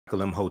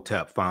Michael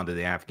Imhotep, founder of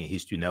the African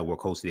History Network,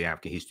 host of the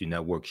African History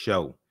Network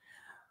show.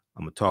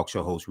 I'm a talk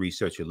show host,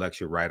 researcher,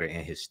 lecturer, writer,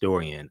 and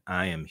historian.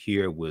 I am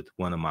here with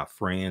one of my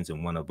friends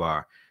and one of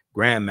our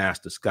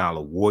Grandmaster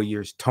Scholar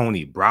warriors,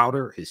 Tony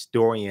Browder,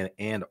 historian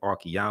and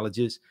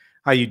archaeologist.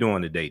 How you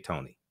doing today,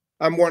 Tony?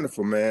 I'm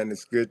wonderful, man.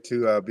 It's good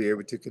to be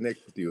able to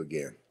connect with you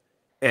again.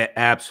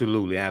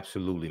 Absolutely,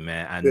 absolutely,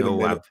 man. I Been a know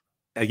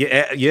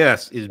minute.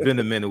 yes, it's been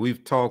a minute.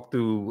 We've talked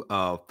through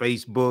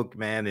Facebook,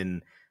 man,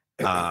 and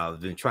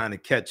been trying to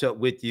catch up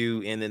with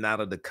you in and out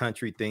of the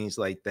country, things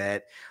like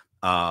that.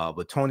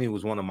 But Tony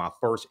was one of my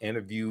first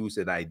interviews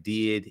that I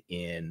did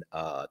in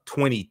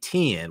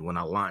 2010 when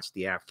I launched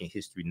the African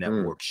History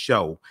Network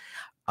show.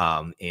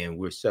 And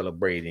we're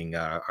celebrating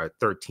our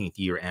 13th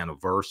year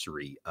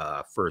anniversary.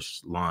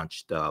 First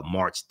launched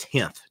March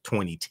 10th,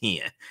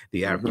 2010,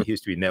 the African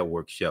History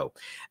Network show.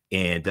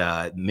 And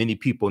many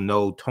people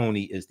know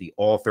Tony is the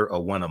author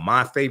of one of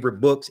my favorite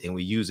books, and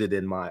we use it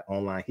in my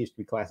online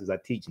history classes. I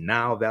teach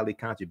Nile Valley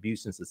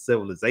Contributions to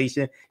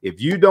Civilization.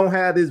 If you don't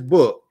have this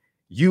book,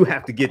 you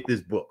have to get this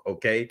book,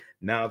 okay?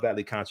 Nile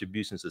Valley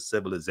Contributions to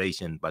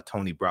Civilization by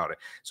Tony Browder.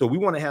 So we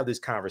want to have this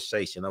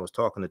conversation. I was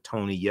talking to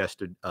Tony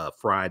yesterday,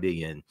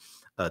 Friday, and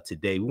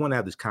today. We want to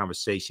have this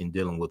conversation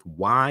dealing with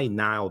why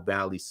Nile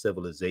Valley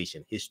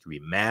civilization history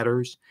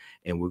matters.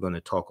 And we're going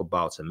to talk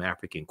about some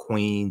African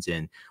queens,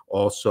 and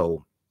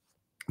also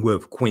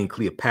with Queen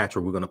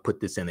Cleopatra, we're going to put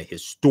this in a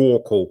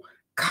historical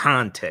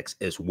context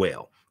as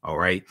well. All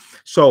right.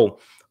 So,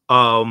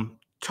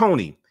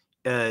 Tony,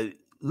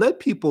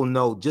 let people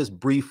know just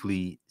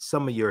briefly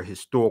some of your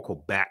historical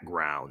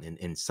background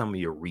and some of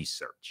your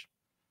research.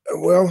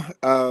 Well,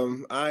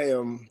 I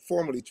am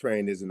formally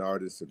trained as an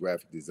artist, a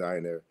graphic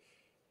designer.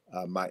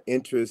 My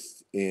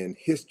interest in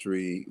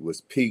history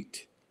was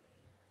piqued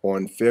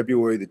on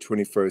February the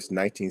 21st,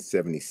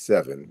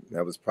 1977.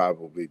 That was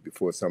probably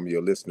before some of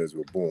your listeners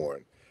were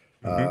born.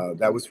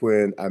 That was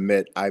when I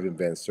met Ivan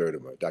Van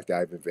Sertima. Dr.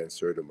 Ivan Van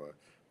Sertima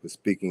was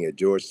speaking at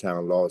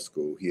Georgetown Law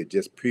School. He had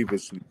just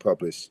previously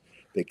published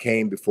They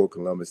Came Before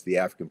Columbus, the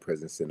African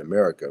Presence in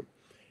America.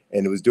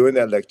 And it was during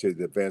that lecture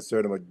that Van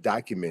Sertima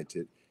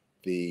documented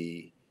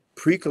the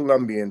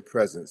pre-Columbian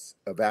presence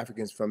of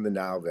Africans from the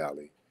Nile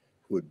Valley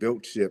who had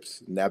built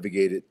ships,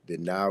 navigated the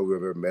Nile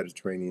River,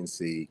 Mediterranean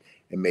Sea,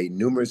 and made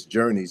numerous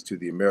journeys to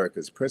the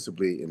Americas,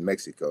 principally in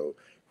Mexico,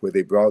 where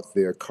they brought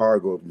their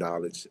cargo of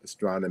knowledge,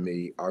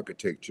 astronomy,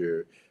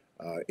 architecture,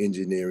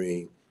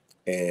 engineering,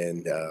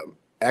 and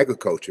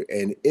agriculture,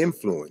 and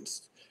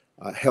influenced,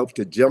 helped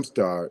to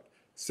jumpstart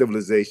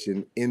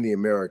civilization in the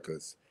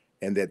Americas,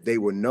 and that they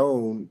were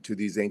known to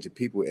these ancient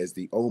people as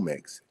the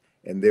Olmecs.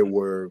 And there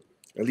were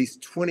at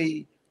least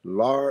 20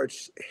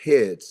 large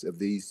heads of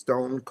these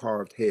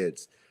stone-carved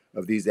heads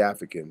of these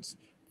Africans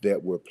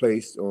that were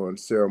placed on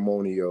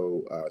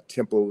ceremonial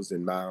temples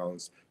and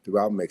mounds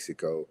throughout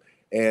Mexico.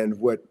 And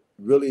what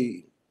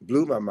really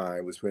blew my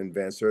mind was when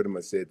Van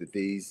Sertima said that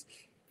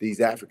these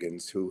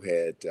Africans who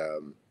had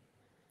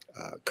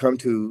come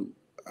to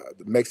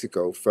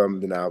Mexico from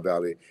the Nile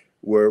Valley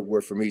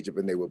were from Egypt,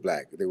 and they were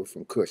black. They were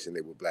from Kush, and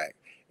they were black.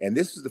 And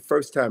this was the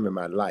first time in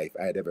my life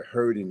I had ever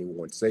heard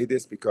anyone say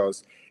this,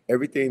 because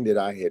everything that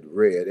I had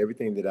read,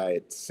 everything that I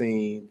had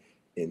seen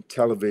in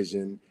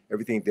television,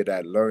 everything that I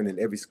had learned in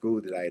every school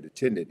that I had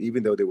attended,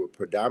 even though they were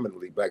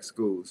predominantly black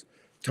schools,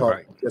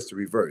 taught just the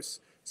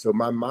reverse. So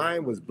my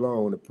mind was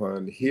blown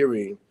upon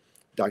hearing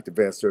Dr.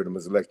 Van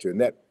Sertima's lecture,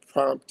 and that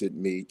prompted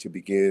me to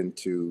begin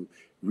to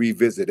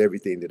revisit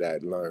everything that I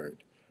had learned.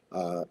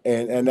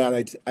 And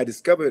then I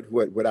discovered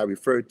what I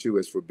referred to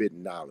as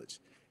forbidden knowledge,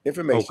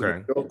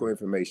 historical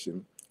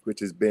information, which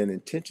has been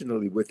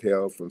intentionally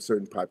withheld from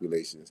certain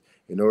populations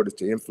in order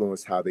to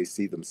influence how they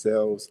see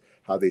themselves,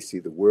 how they see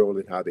the world,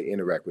 and how they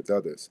interact with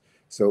others.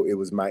 So it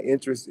was my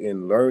interest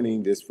in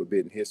learning this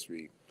forbidden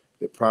history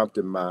that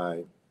prompted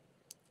my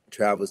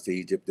travels to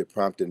Egypt, that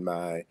prompted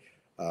my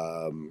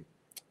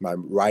my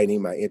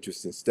writing, my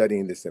interest in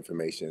studying this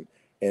information.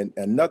 And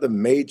another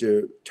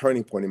major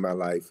turning point in my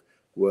life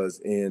was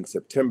in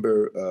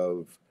September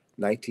of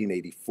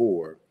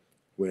 1984,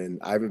 when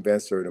Ivan Van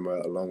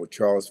Sertima, along with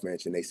Charles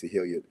Finch and Asa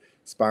Hilliard,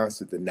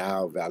 sponsored the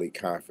Nile Valley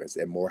Conference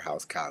at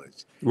Morehouse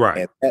College.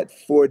 And that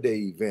 4-day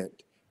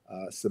event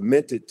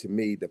cemented to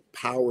me the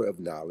power of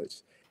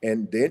knowledge.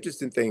 And the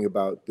interesting thing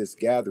about this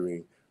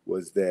gathering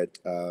was that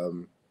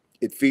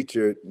it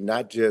featured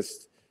not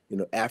just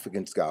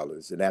African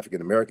scholars and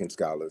African American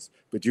scholars,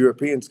 but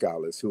European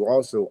scholars who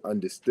also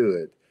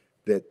understood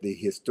that the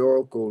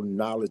historical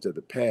knowledge of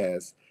the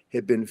past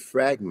had been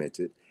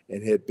fragmented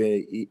and had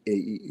been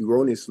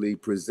erroneously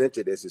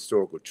presented as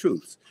historical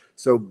truths.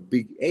 So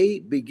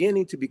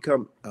beginning to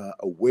become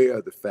aware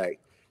of the fact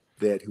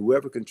that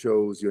whoever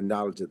controls your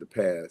knowledge of the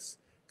past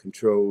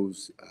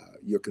controls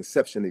your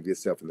conception of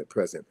yourself in the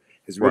present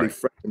has really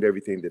framed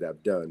everything that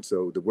I've done.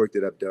 So the work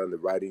that I've done, the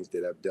writings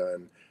that I've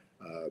done,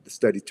 the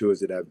study tours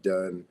that I've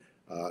done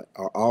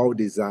are all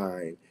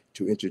designed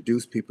to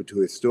introduce people to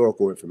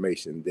historical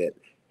information that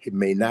it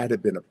may not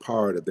have been a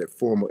part of their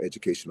formal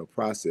educational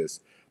process,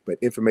 but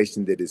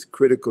information that is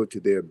critical to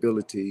their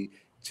ability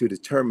to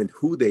determine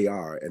who they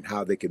are and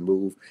how they can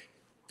move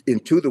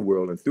into the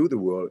world and through the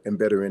world and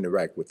better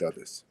interact with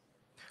others.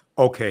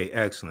 Okay,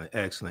 excellent,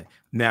 excellent.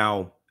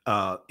 Now,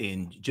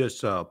 in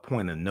just a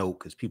point of note,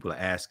 because people are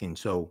asking,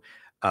 so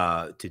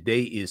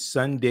today is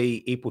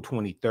Sunday, April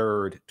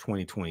 23rd,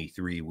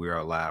 2023. We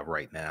are live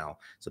right now.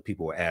 So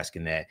people are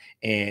asking that.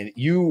 And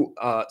you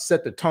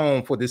set the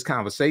tone for this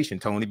conversation,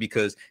 Tony,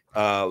 because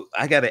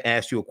I got to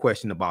ask you a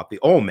question about the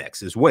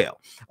Olmecs as well.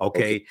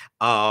 Okay.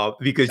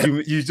 Because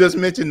you just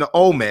mentioned the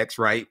Olmecs,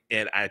 right?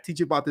 And I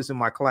teach about this in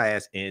my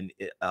class, and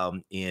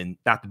in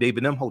Dr.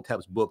 David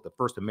Imhotep's book, The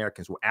First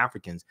Americans Were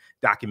Africans,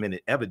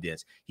 Documented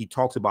Evidence, he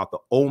talks about the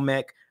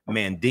Olmec,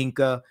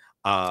 Mandinka,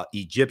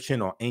 Egyptian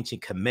or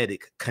ancient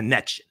Kemetic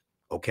connection.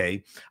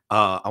 Okay.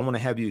 I want to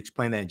have you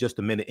explain that in just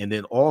a minute. And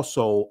then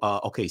also,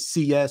 okay,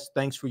 CS,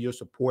 thanks for your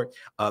support.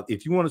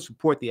 If you want to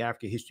support the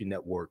African History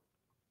Network,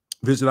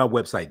 visit our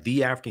website,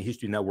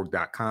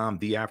 theafricanhistorynetwork.com,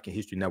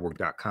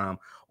 theafricanhistorynetwork.com.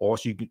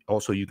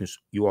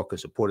 You all can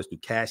support us through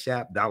Cash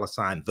App,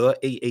 $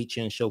 the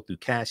AHN show through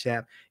Cash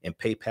App, and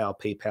PayPal,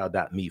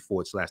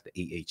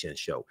 paypal.me/the AHN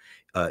show.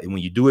 And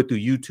when you do it through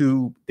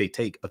YouTube, they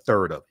take a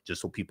third of it,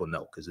 just so people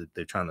know, because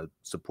they're trying to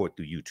support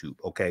through YouTube.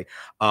 Okay.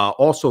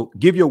 Also,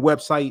 give your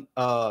website,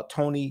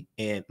 Tony,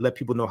 and let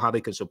people know how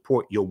they can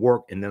support your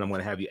work. And then I'm going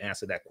to have you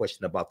answer that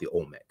question about the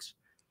Olmecs.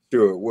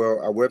 Sure.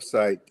 Well, our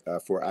website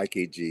for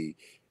IKG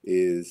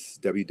is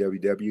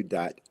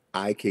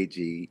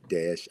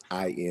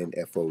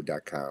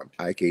www.ikg-info.com,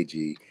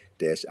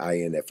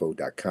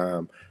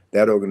 ikg-info.com.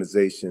 That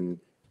organization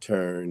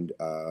turned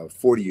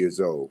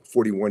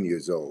 41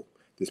 years old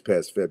this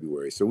past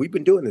February. So we've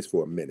been doing this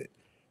for a minute.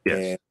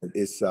 Yes. And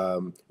it's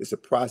a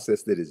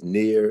process that is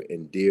near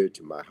and dear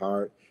to my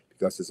heart,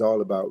 because it's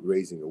all about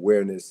raising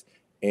awareness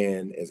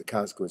and, as a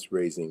consequence,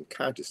 raising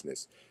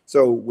consciousness.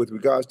 So with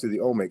regards to the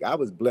Olmec, I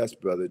was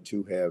blessed, brother,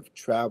 to have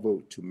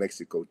traveled to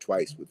Mexico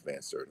twice with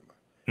Van Sertima,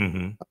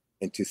 and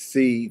to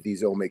see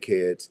these Olmec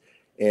heads.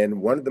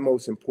 And one of the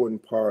most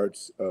important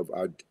parts of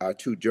our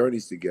two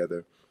journeys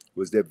together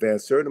was that Van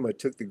Sertima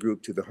took the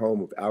group to the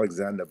home of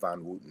Alexander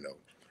von Wutenow.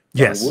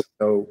 Yes. Von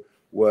Wutenow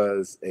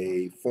was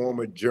a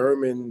former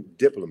German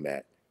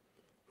diplomat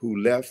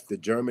who left the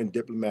German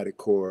diplomatic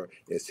corps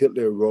as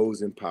Hitler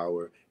rose in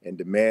power and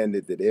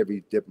demanded that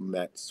every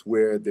diplomat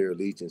swear their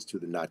allegiance to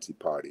the Nazi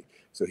Party.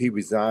 So he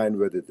resigned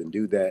rather than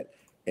do that,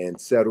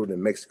 and settled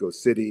in Mexico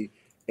City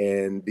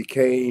and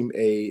became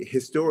a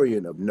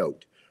historian of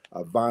note.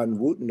 Von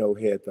Wutenow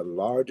had the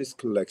largest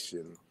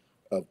collection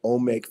of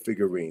Olmec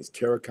figurines,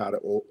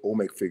 terracotta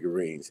Olmec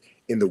figurines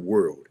in the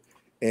world.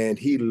 And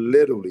he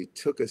literally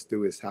took us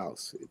through his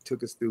house,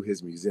 took us through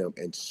his museum,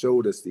 and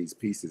showed us these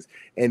pieces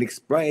and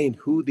explained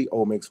who the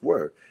Olmecs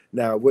were.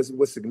 Now,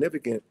 what's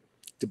significant,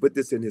 to put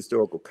this in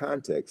historical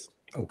context,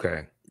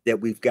 okay,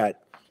 that we've got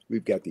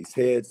these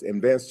heads,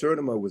 and Van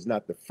Sertima was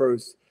not the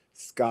first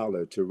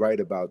scholar to write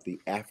about the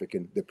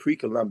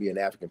pre-Columbian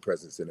African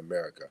presence in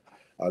America.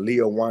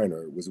 Leo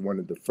Weiner was one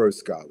of the first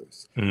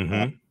scholars,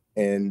 and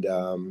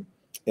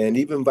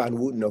even Von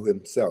Wutenow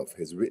himself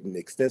has written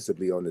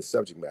extensively on this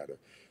subject matter.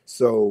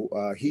 So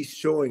he's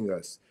showing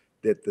us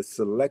that the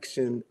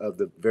selection of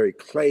the very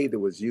clay that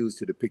was used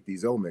to depict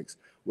these Olmecs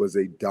was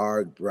a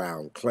dark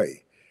brown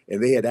clay,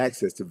 and they had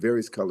access to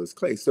various colors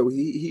clay. So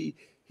he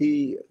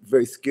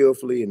very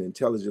skillfully and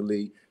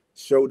intelligently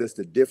showed us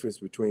the difference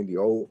between the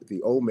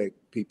Olmec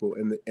people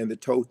and the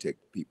Toltec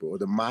people, or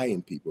the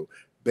Mayan people,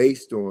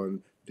 based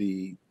on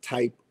the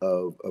type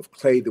of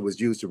clay that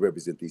was used to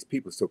represent these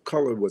people. So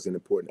color was an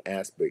important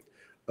aspect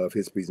of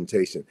his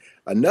presentation.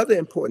 Another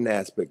important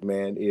aspect,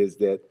 man, is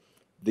that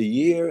the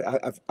year,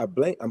 I'm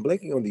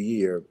blanking on the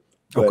year,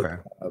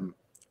 but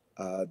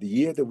the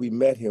year that we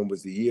met him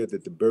was the year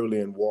that the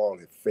Berlin Wall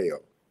had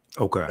failed.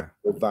 Okay.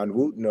 So Von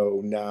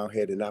Wutenow now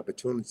had an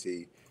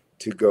opportunity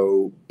to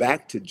go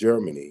back to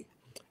Germany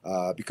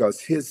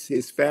because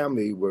his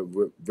family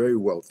were very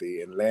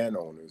wealthy and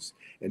landowners,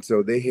 and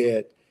so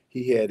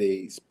he had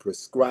a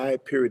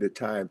prescribed period of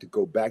time to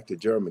go back to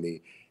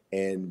Germany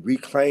and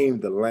reclaim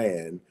the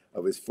land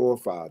of his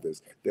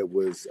forefathers that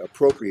was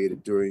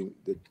appropriated during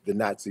the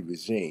Nazi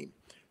regime.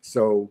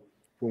 So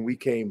when we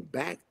came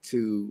back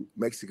to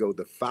Mexico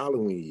the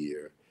following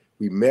year,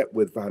 we met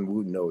with Von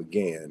Wutenow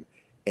again,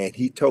 and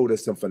he told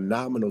us some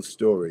phenomenal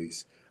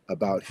stories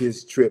about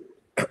his trip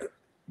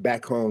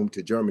back home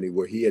to Germany,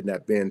 where he had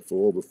not been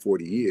for over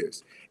 40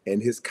 years.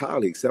 And his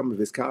colleagues, some of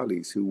his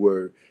colleagues who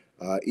were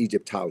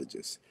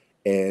Egyptologists,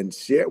 and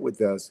shared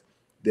with us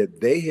that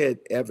they had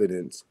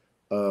evidence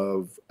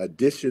of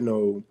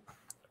additional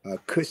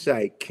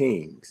Kushite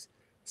kings,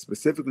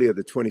 specifically of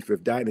the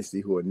 25th dynasty,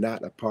 who are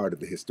not a part of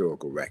the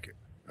historical record,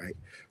 right?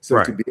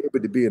 So to be able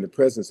to be in the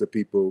presence of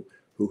people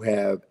who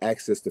have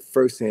access to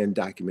firsthand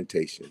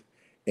documentation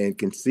and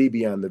can see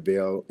beyond the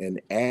veil and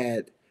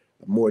add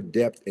more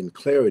depth and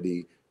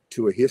clarity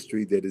to a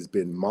history that has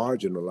been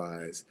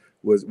marginalized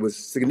was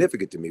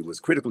significant to me,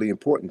 was critically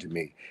important to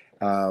me.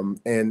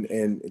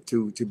 And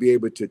to be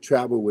able to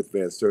travel with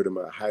Van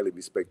Sertima, a highly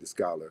respected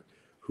scholar,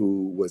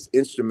 who was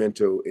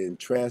instrumental in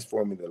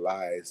transforming the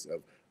lives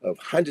of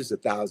hundreds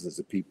of thousands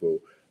of people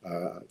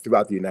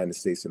throughout the United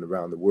States and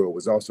around the world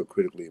was also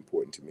critically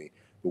important to me.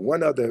 But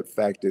one other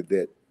factor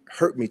that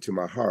hurt me to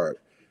my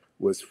heart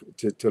was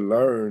to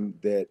learn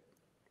that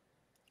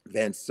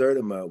Van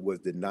Sertima was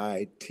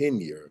denied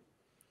tenure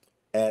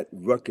at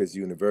Rutgers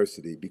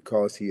University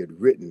because he had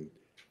written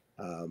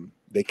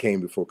They Came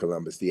Before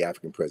Columbus, the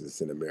African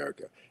Presence in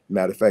America.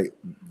 Matter of fact,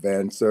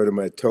 Van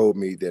Sertima told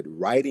me that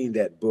writing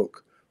that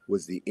book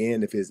was the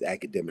end of his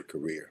academic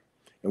career.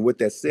 And what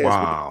that says,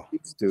 what it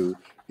speaks to,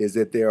 is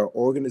that there are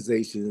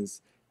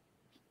organizations,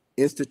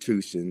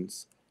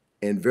 institutions,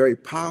 and very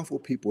powerful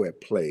people at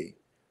play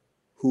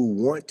who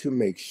want to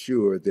make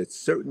sure that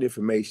certain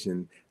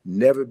information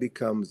never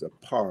becomes a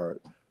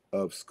part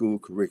of school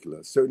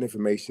curricula. Certain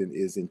information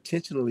is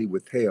intentionally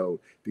withheld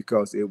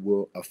because it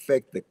will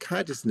affect the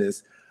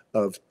consciousness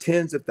of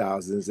tens of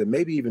thousands and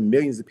maybe even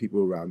millions of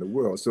people around the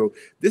world. So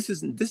this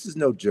is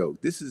no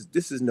joke. This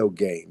is no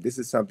game. This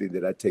is something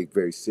that I take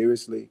very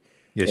seriously.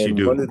 Yes, and you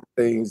do. One of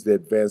the things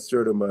that Van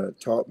Sertima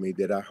taught me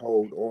that I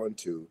hold on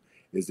to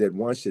is that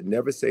one should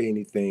never say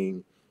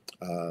anything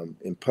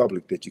in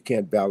public that you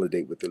can't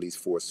validate with at least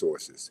 4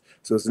 sources.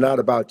 So it's not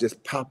about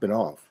just popping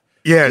off.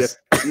 Yes.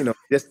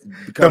 Just The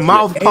because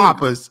mouth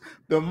poppers.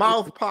 The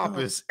mouth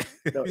poppers.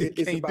 No,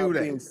 it's about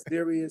being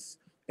serious,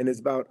 and it's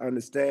about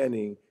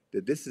understanding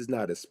that this is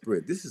not a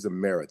sprint. This is a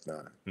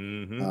marathon.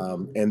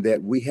 And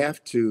that we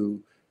have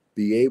to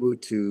be able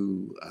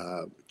to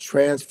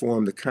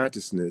transform the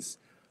consciousness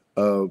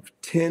of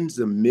tens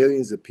of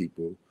millions of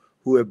people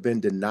who have been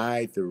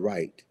denied the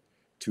right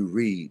to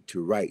read,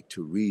 to write,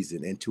 to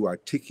reason, and to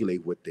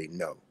articulate what they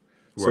know.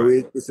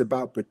 Right. So it's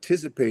about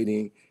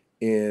participating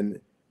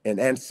in an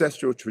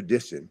ancestral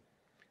tradition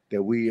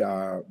that we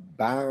are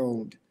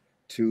bound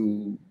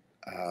to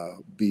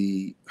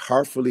be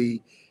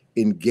heartfully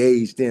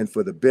engaged in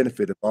for the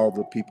benefit of all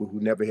the people who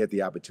never had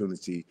the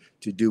opportunity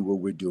to do what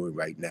we're doing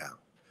right now.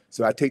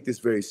 So I take this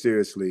very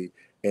seriously,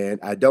 and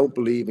I don't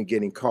believe in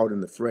getting caught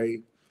in the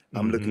fray.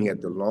 I'm looking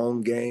at the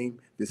long game.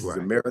 This is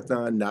a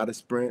marathon, not a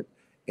sprint.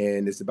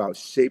 And it's about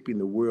shaping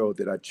the world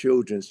that our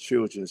children's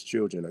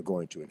children are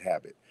going to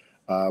inhabit.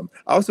 I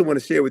also want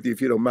to share with you, if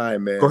you don't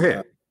mind, man. Go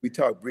ahead. We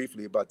talked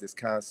briefly about this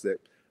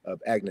concept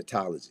of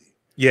agnotology.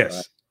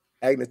 Yes.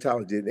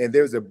 Agnotology. And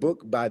there's a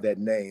book by that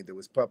name that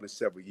was published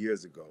several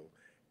years ago.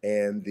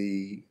 And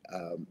the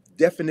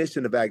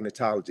definition of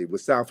agnotology will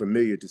sound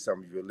familiar to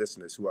some of your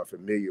listeners who are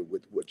familiar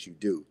with what you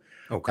do.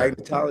 Okay.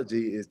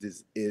 Agnotology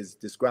is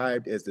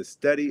described as the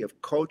study of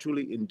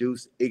culturally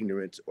induced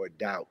ignorance or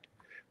doubt,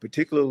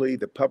 particularly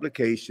the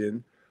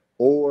publication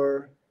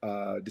or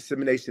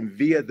dissemination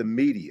via the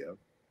media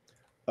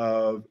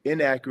of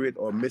inaccurate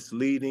or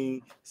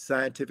misleading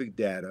scientific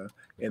data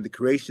and the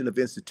creation of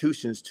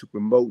institutions to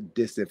promote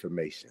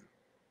disinformation.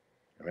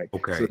 All right.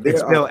 Okay. So there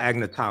spell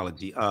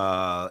agnotology.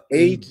 Agnotology.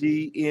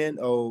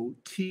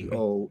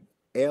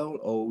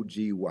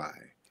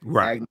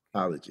 Right.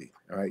 Agnotology.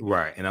 All right.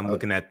 Right. And I'm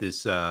looking at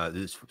this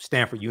this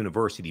Stanford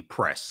University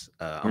Press.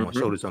 I'm gonna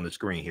show this on the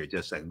screen here.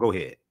 Just a second. Go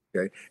ahead.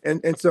 Okay.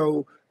 And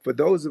so for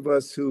those of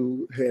us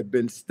who have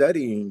been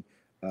studying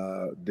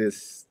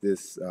this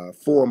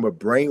form of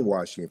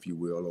brainwashing, if you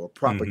will, or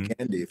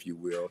propaganda, if you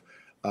will,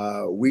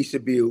 we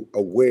should be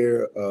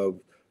aware of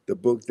the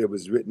book that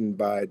was written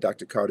by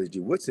Dr. Carter G.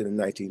 Woodson in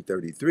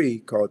 1933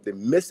 called The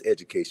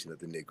Miseducation of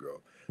the Negro.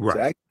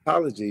 Right. So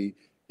agnotology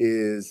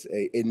is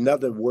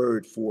another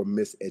word for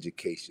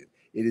miseducation.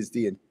 It is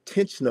the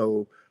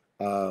intentional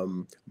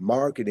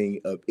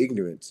marketing of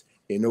ignorance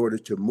in order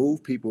to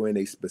move people in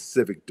a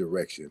specific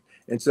direction.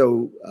 And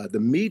so the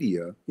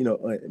media,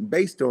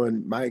 based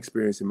on my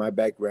experience and my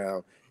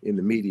background in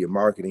the media,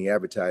 marketing,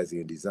 advertising,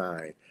 and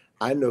design,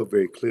 I know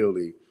very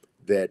clearly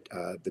that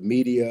the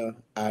media,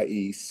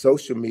 i.e.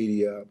 social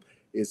media,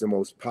 is the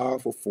most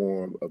powerful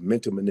form of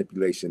mental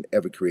manipulation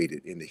ever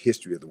created in the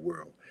history of the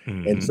world.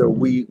 And so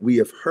we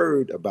have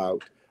heard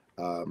about,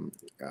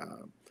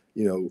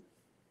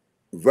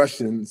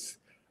 Russians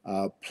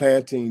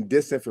planting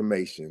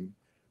disinformation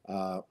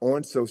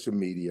on social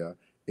media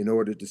in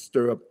order to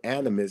stir up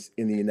animus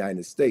in the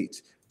United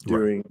States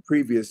during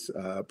previous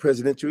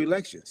presidential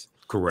elections.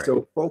 Correct.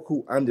 So folk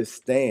who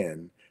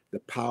understand the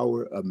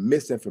power of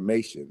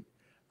misinformation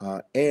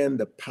and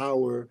the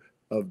power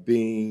of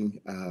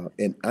being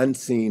an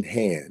unseen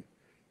hand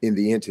in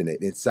the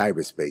internet, in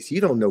cyberspace. You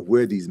don't know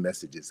where these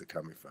messages are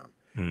coming from.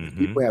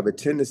 People have a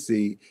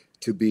tendency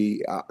to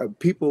be,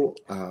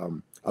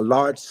 a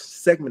large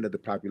segment of the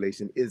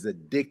population is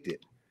addicted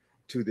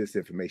to this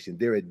information.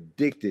 They're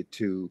addicted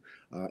to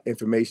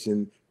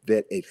information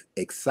that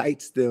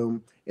excites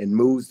them and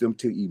moves them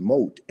to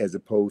emote as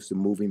opposed to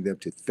moving them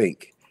to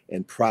think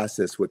and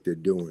process what they're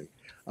doing.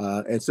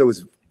 And so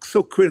it's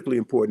so critically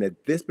important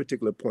at this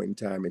particular point in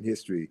time in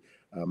history,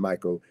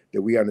 Michael,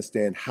 that we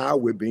understand how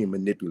we're being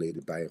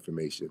manipulated by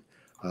information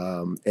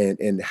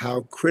and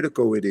how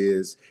critical it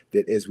is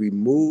that as we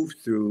move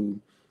through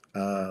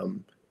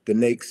the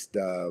next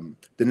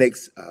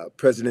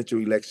presidential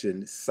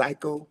election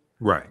cycle,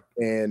 right,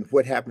 and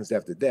what happens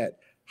after that,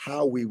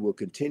 how we will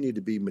continue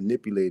to be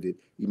manipulated.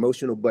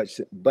 Emotional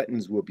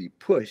buttons will be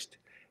pushed.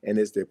 And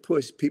as they're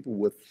pushed, people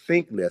will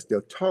think less.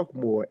 They'll talk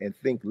more and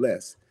think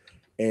less,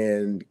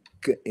 and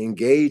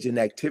engage in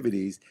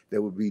activities that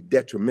will be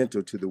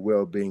detrimental to the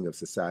well-being of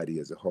society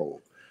as a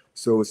whole.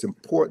 So it's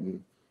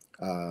important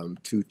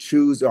to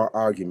choose our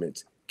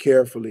arguments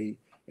carefully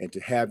and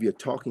to have your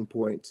talking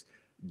points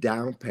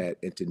down pat,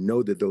 and to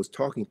know that those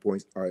talking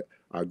points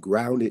are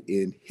grounded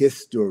in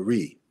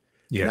history,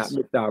 not Yes.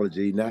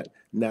 mythology, not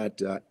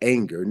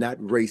anger, not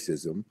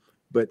racism,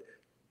 but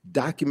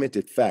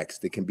documented facts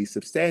that can be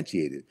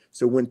substantiated.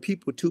 So when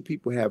two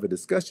people have a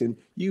discussion,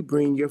 you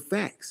bring your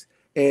facts.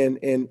 And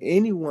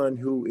anyone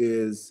who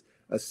is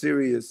a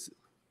serious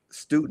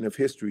student of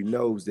history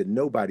knows that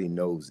nobody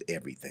knows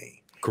everything.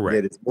 That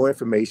Correct. as more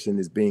information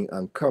is being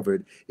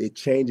uncovered, it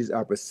changes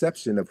our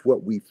perception of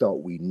what we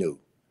thought we knew.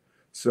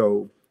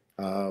 So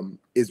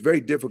it's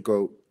very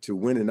difficult to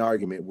win an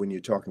argument when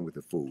you're talking with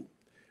a fool.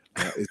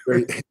 It's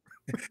very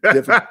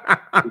difficult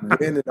to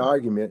win an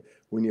argument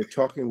when you're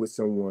talking with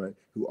someone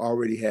who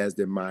already has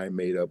their mind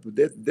made up.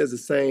 There's a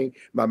saying,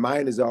 my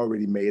mind is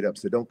already made up,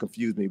 so don't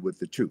confuse me with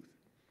the truth.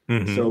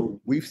 So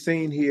we've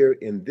seen here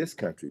in this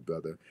country,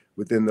 brother,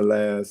 within the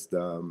last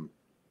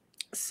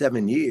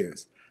 7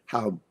 years,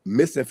 how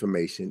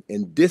misinformation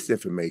and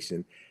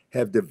disinformation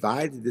have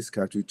divided this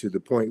country to the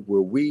point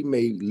where we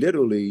may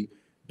literally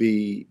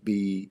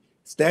be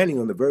standing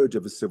on the verge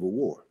of a civil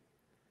war,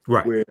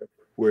 Right.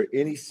 where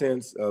any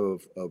sense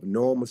of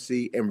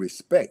normalcy and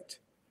respect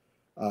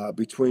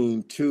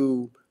between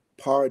two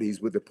parties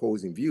with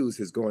opposing views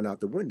has gone out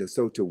the window.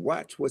 So to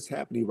watch what's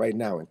happening right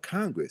now in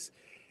Congress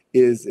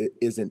is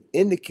an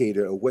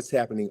indicator of what's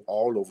happening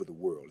all over the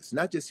world. It's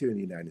not just here in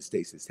the United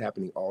States, it's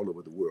happening all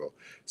over the world.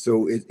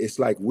 So it's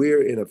like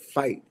we're in a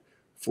fight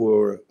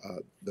for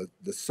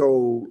the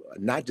soul,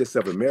 not just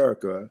of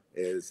America,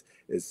 as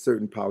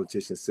certain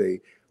politicians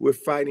say. We're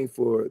fighting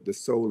for the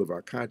soul of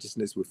our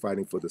consciousness. We're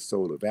fighting for the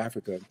soul of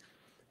Africa.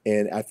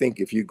 And I think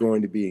if you're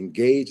going to be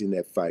engaged in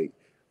that fight,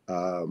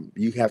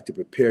 you have to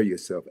prepare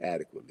yourself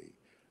adequately.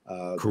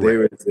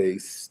 There is a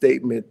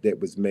statement that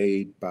was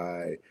made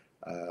by,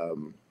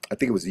 I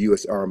think it was the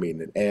U.S. Army,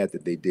 in an ad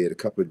that they did a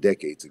couple of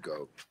decades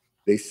ago.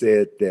 They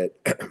said that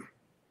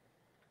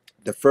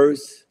the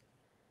first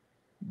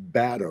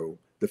battle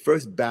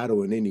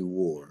in any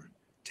war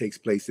takes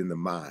place in the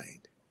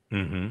mind.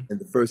 And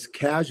the first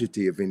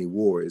casualty of any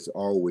war is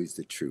always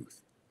the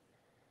truth,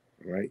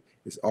 right?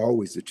 It's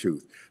always the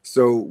truth.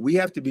 So we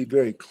have to be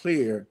very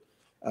clear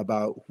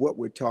about what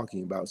we're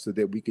talking about so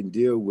that we can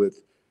deal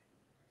with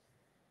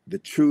the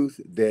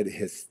truth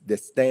that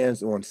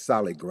stands on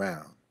solid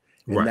ground,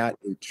 and not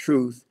a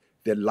truth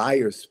that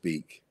liars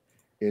speak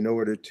in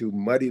order to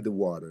muddy the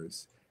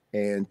waters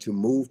and to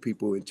move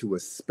people into a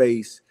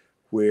space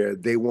where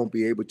they won't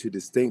be able to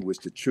distinguish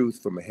the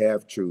truth from a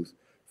half-truth,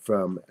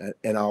 from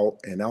an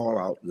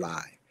all-out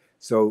lie.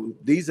 So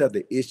these are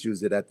the issues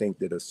that I think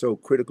that are so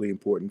critically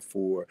important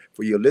for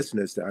your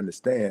listeners to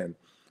understand.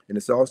 And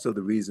it's also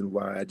the reason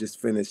why I just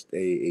finished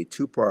a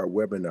two-part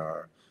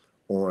webinar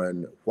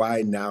on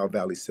why Nile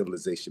Valley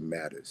civilization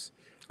matters.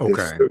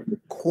 There's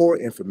certain core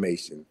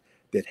information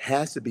that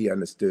has to be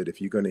understood if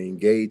you're going to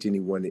engage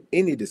anyone in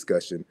any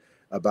discussion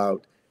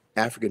about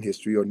African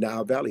history or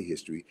Nile Valley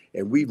history.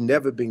 And we've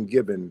never been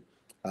given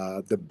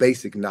the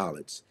basic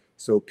knowledge.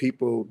 So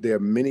there are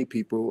many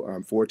people,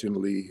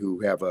 unfortunately,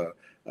 who have a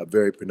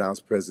very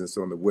pronounced presence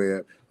on the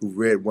web, who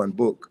read one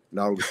book and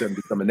all of a sudden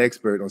become an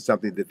expert on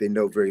something that they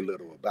know very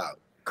little about.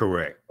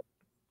 Correct.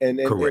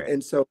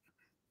 And so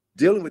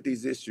dealing with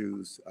these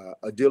issues,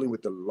 dealing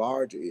with the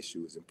larger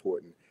issue is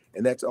important.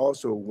 And that's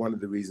also one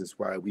of the reasons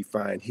why we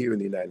find here in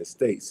the United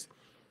States,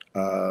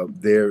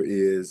 there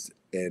is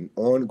an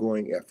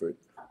ongoing effort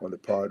on the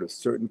part of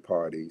certain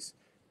parties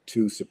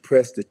to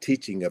suppress the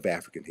teaching of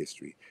African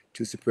history,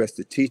 to suppress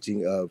the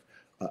teaching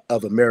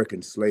of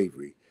American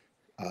slavery.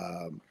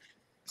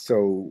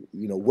 So,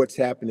 what's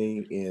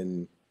happening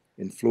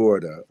in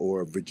Florida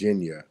or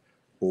Virginia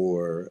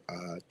or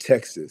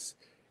Texas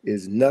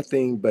is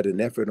nothing but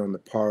an effort on the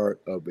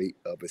part of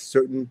a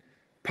certain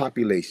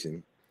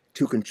population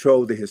to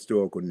control the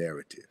historical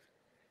narrative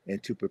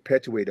and to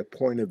perpetuate a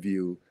point of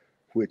view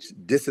which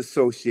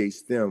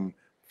disassociates them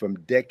from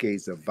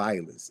decades of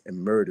violence and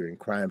murder and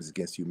crimes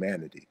against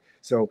humanity.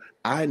 So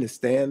I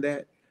understand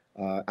that.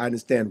 I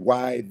understand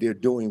why they're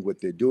doing what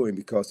they're doing,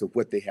 because of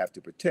what they have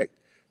to protect.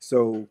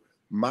 So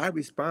my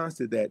response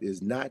to that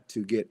is not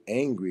to get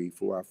angry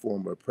for our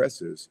former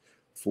oppressors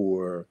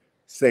for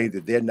saying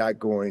that they're not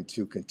going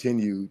to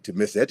continue to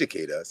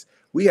miseducate us.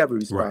 We have a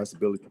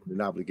responsibility and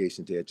an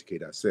obligation to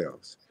educate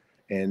ourselves.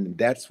 And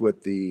that's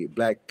what the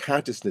Black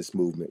consciousness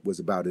movement was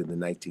about in the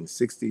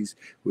 1960s,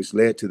 which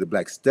led to the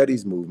Black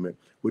studies movement,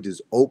 which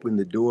has opened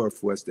the door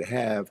for us to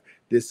have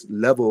this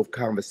level of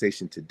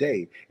conversation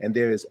today. And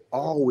there has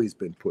always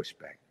been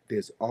pushback.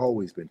 There's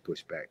always been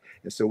pushback.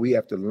 And so we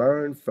have to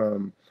learn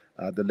from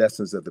the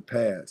lessons of the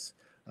past,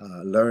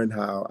 learn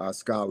how our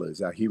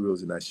scholars, our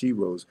heroes and our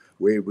sheroes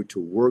were able to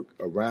work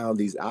around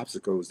these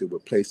obstacles that were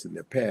placed in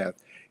their path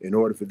in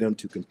order for them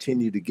to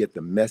continue to get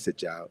the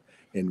message out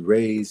and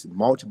raise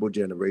multiple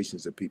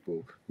generations of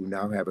people who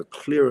now have a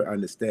clearer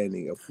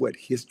understanding of what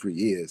history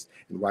is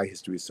and why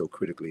history is so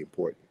critically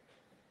important.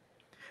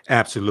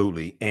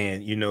 Absolutely.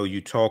 And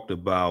you talked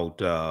about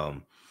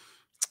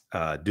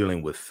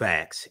dealing with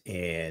facts.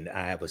 And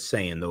I have a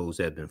saying, those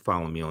that have been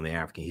following me on the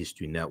African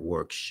History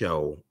Network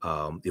show,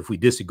 if we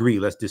disagree,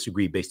 let's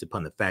disagree based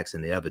upon the facts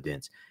and the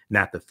evidence,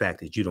 not the fact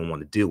that you don't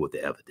want to deal with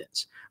the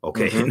evidence.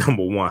 Okay.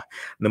 Number one.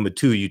 Number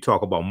two, you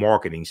talk about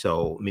marketing.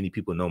 So many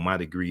people know my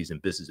degree is in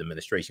business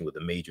administration with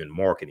a major in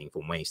marketing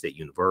from Wayne State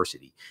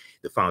University.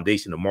 The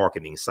foundation of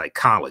marketing is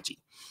psychology.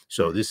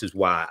 So this is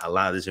why a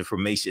lot of this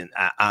information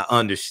I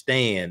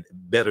understand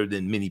better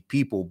than many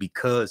people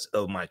because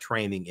of my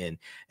training and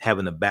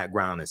having a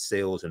background in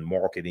sales and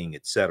marketing,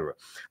 etc.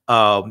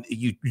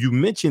 You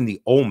mentioned the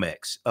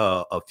Olmecs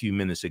a few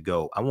minutes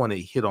ago. I want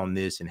to hit on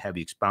this and have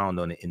you expound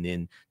on it, and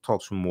then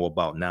talk some more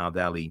about Nile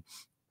Valley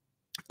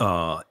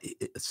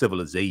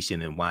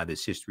civilization and why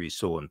this history is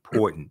so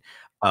important.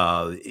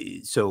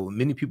 So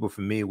many people are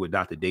familiar with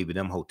Dr. David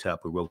Imhotep,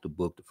 who wrote the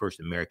book, The First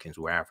Americans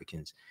Were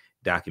Africans,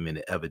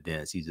 Documented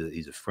Evidence. He's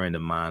a friend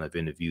of mine. I've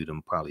interviewed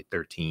him probably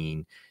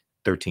 13,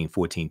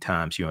 14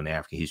 times here on the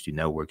African History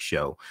Network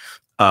show.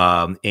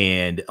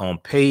 And on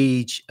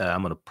page,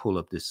 I'm going to pull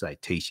up this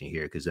citation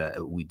here because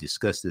we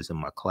discussed this in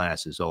my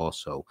classes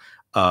also.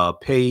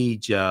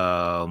 Page,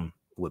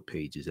 what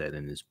page is that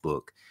in this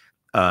book?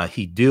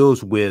 He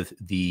deals with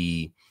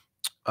the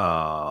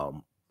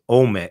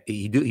Olmec.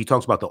 He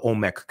talks about the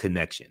Olmec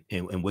connection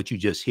and what you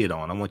just hit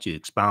on. I want you to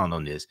expound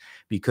on this,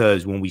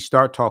 because when we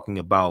start talking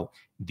about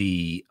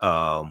the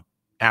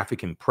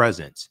African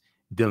presence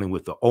dealing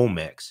with the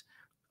Olmecs,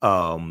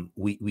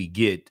 we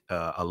get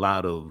a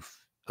lot of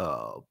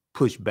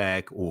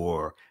pushback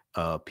or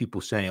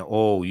people saying,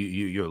 oh,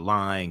 you're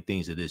lying,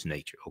 things of this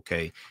nature.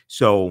 Okay.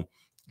 So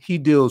he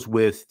deals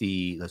with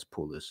let's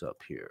pull this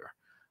up here.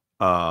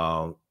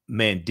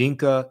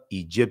 Mandinka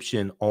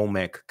Egyptian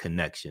Olmec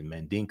connection.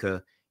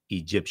 Mandinka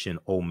Egyptian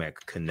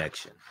Olmec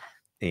connection.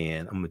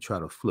 And I'm going to try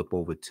to flip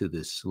over to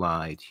this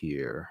slide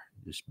here.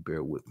 Just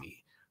bear with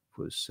me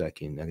for a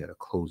second. I got to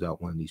close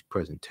out one of these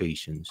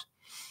presentations.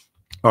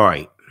 All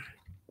right.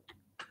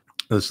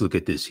 Let's look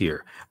at this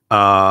here.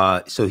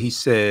 So he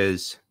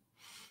says,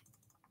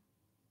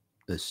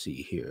 let's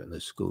see here.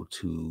 Let's go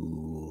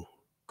to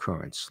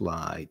current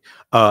slide.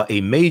 A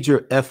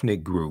major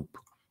ethnic group.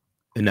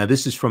 And now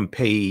this is from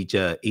page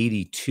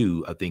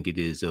 82, I think it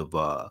is, of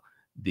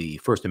The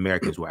First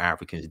Americans Were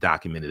Africans,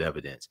 Documented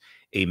Evidence.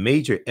 A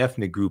major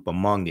ethnic group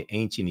among the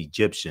ancient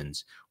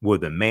Egyptians were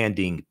the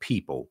Manding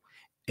people,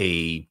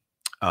 a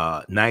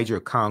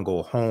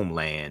Niger-Congo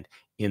homeland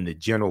in the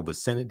general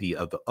vicinity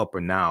of the Upper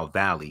Nile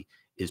Valley,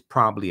 is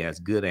probably as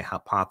good a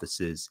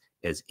hypothesis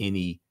as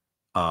any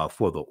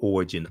for the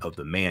origin of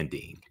the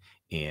Manding.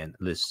 And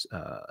let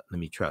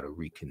me try to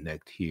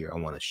reconnect here. I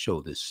want to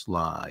show this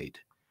slide.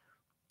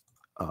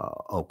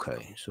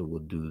 Okay, so we'll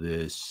do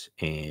this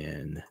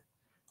and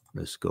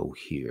let's go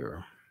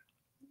here.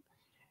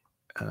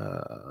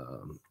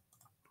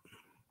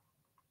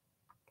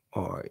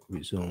 All right,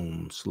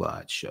 resume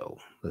slideshow.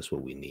 That's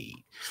what we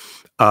need.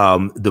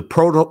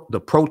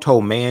 The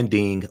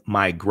proto-Manding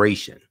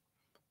migration.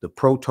 The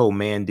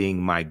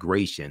proto-Manding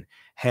migration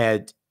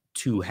had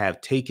to have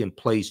taken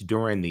place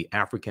during the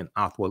African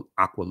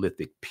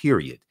Aqualithic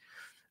period.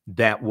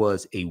 That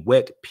was a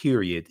wet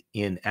period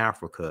in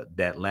Africa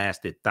that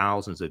lasted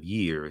thousands of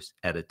years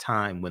at a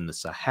time when the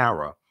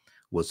Sahara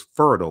was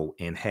fertile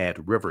and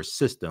had river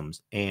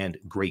systems and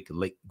great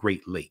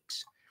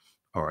lakes.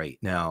 All right,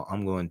 now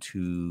I'm going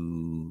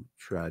to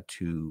try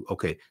to,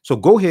 okay, so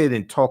go ahead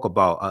and talk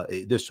about,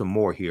 there's some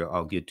more here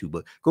I'll get to,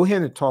 but go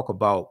ahead and talk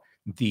about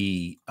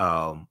the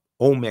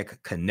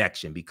Olmec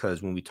connection,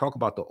 because when we talk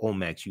about the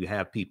Olmecs, you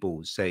have people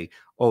who say,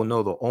 oh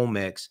no, the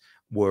Olmecs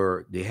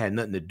they had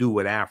nothing to do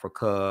with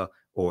Africa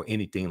or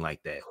anything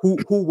like that. Who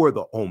were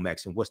the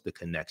Olmecs, and what's the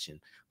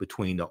connection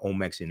between the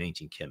Olmecs and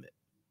ancient Kemet?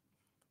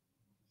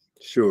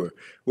 Sure.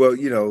 Well,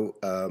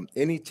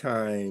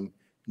 anytime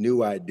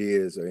new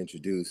ideas are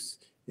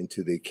introduced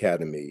into the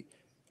academy,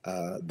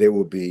 there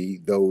will be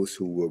those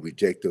who will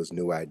reject those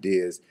new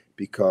ideas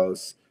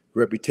because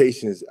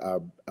reputations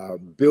are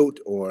built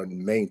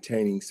on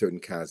maintaining certain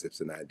concepts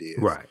and ideas.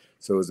 Right.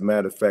 So as a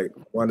matter of fact,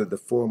 one of the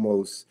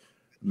foremost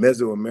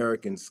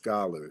Mesoamerican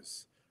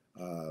scholars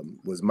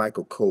was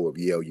Michael Coe of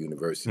Yale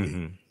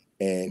University.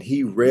 And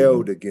he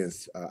railed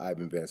against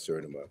Ivan Van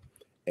Sertima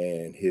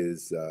and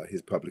his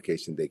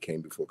publication, They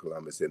Came Before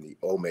Columbus, and the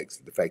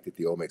Olmecs, the fact that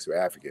the Olmecs were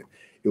African.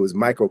 It was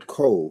Michael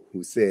Coe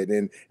who said,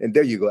 and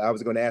there you go. I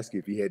was going to ask you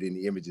if you had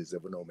any images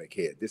of an Olmec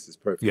head. This is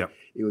perfect. Yeah.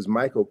 It was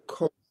Michael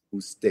Coe who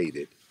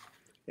stated,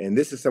 and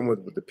this is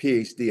someone with a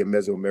PhD in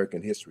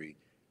Mesoamerican history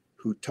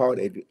who taught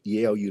at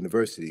Yale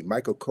University.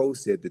 Michael Coe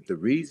said that the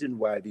reason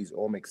why these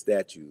Olmec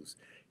statues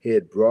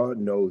had broad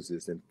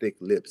noses and thick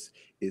lips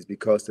is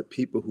because the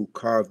people who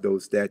carved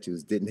those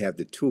statues didn't have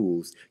the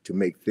tools to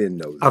make thin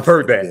noses. I've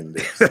heard that. Thin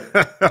lips.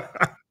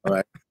 All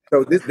right.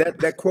 So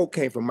that quote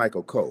came from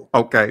Michael Coe.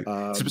 Okay.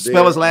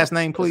 Spell his last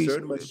name, please.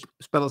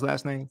 Spell his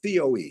last name.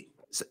 C-O-E.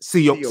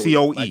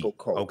 C-O-E. Michael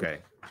Coe. Okay.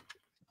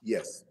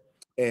 Yes.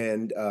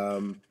 And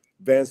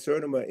Van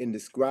Sertima, in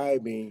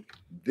describing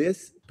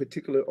this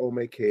particular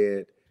Olmec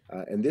head,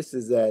 and this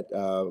is at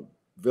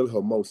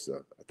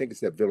Villahermosa. I think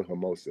it's at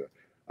Villahermosa.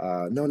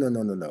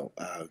 No.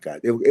 Oh, God,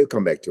 it'll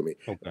come back to me.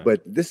 Okay.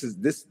 But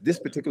this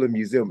particular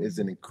museum is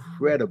an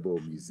incredible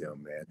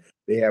museum, man.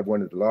 They have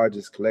one of the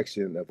largest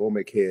collection of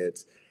Olmec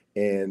heads,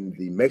 and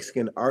the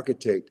Mexican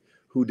architect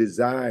who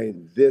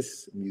designed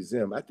this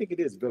museum, I think it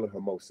is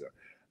Villahermosa.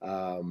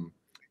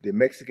 The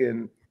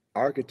Mexican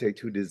architect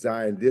who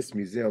designed this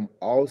museum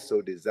also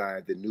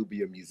designed the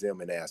Nubia Museum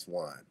in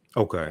Aswan.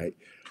 Okay.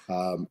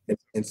 Right?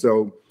 And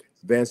so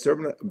Van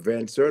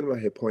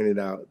Sertima had pointed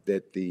out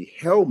that the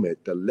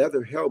helmet, the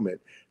leather helmet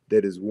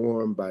that is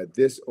worn by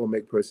this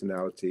Olmec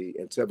personality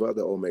and several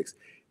other Olmecs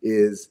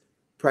is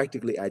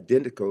practically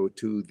identical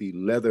to the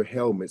leather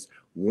helmets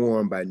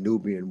worn by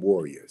Nubian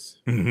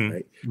warriors.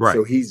 Mm-hmm. Right?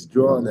 So he's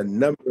drawn a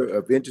number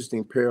of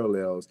interesting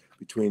parallels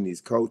between these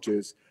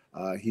cultures.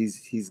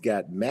 He's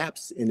got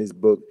maps in his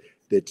book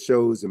that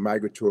shows the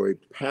migratory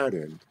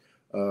pattern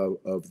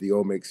of the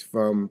Olmecs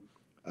from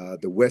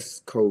the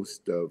west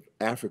coast of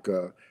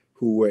Africa,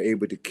 who were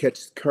able to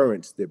catch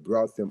currents that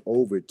brought them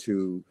over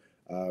to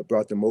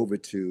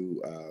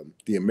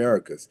the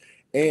Americas.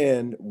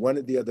 And one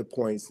of the other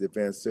points that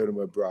Van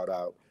Sertima brought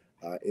out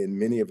in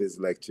many of his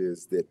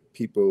lectures that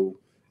people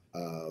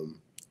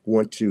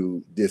want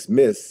to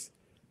dismiss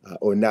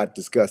or not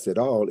discuss at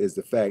all is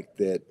the fact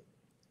that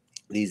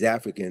these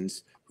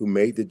Africans who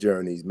made the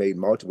journeys, made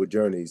multiple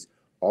journeys,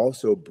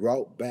 also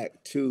brought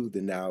back to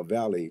the Nile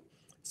Valley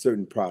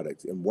certain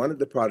products. And one of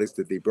the products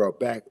that they brought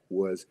back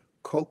was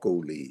cocoa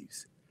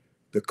leaves.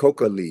 The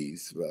coca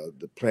leaves,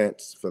 the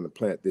plants from the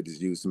plant that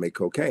is used to make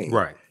cocaine.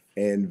 Right.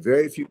 And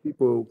very few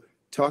people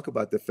talk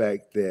about the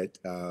fact that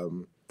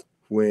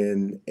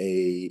when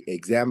a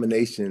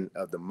examination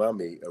of the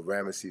mummy of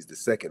Ramesses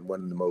II,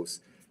 one of the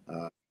most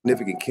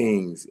significant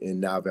kings in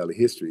Nile Valley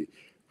history,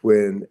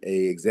 when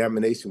an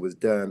examination was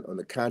done on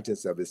the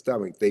contents of his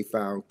stomach, they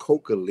found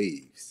coca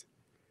leaves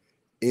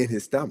in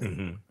his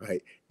stomach,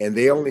 right? And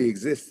they only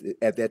existed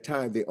at that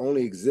time. They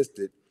only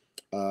existed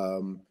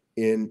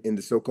in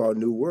the so-called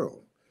New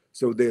World.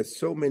 So there's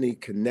so many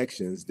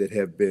connections that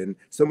have been,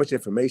 so much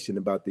information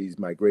about these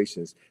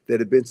migrations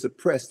that have been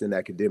suppressed in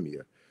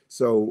academia.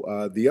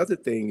 So the other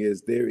thing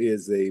is there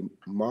is a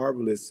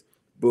marvelous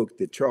book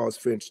that Charles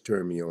Finch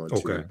turned me on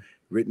to,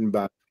 written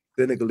by a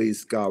Senegalese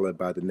scholar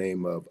by the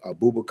name of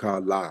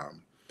Abubakar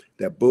Lam.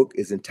 That book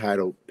is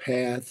entitled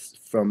Paths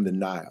from the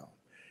Nile.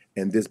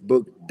 And this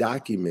book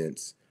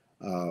documents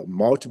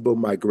multiple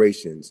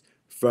migrations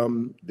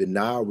from the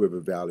Nile River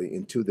Valley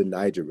into the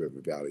Niger River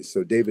Valley.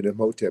 So David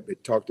Imhotep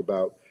had talked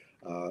about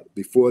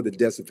before the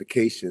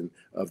desertification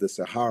of the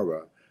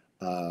Sahara,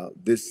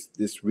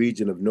 this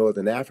region of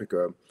northern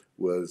Africa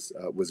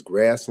was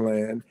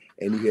grassland,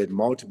 and you had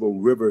multiple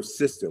river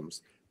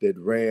systems that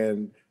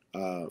ran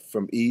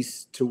from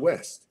east to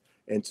west.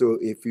 And so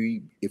if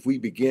we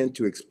begin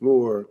to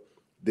explore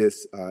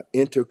this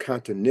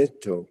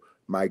intercontinental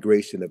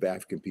migration of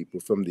African people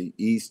from the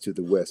east to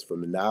the west, from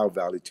the Nile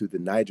Valley to the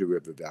Niger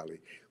River Valley,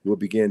 we'll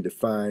begin to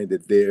find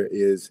that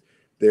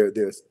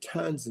there's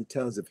tons and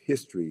tons of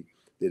history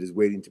that is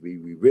waiting to be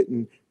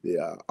rewritten, the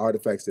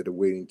artifacts that are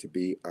waiting to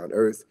be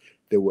unearthed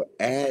that will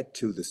add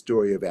to the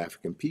story of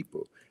African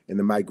people and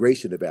the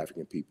migration of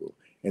African people.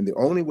 And the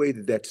only way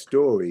that that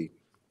story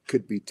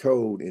could be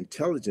told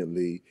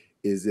intelligently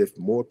is if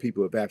more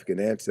people of African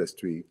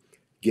ancestry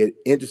get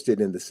interested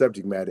in the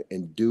subject matter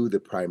and do the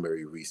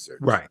primary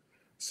research. Right.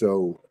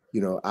 So,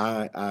 you know,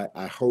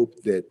 I hope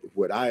that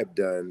what I have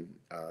done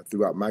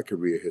throughout my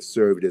career has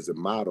served as a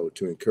model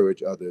to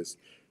encourage others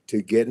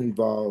to get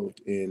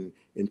involved in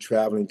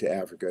traveling to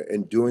Africa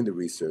and doing the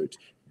research,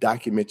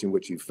 documenting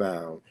what you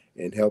found,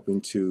 and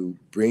helping to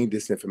bring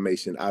this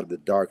information out of the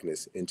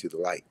darkness into the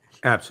light.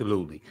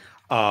 Absolutely.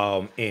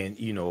 And,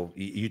 you know,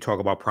 you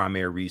talk about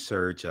primary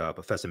research.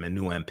 Professor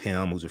Manu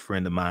Ampem, who's a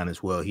friend of mine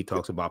as well, he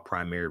talks about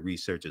primary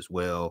research as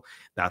well.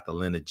 Dr.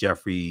 Leonard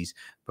Jeffries,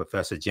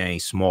 Professor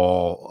James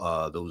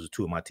Small, those are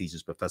two of my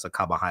teachers, Professor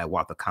Kabahaya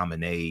Watha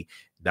Kamene,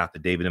 Dr.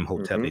 David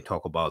Imhotep, they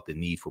talk about the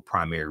need for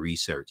primary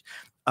research.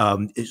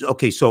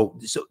 Okay, so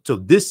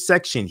this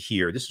section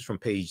here, this is from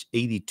page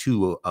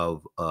 82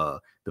 of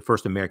The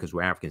First Americans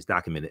Were Africans,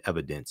 Documented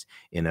Evidence.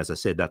 And as I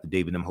said, Dr.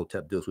 David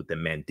Imhotep deals with the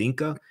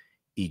Mandinka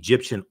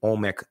Egyptian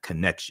Olmec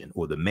connection,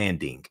 or the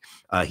Manding.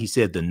 He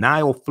said the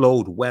Nile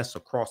flowed west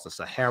across the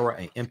Sahara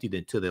and emptied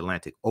into the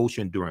Atlantic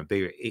Ocean during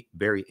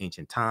very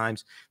ancient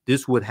times.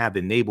 This would have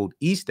enabled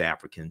East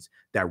Africans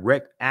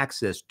direct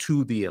access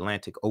to the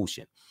Atlantic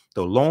Ocean.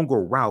 The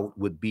longer route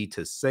would be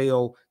to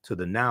sail to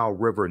the Nile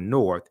River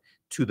north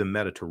to the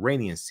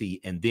Mediterranean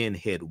Sea and then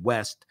head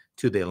west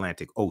to the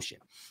Atlantic Ocean.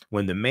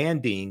 When the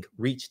Manding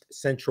reached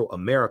Central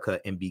America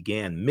and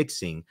began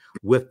mixing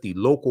with the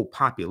local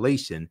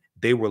population,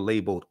 they were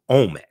labeled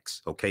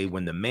Olmecs. Okay,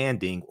 when the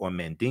Manding or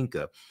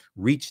Mandinka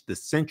reached the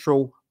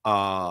Central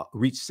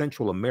reached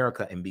Central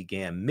America and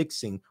began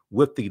mixing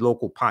with the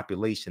local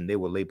population, they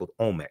were labeled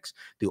Olmecs.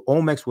 The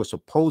Olmecs were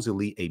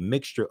supposedly a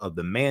mixture of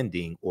the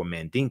Manding or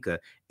Mandinka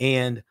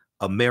and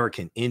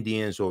American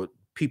Indians, or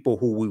people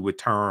who we would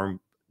term,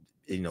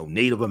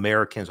 Native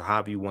Americans, or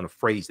however you want to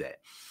phrase that.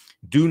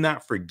 Do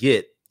not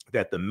forget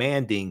that the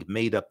Manding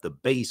made up the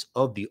base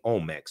of the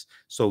Olmecs.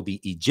 So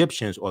the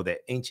Egyptians, or the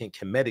ancient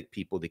Kemetic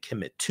people, the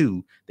Kemet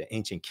II, the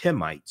ancient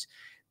Kemites,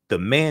 the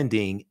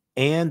Manding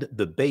and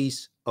the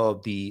base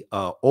of the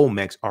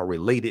Olmecs are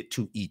related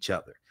to each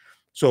other.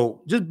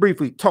 So just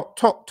briefly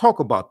talk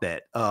about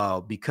that,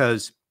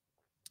 because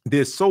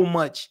there's so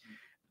much,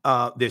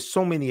 there's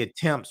so many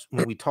attempts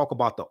when we talk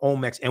about the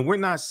Olmecs, and we're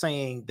not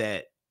saying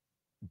that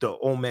the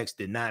Olmecs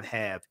did not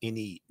have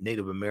any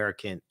Native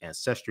American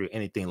ancestry or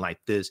anything like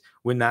this.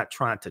 We're not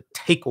trying to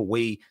take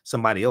away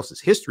somebody else's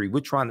history.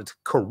 We're trying to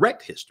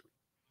correct history.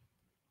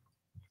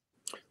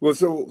 Well,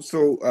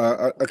 so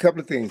a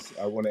couple of things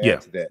I want to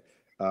add to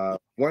that.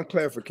 One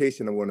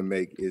clarification I want to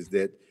make is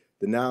that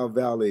the Nile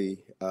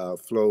Valley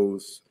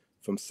flows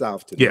from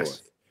south to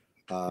north,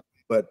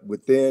 but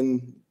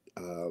within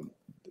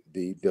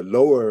the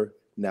lower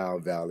Nile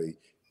Valley,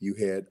 you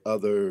had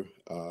other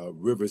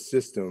river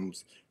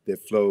systems that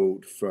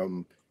flowed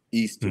from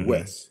east to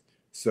west.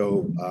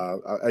 So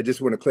I just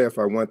want to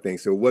clarify one thing.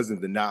 So it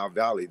wasn't the Nile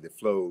Valley that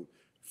flowed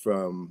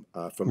from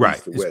east to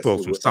west. It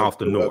was south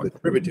to north. The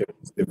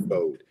tributaries that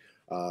flowed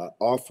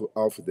off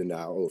of the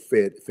Nile, or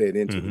fed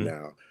into the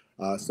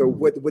Nile. So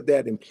what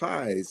that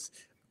implies,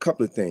 a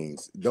couple of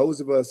things.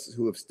 Those of us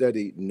who have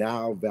studied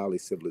Nile Valley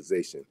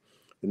civilization,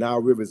 the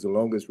Nile River is the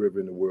longest river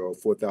in the world,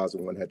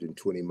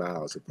 4,120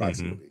 miles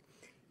approximately.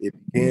 It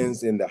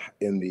begins in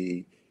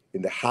the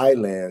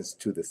highlands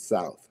to the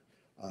south.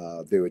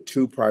 There are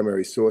two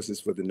primary sources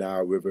for the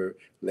Nile River: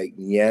 Lake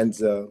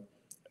Nyanza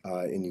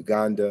in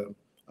Uganda,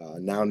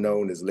 now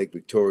known as Lake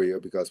Victoria,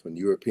 because when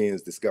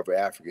Europeans discover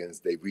Africans,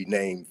 they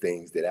rename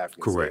things that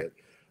Africans had.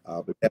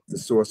 But that's the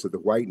source of the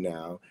White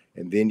Nile.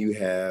 And then you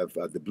have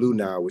the Blue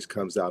Nile, which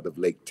comes out of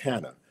Lake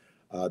Tana.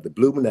 The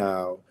Blue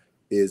Nile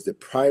is the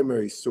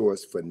primary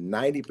source for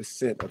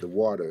 90% of the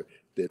water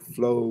that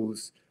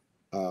flows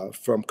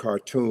from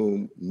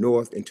Khartoum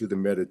north into the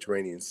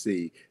Mediterranean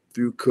Sea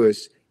through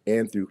Kush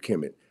and through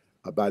Kemet.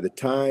 By the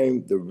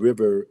time the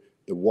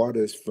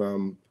waters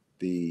from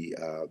the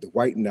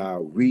White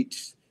Nile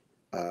reach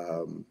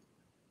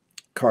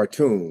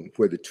Khartoum,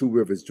 where the two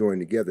rivers join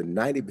together,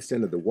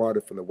 90% of the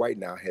water from the White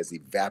Nile has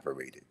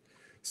evaporated.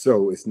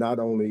 So it's not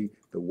only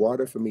the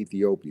water from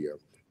Ethiopia,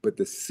 but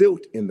the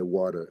silt in the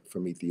water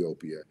from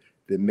Ethiopia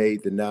that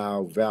made the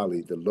Nile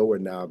Valley, the lower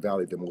Nile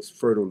Valley, the most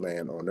fertile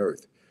land on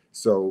earth.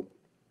 So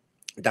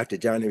Dr.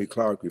 John Henry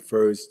Clark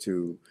refers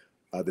to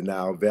the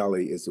Nile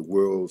Valley as the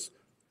world's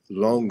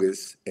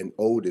longest and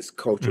oldest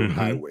cultural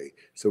highway.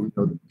 So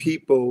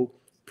people,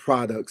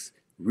 products,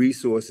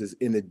 resources,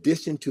 in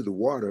addition to the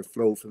water,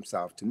 flow from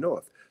south to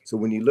north. So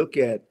when you look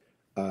at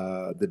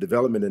the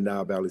development of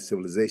Nile Valley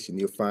civilization,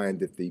 you'll find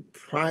that the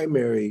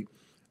primary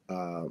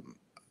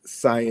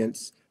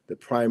science, the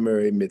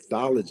primary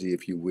mythology,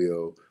 if you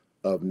will,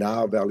 of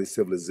Nile Valley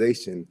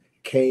civilization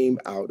came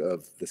out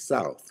of the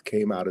south,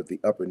 came out of the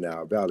upper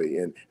Nile Valley.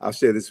 And I'll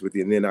share this with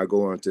you, and then I'll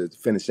go on to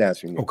finish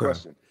answering your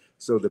question.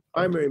 So the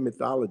primary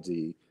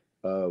mythology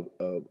of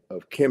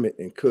Kemet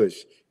and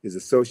Kush is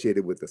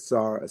associated with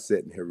Asar,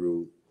 Aset, and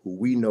Heru, who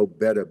we know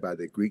better by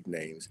their Greek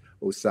names,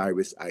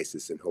 Osiris,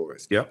 Isis, and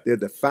Horus. They're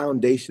the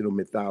foundational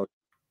mythology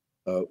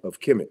of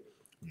Kemet.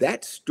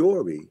 That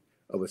story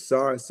of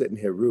Asar, Aset, and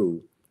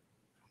Heru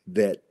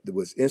that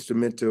was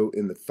instrumental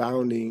in the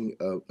founding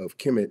of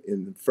Kemet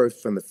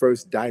from the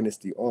first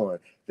dynasty on,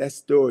 that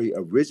story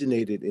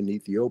originated in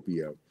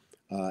Ethiopia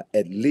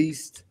at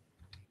least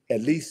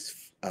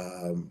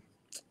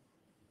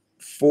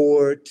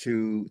 4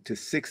 to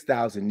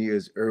 6,000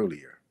 years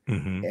earlier.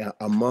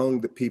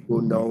 Among the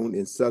people known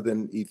in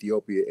southern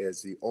Ethiopia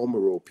as the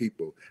Omoro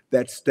people.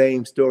 That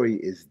same story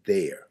is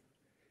there.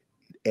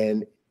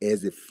 And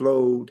as it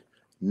flowed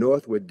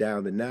northward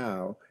down the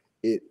Nile,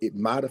 it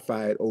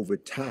modified over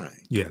time,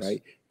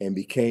 right? And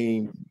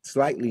became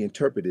slightly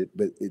interpreted,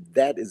 but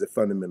that is a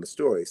fundamental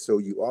story. So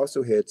you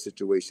also had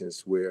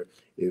situations where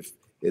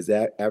as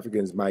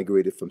Africans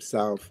migrated from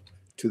south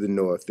to the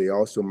north, they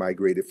also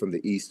migrated from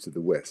the east to the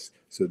west.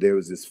 So there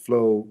was this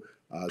flow,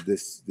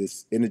 this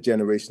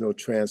intergenerational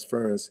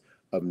transference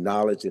of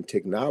knowledge and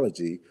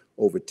technology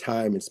over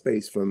time and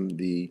space from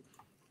the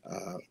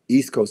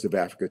east coast of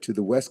Africa to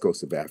the west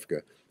coast of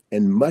Africa.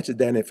 And much of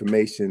that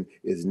information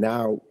is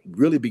now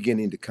really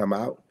beginning to come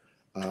out.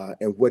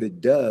 And what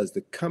it does,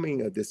 the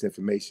coming of this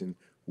information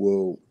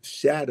will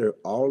shatter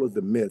all of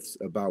the myths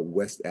about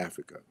West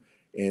Africa.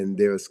 And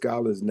there are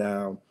scholars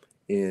now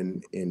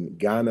in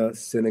Ghana,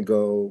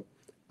 Senegal,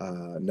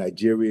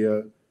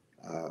 Nigeria,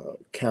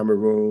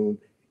 Cameroon,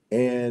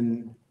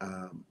 and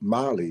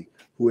Mali,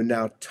 who are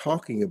now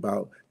talking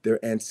about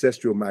their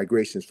ancestral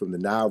migrations from the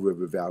Nile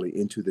River Valley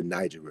into the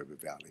Niger River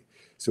Valley.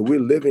 So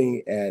we're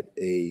living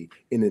in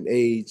an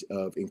age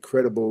of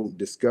incredible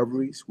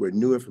discoveries where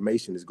new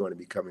information is going to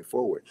be coming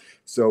forward.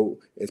 So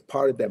as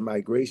part of that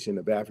migration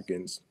of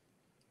Africans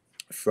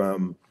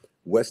from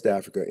West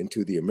Africa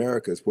into the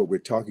Americas, what we're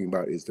talking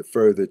about is the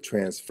further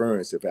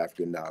transference of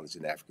African knowledge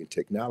and African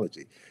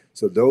technology.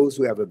 So those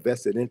who have a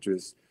vested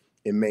interest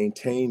in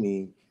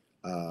maintaining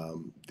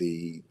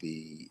the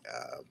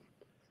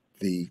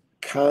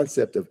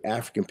concept of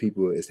African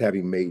people as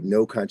having made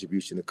no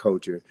contribution to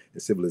culture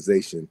and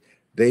civilization,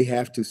 they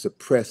have to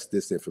suppress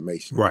this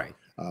information. Right.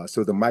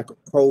 So the Michael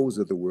Coles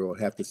of the world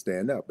have to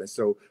stand up. And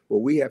so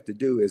what we have to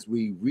do is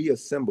we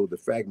reassemble the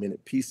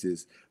fragmented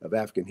pieces of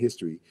African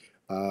history.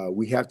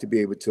 We have to be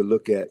able to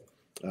look at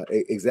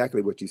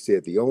exactly what you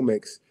said, the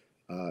omics.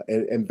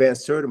 And Van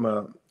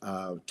Sertima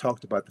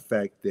talked about the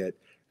fact that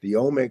the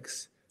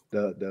omics,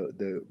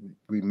 the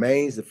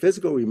remains, the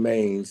physical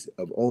remains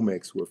of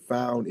omics were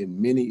found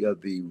in many of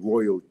the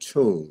royal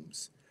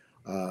tombs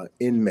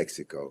in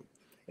Mexico,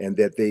 and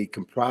that they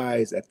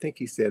comprise, I think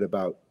he said,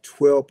 about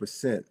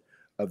 12%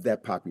 of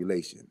that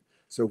population.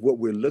 So what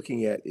we're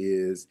looking at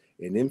is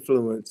an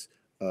influx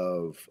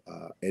of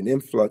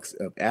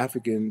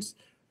Africans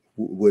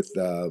with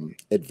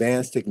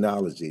advanced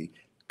technology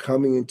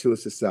coming into a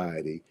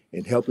society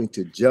and helping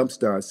to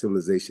jumpstart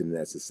civilization in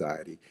that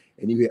society.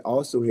 And you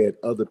also had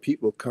other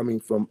people coming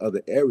from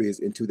other areas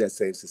into that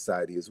same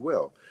society as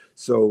well.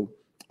 So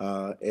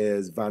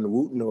as Van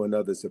Wooteno and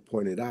others have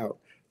pointed out,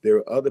 there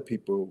are other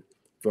people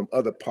from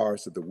other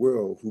parts of the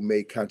world who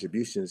made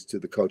contributions to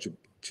the culture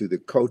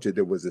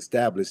that was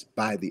established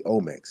by the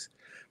Olmecs.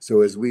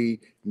 So as we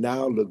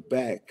now look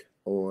back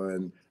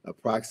on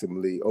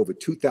approximately over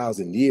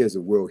 2,000 years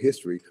of world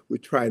history, we're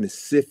trying to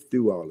sift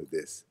through all of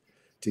this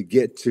to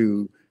get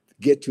to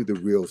the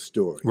real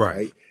story,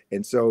 right?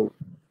 And so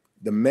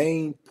the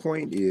main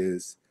point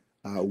is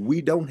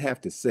we don't have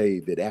to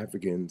say that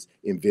Africans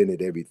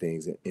invented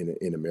everything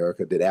in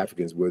America, that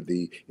Africans were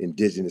the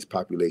indigenous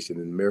population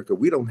in America.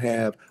 We don't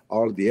have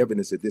all of the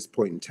evidence at this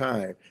point in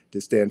time to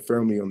stand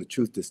firmly on the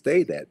truth to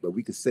say that, but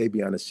we can say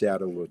beyond a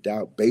shadow of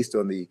doubt, based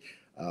on the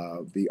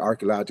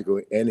archaeological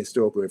and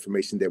historical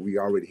information that we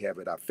already have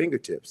at our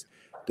fingertips,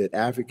 that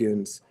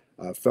Africans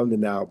from the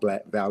Nile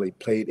Valley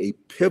played a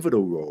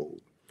pivotal role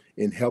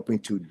in helping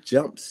to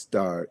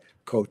jumpstart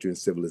culture and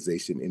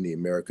civilization in the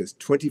Americas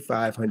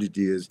 2,500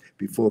 years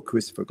before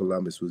Christopher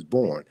Columbus was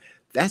born.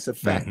 That's a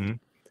fact.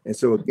 And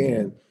so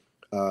again,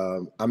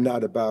 I'm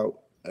not about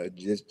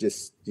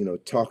just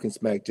talking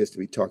smack just to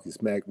be talking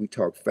smack. We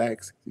talk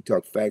facts. We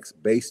talk facts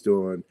based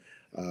on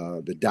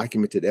the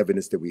documented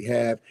evidence that we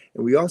have,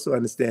 and we also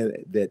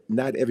understand that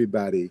not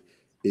everybody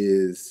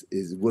is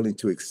willing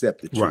to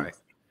accept the truth.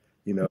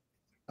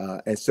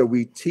 And so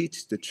we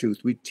teach the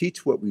truth. We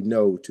teach what we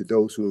know to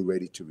those who are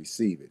ready to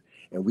receive it.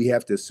 And we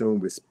have to assume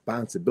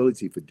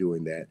responsibility for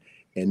doing that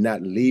and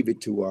not leave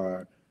it to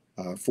our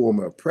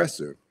former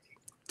oppressor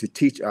to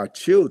teach our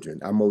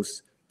children, our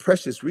most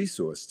precious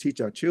resource,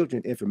 teach our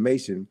children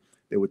information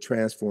that would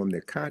transform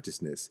their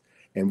consciousness.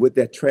 And with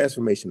that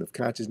transformation of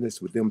consciousness,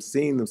 with them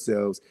seeing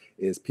themselves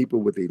as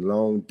people with a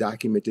long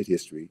documented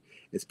history,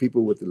 as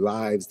people with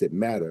lives that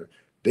matter,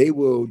 they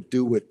will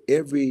do what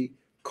every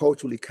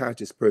culturally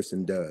conscious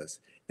person does,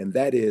 and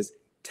that is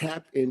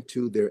tap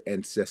into their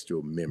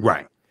ancestral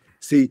memory.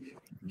 See,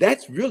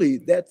 that's really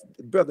what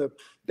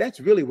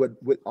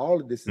all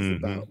of this is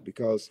about,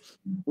 because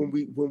when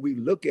we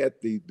look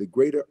at the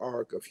greater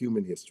arc of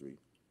human history,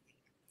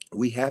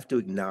 we have to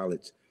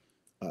acknowledge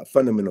a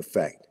fundamental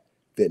fact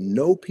that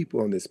no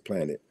people on this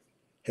planet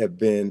have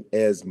been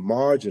as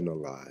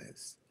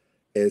marginalized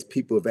as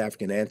people of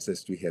African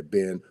ancestry have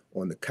been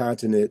on the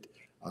continent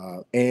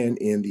and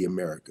in the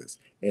Americas.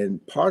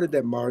 And part of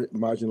that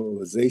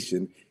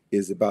marginalization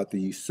is about the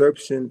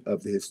usurpation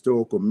of the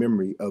historical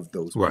memory of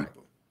those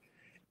people.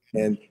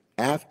 And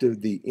after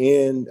the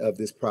end of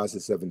this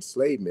process of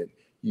enslavement,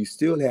 you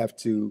still have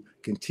to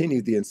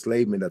continue the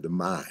enslavement of the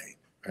mind,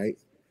 right?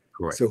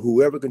 So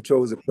whoever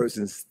controls a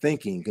person's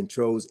thinking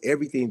controls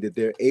everything that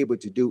they're able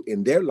to do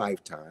in their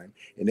lifetime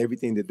and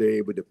everything that they're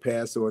able to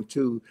pass on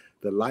to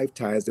the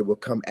lifetimes that will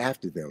come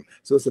after them.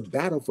 So it's a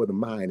battle for the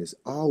mind. It's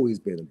always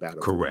been a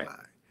battle for the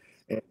mind.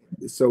 And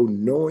so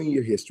knowing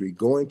your history,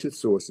 going to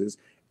sources,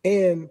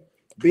 and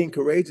being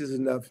courageous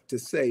enough to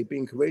say,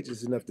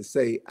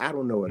 I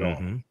don't know it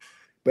all,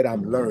 but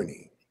I'm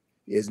learning.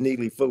 As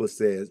Neely Fuller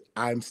says,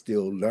 I'm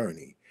still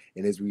learning.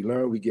 And as we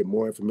learn, we get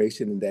more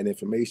information, and that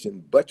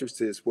information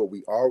buttresses what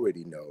we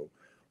already know,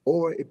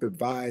 or it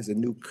provides a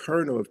new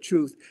kernel of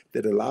truth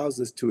that allows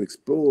us to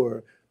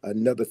explore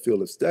another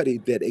field of study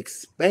that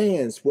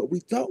expands what we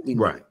thought we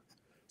knew.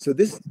 So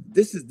this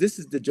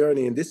is the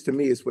journey, and this to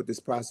me is what this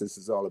process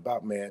is all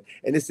about, man.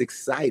 And it's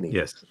exciting.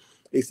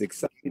 It's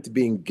exciting to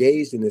be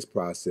engaged in this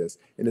process.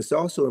 And it's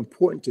also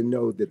important to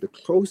know that the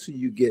closer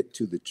you get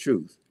to the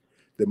truth,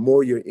 the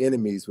more your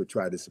enemies will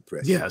try to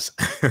suppress you.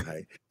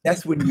 Right?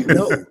 That's when you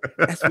know.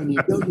 That's when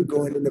you know you're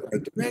going in the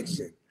right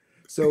direction.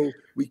 So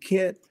we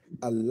can't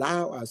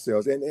allow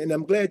ourselves. And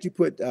I'm glad you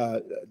put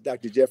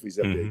Dr. Jeffries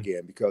up there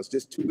again, because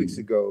just 2 weeks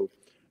ago,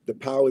 the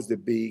powers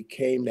that be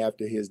came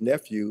after his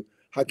nephew,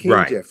 Hakeem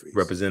Right. Jeffries.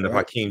 Representative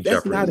Right? Hakeem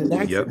That's Jeffries. not an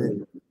Yep.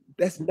 accident.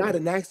 That's not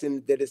an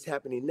accident that is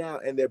happening now.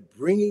 And they're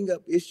bringing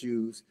up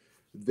issues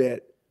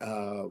that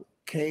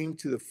came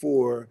to the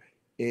fore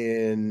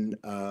in,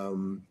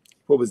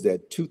 what was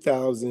that,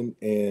 2001.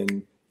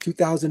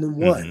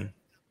 Mm-hmm.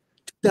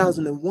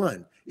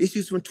 2001.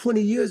 Issues from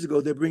 20 years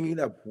ago, they're bringing it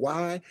up.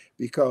 Why?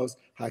 Because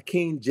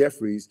Hakeem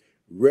Jeffries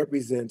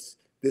represents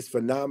this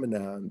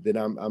phenomenon that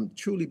I'm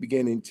truly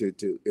beginning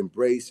to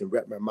embrace and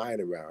wrap my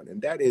mind around.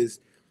 And that is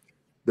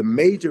the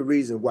major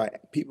reason why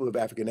people of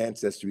African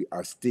ancestry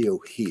are still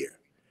here.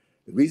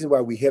 The reason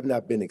why we have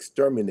not been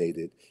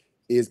exterminated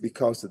is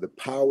because of the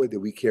power that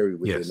we carry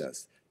within Yes.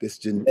 us, this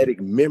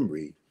genetic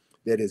memory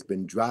that has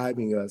been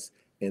driving us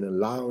and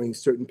allowing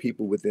certain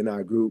people within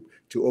our group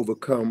to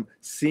overcome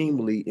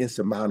seemingly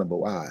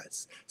insurmountable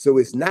odds. So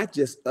it's not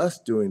just us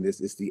doing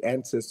this, it's the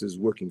ancestors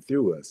working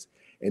through us.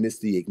 And it's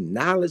the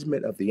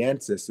acknowledgement of the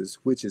ancestors,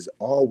 which has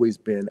always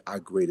been our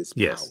greatest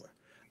Yes. power,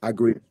 our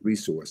greatest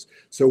resource.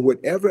 So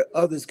whatever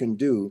others can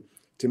do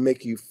to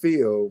make you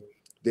feel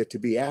that to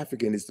be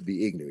African is to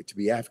be ignorant, to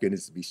be African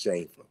is to be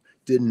shameful.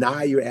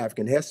 Deny your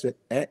African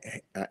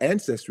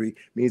ancestry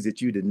means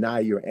that you deny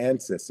your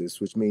ancestors,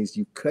 which means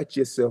you cut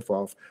yourself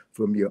off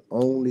from your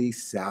only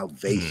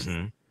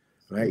salvation,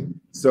 right?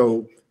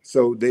 So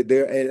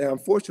there, and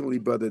unfortunately,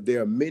 brother,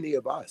 there are many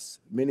of us,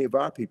 many of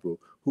our people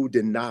who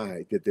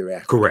deny that they're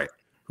African, Correct.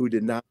 who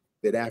deny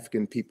that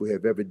African people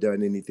have ever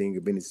done anything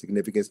of any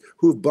significance,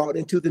 who've bought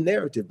into the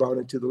narrative, bought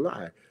into the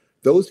lie.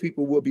 Those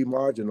people will be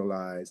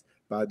marginalized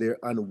by their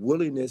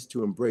unwillingness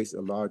to embrace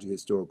a larger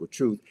historical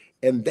truth,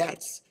 and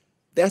that's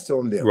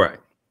on them. Right.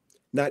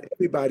 Not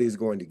everybody is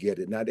going to get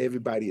it. Not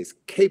everybody is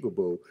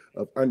capable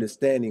of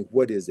understanding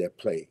what is at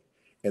play,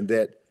 and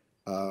that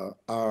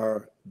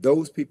are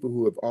those people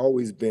who have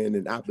always been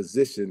in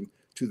opposition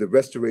to the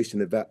restoration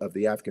of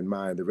the African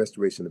mind, the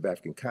restoration of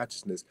African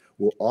consciousness,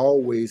 will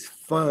always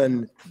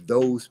fund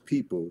those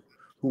people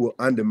who will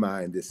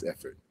undermine this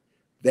effort.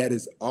 That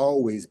has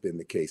always been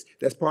the case.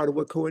 That's part of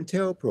what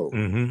COINTELPRO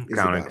is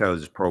about.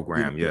 Counterintelligence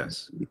program,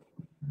 yes.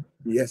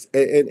 Yes,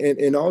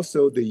 and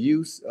also the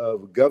use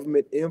of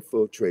government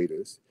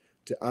infiltrators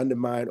to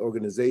undermine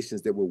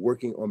organizations that were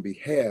working on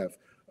behalf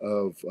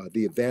of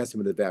the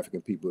advancement of African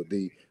people.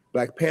 The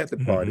Black Panther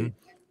Party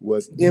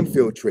was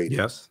infiltrated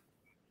Yes.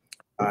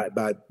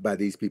 by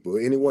these people.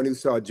 Anyone who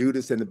saw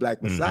Judas and the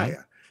Black Messiah,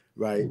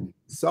 right,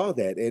 saw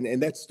that.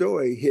 And that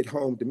story hit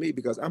home to me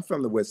because I'm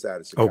from the west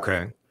side of Chicago.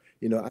 Okay.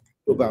 You know, I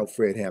know about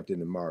Fred Hampton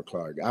and Mara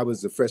Clark. I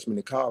was a freshman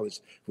in college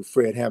when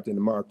Fred Hampton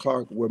and Mara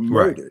Clark were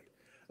murdered.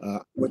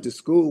 Went to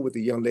school with a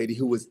young lady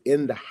who was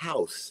in the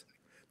house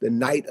the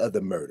night of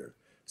the murder.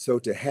 So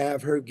to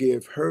have her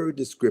give her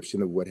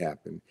description of what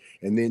happened,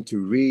 and then to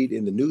read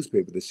in the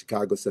newspaper, the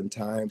Chicago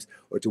Sun-Times,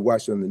 or to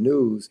watch on the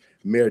news,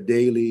 Mayor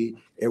Daley,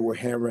 Edward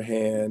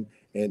Hammerhand,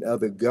 and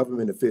other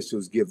government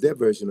officials give their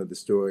version of the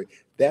story,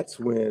 that's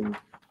when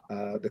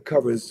the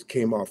covers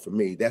came off for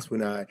me. That's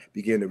when I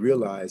began to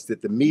realize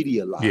that the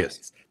media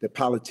lies, the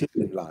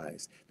politician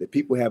lies, that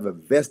people have a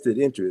vested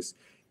interest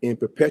in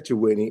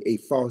perpetuating a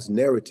false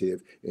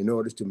narrative in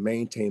order to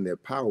maintain their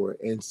power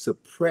and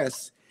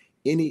suppress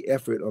any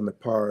effort on the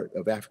part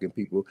of African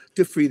people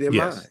to free their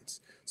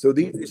minds. So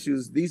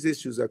these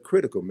issues are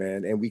critical,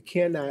 man. And we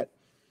cannot,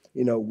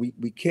 you know, we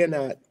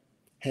cannot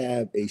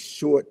have a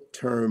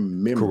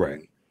short-term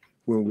memory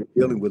when we're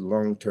dealing with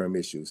long-term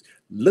issues.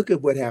 Look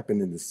at what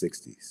happened in the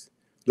 60s.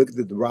 Look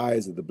at the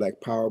rise of the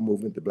Black Power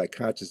movement, the Black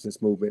Consciousness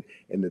movement,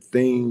 and the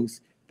things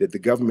that the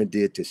government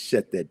did to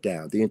shut that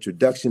down. The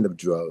introduction of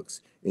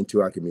drugs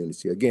into our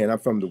community. Again, I'm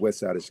from the west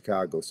side of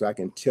Chicago, so I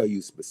can tell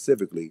you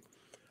specifically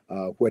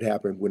what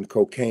happened when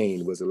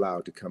cocaine was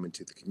allowed to come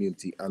into the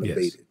community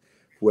unabated.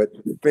 What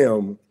the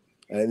film,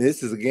 and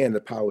this is again the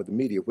power of the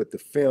media, what the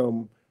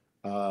film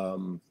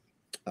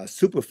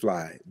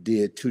Superfly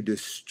did to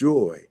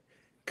destroy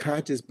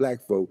conscious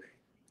Black folk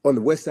on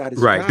the west side of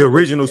Chicago. The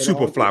original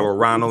Superfly with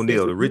Ron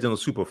O'Neal, the original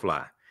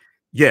Superfly.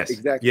 Yes.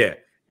 Exactly. Yeah.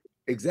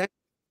 Exactly.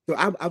 So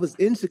I was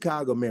in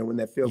Chicago, man, when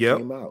that film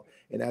came out,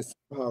 and I saw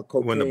how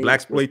cocaine, when the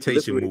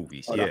blaxploitation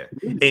movies, and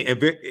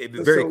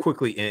very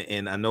quickly,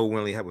 and I know we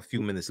only have a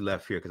few minutes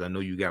left here because I know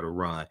you got to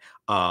run.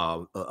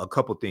 A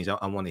couple things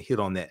I want to hit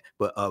on that,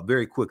 but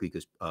very quickly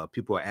because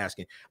people are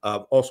asking.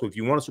 Also, if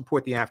you want to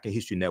support the African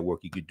History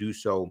Network, you could do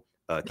so.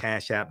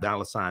 Cash App,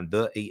 $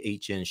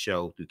 the AHN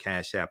show through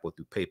Cash App or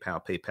through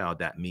PayPal,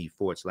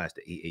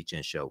 paypal.me/the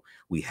AHN show.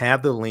 We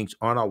have the links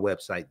on our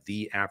website,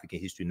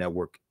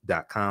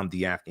 theafricanhistorynetwork.com,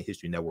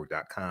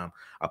 theafricanhistorynetwork.com.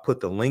 I put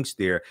the links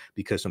there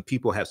because some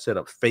people have set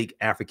up fake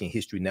African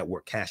History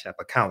Network Cash App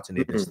accounts and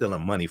they've been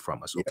stealing money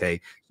from us.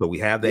 Okay. So we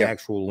have the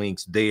actual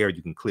links there.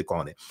 You can click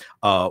on it.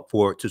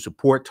 To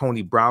support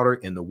Tony Browder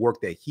and the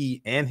work that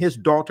he and his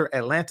daughter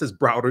Atlantis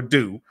Browder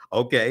do.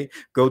 Okay.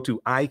 Go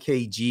to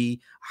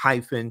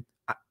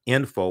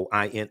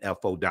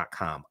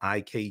IKG-info.com,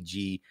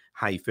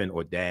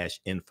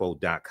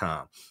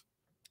 IKG-info.com.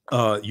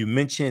 You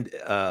mentioned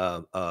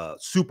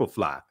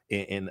Superfly,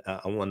 and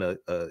I want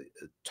to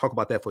talk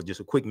about that for just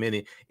a quick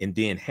minute, and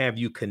then have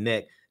you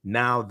connect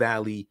Nile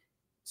Valley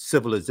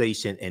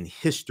civilization and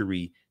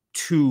history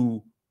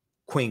to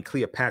Queen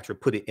Cleopatra,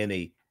 put it in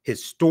a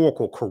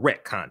historical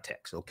correct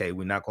context. Okay,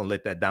 we're not going to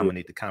let that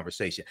dominate the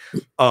conversation.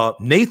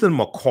 Nathan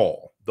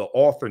McCall, the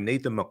author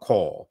Nathan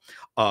McCall,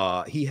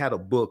 he had a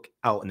book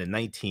out in the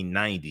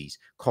 1990s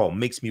called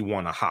Makes Me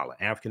Want to Holler.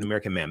 African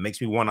American man,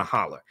 Makes Me Want to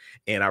Holler.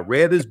 And I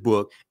read his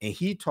book, and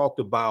he talked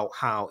about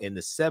how in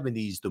the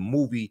 70s the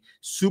movie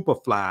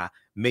Superfly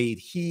made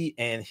he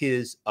and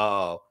his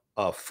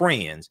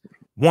friends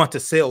want to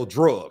sell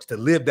drugs, to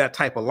live that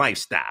type of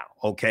lifestyle.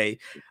 Okay.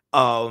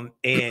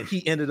 And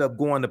he ended up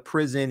going to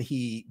prison.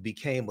 He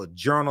became a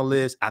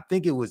journalist. I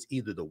think it was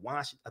either the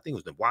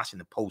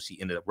Washington Post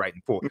he ended up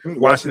writing for.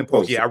 Washington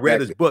Post. Yeah, I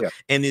read his book,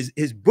 and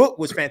his book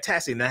was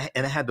fantastic.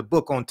 And I had the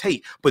book on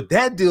tape, but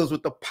that deals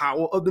with the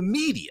power of the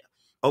media.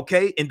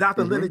 Okay. And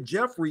Dr. Leonard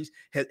Jeffries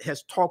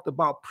has talked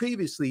about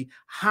previously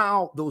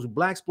how those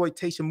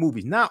blaxploitation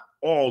movies, not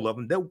all of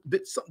them,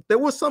 there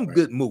were some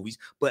good movies,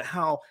 but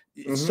how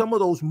some of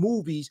those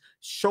movies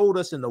showed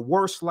us in the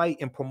worst light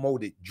and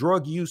promoted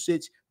drug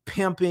usage,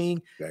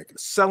 pimping,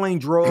 selling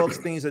drugs,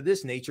 things of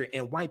this nature.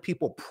 And white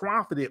people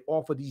profited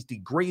off of these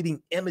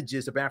degrading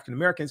images of African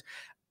Americans.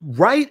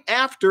 Right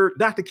after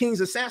Dr. King's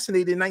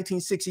assassinated in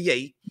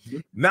 1968,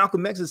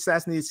 Malcolm X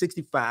assassinated in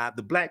 65,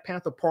 the Black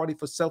Panther Party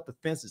for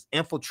Self-Defense is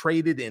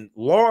infiltrated and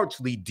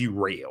largely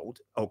derailed,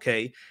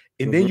 okay?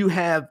 And then you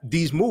have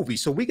these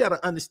movies. So we got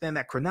to understand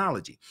that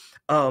chronology.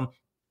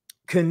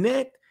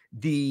 Connect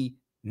the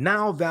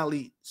Nile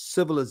Valley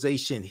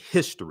civilization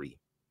history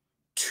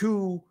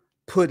to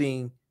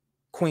putting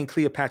Queen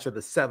Cleopatra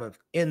VII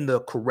in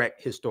the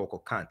correct historical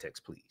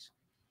context, please.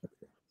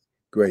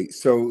 Great.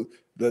 So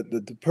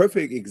the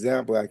perfect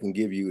example I can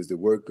give you is the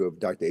work of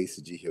Dr.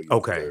 Asa G.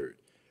 Hilliard III,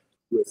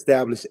 who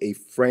established a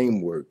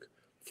framework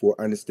for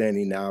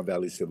understanding Nile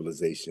Valley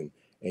civilization.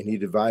 And he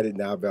divided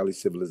Nile Valley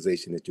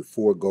civilization into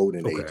 4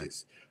 golden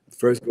ages. The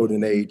first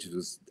golden age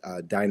was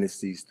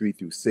dynasties 3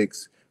 through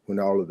 6, when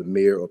all of the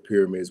Mir or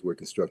pyramids were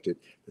constructed.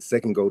 The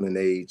second golden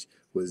age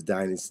was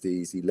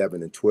dynasties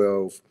 11 and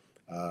 12.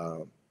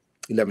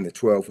 11 and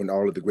 12, when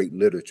all of the great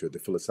literature, the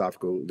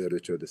philosophical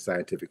literature, the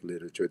scientific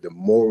literature, the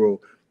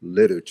moral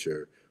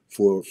literature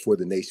for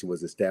the nation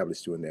was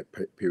established during that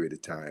period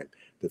of time.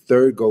 The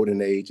third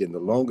golden age and the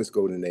longest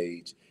golden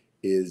age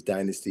is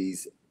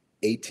dynasties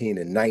 18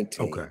 and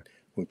 19,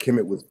 when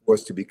Kemet was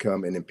forced to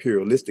become an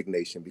imperialistic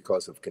nation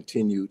because of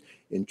continued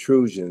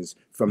intrusions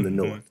from the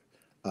north.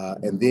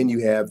 And then you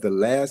have the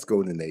last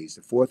golden age,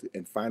 the fourth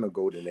and final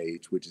golden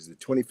age, which is the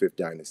 25th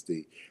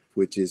dynasty,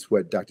 which is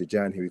what Dr.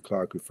 John Henry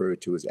Clark referred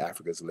to as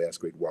Africa's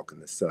last great walk in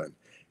the sun.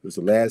 It was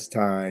the last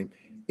time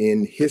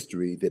in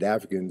history that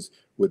Africans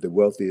were the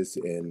wealthiest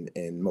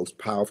and most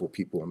powerful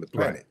people on the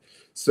planet.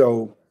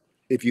 So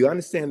if you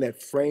understand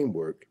that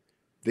framework,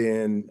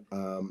 then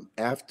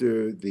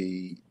after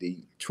the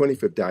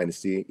 25th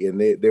dynasty, and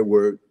there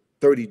were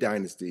 30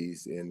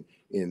 dynasties in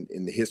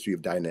the history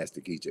of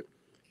dynastic Egypt,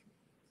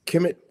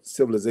 Kemet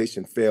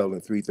civilization fell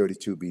in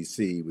 332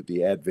 BC with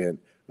the advent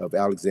of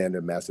Alexander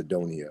of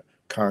Macedonia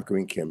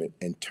conquering Kemet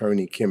and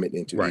turning Kemet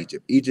into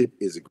Egypt. Egypt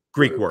is a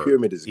Greek word.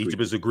 Pyramid is a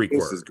Egypt is a Greek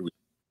word.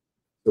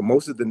 So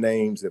most of the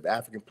names of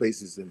African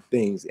places and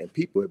things and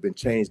people have been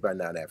changed by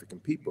non-African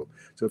people.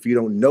 So if you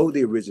don't know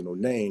the original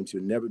names,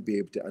 you'll never be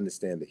able to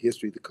understand the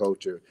history, the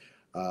culture,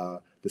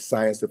 the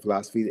science, the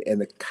philosophy, and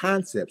the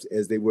concepts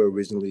as they were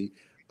originally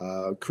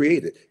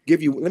created.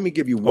 Let me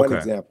give you one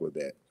example of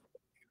that.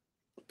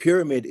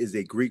 Pyramid is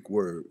a Greek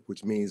word,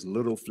 which means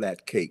little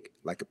flat cake,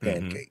 like a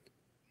pancake.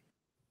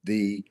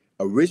 The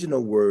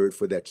original word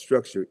for that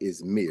structure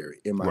is mir,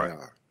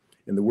 M-I-R.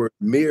 And the word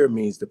mir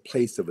means the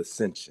place of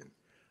ascension.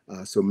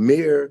 So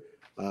mir,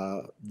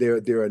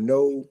 there are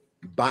no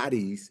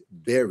bodies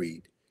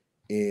buried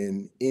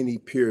in any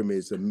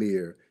pyramids of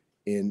mir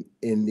in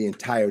the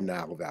entire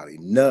Nile Valley.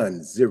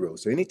 None, zero.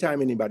 So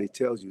anytime anybody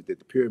tells you that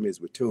the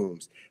pyramids were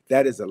tombs,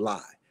 that is a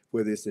lie,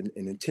 whether it's an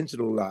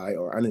intentional lie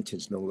or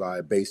unintentional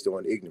lie based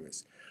on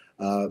ignorance.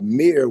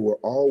 Mir were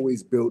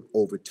always built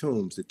over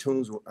tombs. The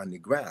tombs were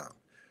underground.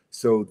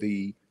 So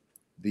the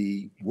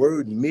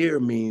word mir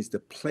means the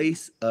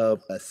place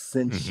of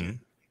ascension.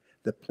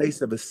 The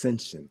place of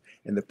ascension.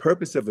 And the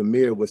purpose of a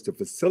mir was to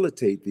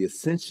facilitate the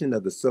ascension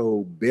of the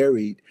soul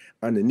buried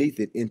underneath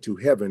it into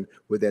heaven,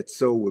 where that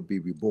soul would be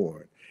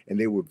reborn. And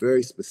they were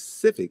very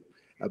specific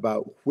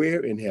about where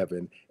in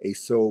heaven a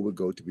soul would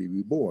go to be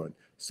reborn.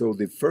 So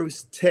the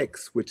first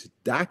text which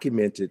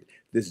documented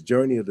this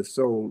journey of the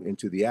soul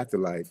into the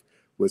afterlife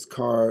was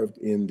carved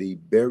in the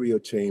burial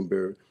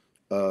chamber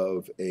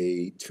of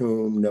a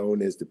tomb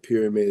known as the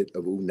Pyramid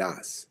of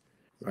Unas,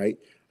 right?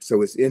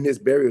 So it's in his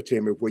burial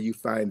chamber where you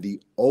find the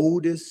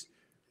oldest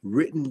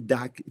written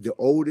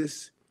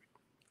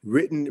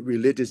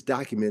religious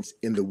documents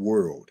in the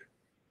world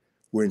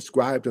were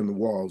inscribed on the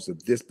walls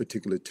of this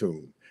particular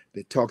tomb.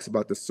 that talks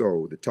about the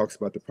soul, that talks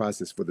about the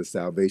process for the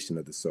salvation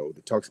of the soul,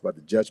 that talks about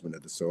the judgment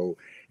of the soul,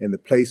 and the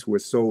place where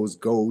souls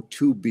go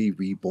to be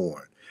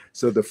reborn.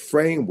 So the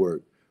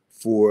framework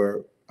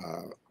for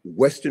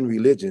Western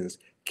religions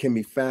can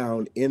be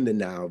found in the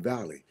Nile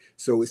Valley.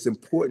 So it's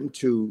important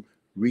to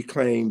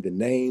reclaim the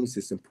names.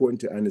 It's important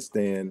to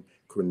understand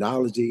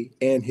chronology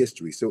and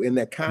history. So in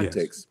that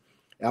context,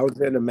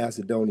 Alexander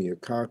Macedonia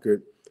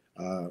conquered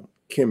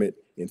Kemet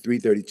in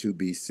 332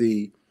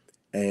 BC,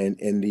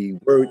 and the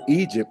word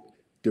Egypt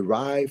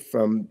derived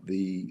from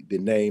the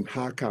name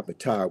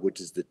Ha-Kapata, which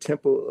is the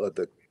temple of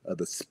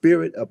the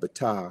spirit of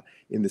Ptah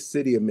in the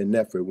city of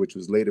Mennefer, which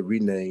was later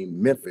renamed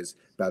Memphis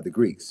by the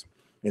Greeks.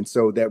 And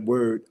so that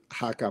word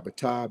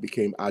Ha-Kapata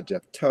became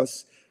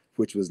Aegyptus,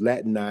 which was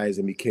Latinized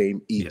and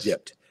became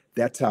Egypt.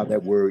 That's how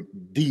that word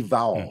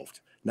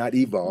devolved. Not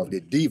evolved,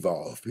 it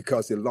devolved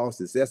because it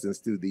lost its essence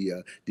through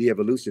the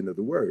evolution of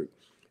the word.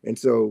 And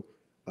so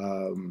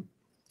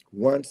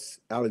once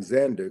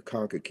Alexander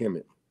conquered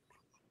Kemet,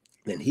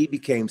 and he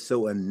became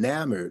so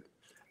enamored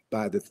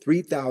by the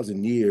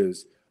 3,000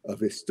 years of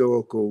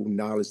historical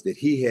knowledge that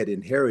he had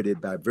inherited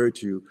by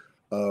virtue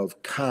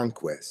of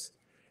conquest.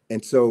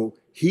 And so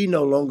he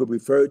no longer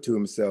referred to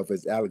himself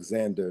as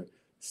Alexander,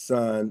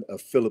 son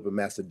of Philip of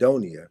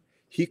Macedonia.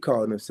 He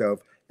called himself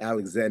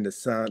Alexander,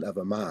 son of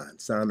Ammon,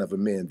 son of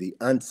Amen, the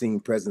unseen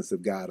presence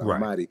of God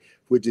Almighty,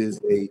 which is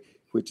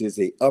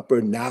a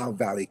upper Nile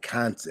Valley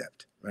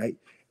concept, right?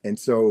 And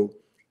so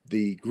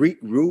the Greek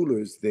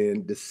rulers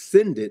then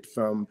descended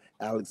from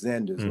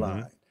Alexander's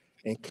line.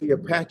 And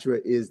Cleopatra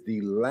is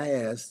the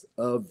last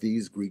of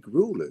these Greek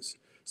rulers.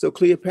 So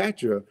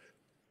Cleopatra,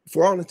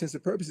 for all intents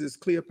and purposes,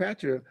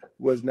 Cleopatra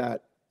was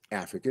not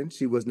African.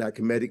 She was not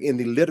Kemetic in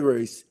the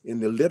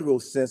literal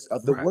sense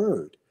of the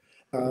word.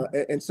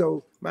 And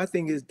so my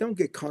thing is, don't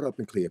get caught up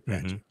in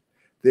Cleopatra.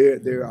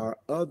 There are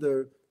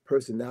other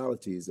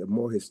personalities of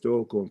more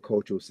historical and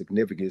cultural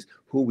significance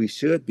who we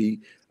should be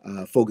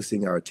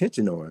focusing our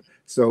attention on.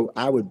 So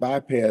I would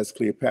bypass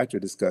Cleopatra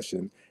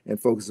discussion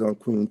and focus on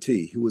Queen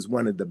T, who was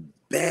one of the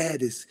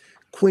baddest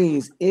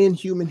queens in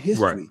human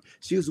history.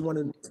 She was one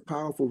of the most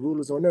powerful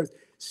rulers on earth.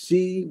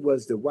 She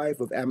was the wife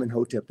of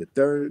Imhotep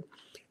III,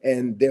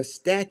 and their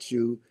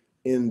statue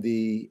in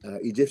the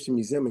Egyptian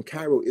Museum in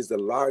Cairo is the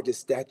largest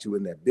statue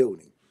in that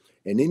building.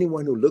 And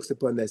anyone who looks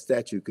upon that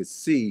statue could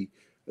see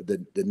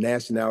the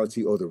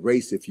nationality or the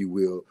race, if you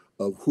will,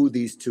 of who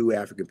these two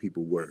African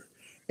people were.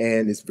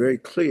 And it's very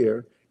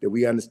clear that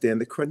we understand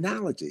the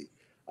chronology.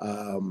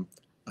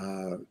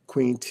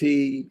 Queen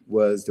T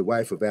was the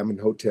wife of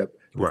Amenhotep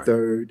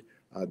III.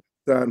 The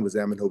son was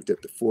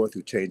Amenhotep IV,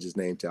 who changed his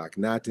name to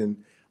Akhenaten.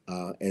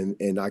 And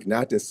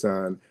Akhenaten's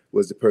son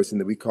was the person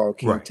that we call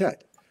King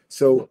Tut.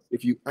 So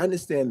if you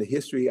understand the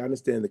history,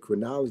 understand the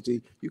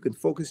chronology, you can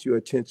focus your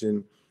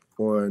attention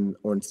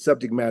on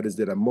subject matters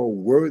that are more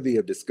worthy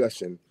of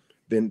discussion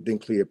than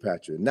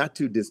Cleopatra. Not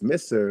to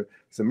dismiss her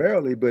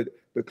summarily, but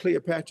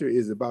Cleopatra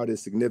is about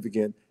as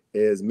significant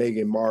as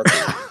Meghan Markle.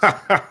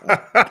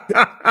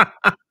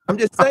 I'm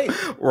just saying.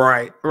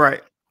 Right.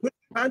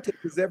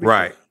 Context is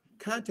everything.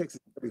 Context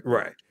is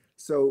everything.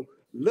 So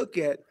look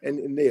at,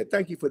 and there,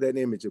 thank you for that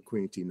image of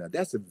Queen T. Now,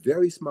 that's a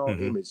very small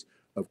image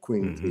of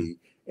Queen T.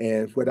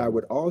 And what I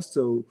would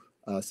also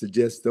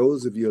suggest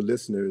those of your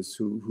listeners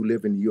who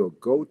live in New York,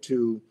 go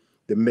to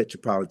the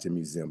Metropolitan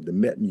Museum, the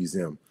Met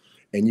Museum,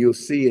 and you'll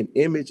see an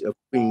image of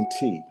Queen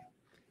T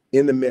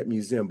in the Met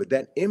Museum. But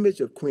that image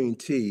of Queen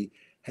T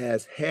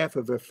has half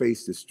of her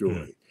face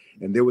destroyed.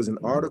 And there was an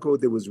article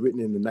that was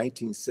written in the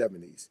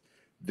 1970s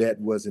that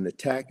was an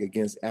attack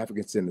against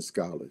African-centered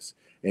scholars.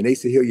 And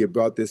Asa Hillier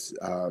brought this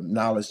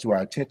knowledge to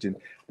our attention.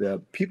 The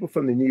people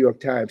from the New York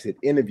Times had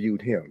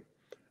interviewed him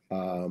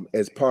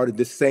as part of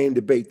this same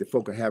debate that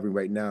folk are having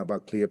right now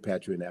about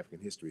Cleopatra and African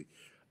history.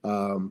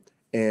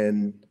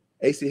 And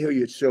Asa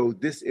Hillier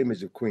showed this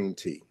image of Queen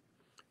T.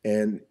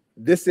 And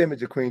this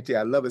image of Queen T,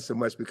 I love it so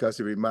much because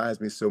it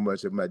reminds me so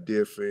much of my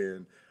dear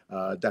friend,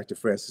 Dr.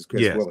 Francis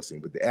Chris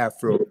Wilson, with the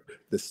afro,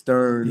 the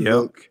stern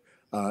look,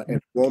 and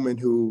a woman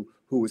who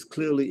was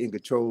clearly in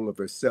control of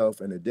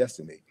herself and her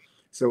destiny.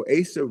 So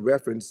Asa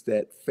referenced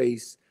that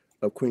face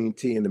of Queen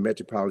T in the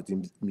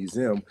Metropolitan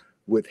Museum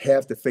with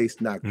half the face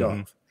knocked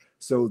off.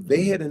 So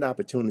they had an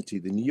opportunity,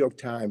 the New York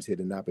Times had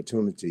an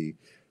opportunity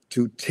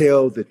to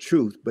tell the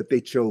truth, but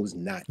they chose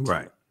not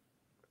to.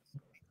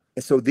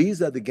 And so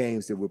these are the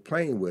games that we're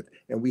playing with.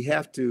 And we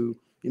have to,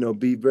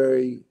 be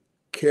very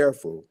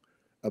careful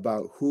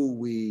about who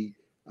we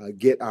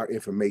get our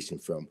information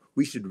from.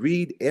 We should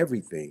read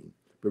everything,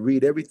 but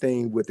read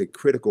everything with a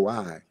critical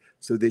eye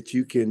so that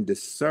you can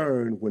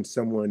discern when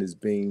someone is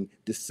being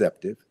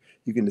deceptive.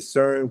 You can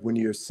discern when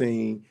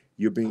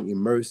you're being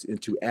immersed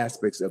into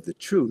aspects of the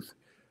truth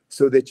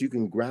so that you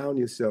can ground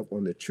yourself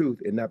on the truth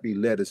and not be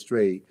led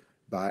astray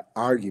by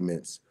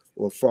arguments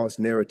or false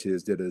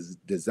narratives that is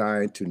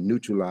designed to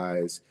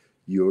neutralize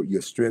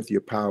your strength,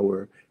 your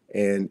power,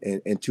 and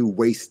to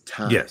waste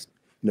time.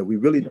 We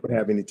really don't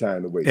have any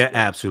time to waste.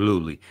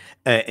 Absolutely.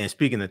 And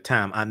speaking of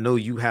time, I know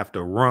you have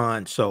to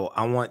run, so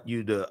I want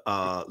you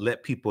to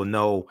let people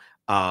know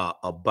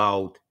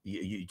about,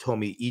 you told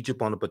me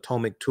Egypt on the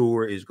Potomac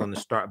tour is going to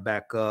start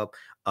back up.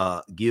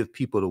 Give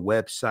people the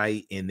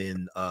website, and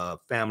then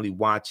family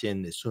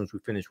watching. As soon as we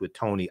finish with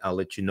Tony, I'll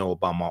let you know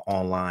about my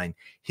online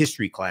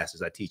history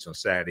classes I teach on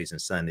Saturdays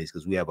and Sundays,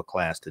 because we have a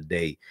class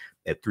today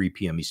at 3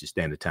 p.m. Eastern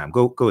Standard Time.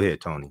 Go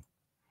ahead, Tony.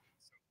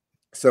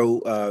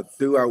 So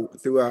through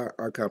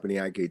our company,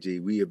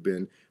 IKG, we have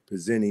been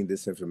presenting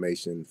this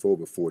information for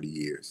over 40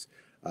 years.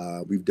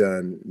 We've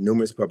done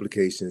numerous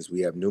publications. We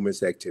have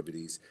numerous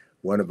activities.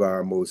 One of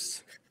our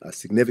most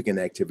significant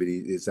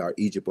activities is our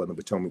Egypt on the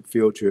Potomac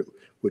field trip,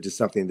 which is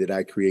something that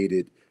I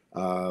created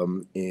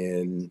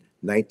in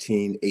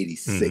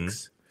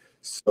 1986.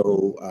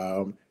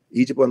 So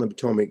Egypt on the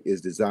Potomac is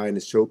designed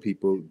to show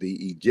people the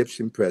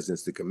Egyptian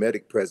presence, the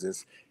Kemetic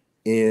presence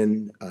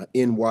in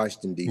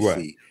Washington, D.C.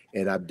 Right.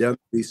 And I've done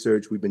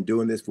research. We've been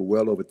doing this for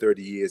well over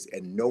 30 years,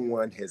 and no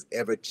one has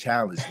ever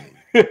challenged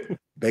me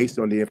based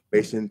on the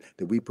information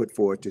that we put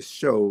forward to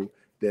show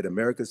that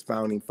America's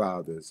founding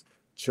fathers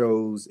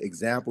chose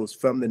examples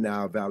from the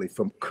Nile Valley,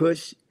 from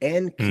Kush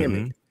and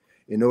Kemet,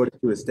 in order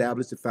to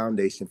establish the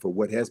foundation for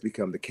what has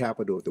become the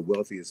capital of the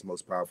wealthiest,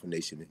 most powerful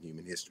nation in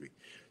human history.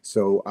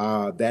 So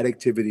that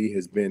activity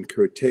has been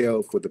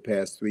curtailed for the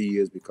past 3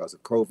 years because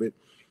of COVID.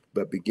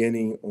 But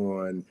beginning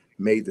on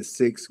May the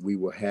 6th, we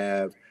will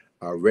have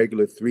our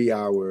regular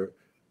 3-hour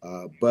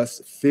bus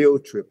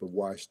field trip of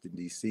Washington,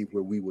 D.C.,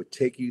 where we will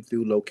take you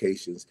through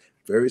locations,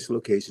 various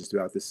locations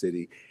throughout the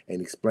city,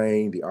 and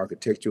explain the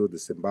architectural, the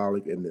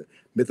symbolic, and the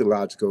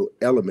mythological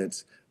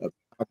elements of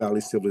Nile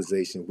Valley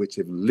civilization, which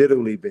have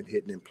literally been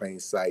hidden in plain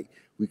sight.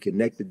 We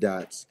connect the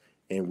dots,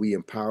 and we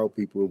empower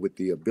people with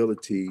the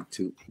ability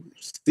to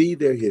see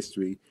their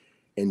history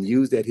and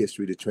use that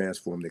history to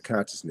transform their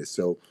consciousness.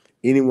 So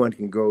anyone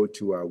can go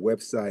to our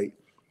website,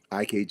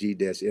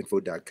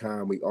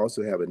 ikg-info.com. We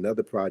also have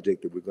another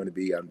project that we're going to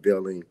be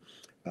unveiling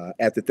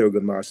at the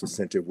Thurgood Marshall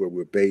Center, where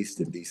we're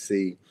based in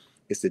D.C.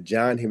 It's the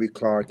John Henry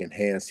Clark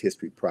Enhanced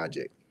History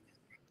Project.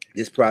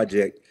 This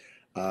project,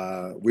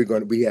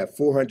 we have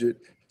 400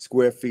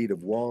 square feet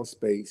of wall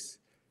space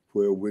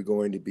where we're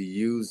going to be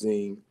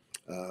using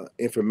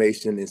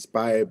information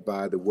inspired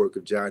by the work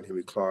of John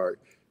Henry Clark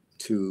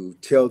to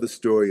tell the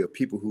story of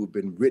people who've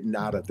been written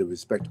out of the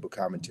respectable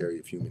commentary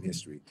of human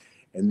history.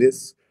 And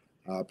this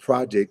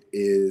project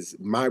is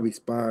my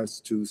response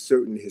to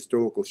certain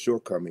historical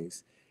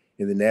shortcomings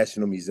in the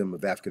National Museum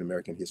of African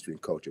American History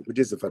and Culture, which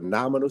is a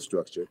phenomenal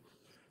structure.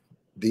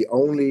 The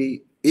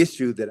only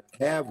issue that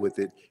I have with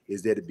it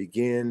is that it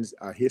begins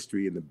our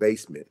history in the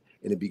basement,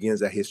 and it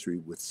begins our history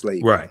with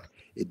slavery. Right.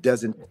 It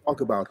doesn't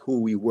talk about who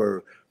we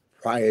were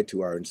prior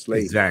to our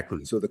enslavement.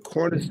 Exactly. So the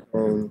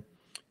cornerstone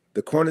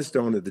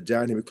of the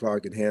John Henry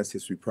Clark Enhanced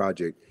History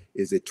Project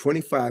is a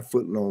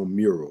 25-foot long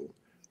mural,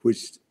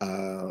 which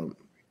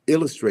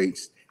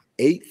illustrates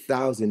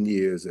 8,000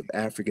 years of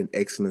African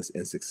excellence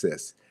and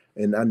success,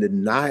 an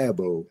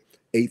undeniable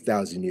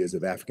 8,000 years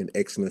of African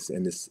excellence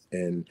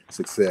and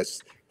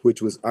success,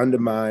 which was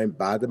undermined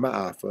by the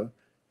Ma'afa,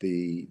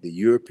 the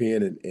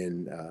European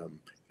and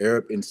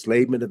Arab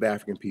enslavement of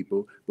African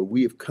people. But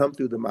we have come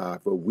through the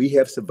Ma'afa. We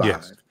have survived.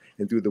 Yes.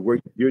 And through the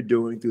work that you're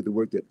doing, through the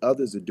work that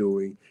others are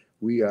doing,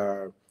 we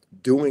are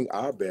doing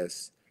our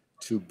best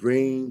to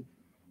bring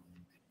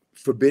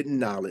forbidden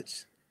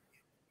knowledge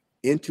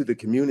into the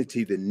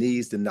community that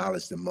needs the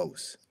knowledge the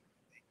most,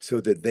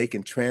 so that they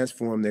can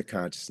transform their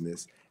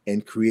consciousness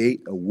and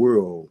create a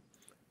world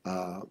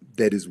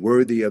that is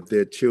worthy of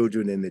their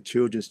children and their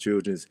children's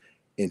children's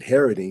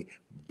inheriting,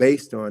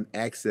 based on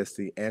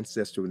accessing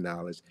ancestral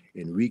knowledge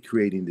and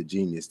recreating the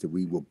genius that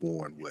we were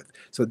born with.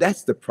 So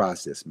that's the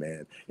process,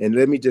 man. And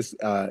let me just,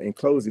 in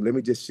closing, let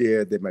me just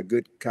share that my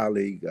good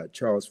colleague,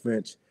 Charles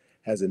French,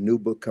 has a new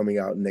book coming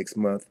out next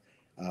month.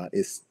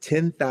 It's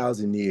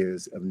 10,000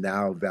 years of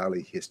Nile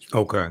Valley history.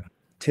 Okay.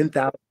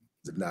 10,000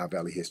 years of Nile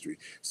Valley history.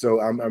 So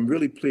I'm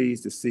really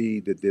pleased to see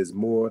that there's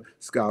more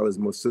scholars,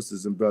 more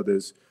sisters and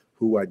brothers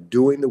who are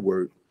doing the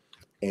work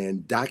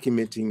and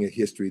documenting a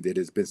history that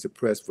has been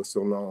suppressed for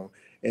so long.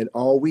 And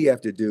all we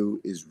have to do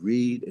is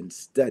read and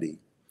study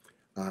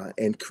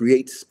and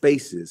create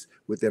spaces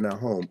within our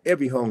home.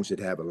 Every home should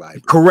have a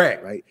library.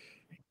 Correct. Right?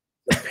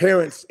 The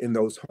parents in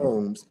those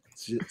homes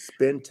should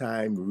spend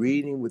time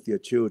reading with their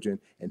children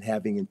and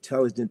having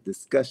intelligent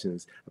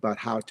discussions about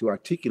how to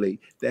articulate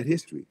that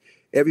history.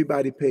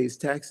 Everybody pays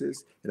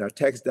taxes, and our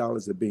tax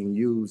dollars are being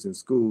used in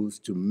schools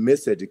to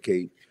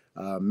miseducate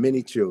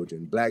many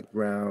children, Black,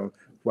 brown,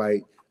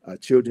 white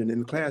children in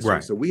the classroom.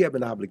 Right. So we have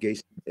an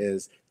obligation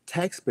as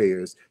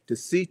taxpayers to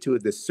see to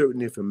it that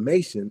certain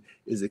information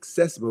is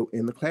accessible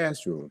in the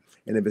classroom.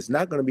 And if it's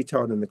not going to be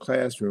taught in the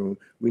classroom,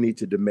 we need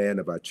to demand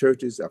of our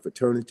churches, our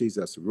fraternities,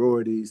 our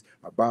sororities,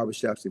 our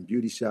barbershops and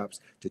beauty shops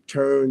to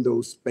turn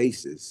those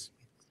spaces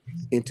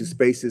into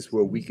spaces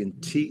where we can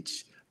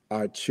teach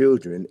our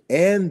children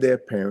and their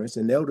parents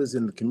and elders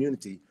in the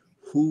community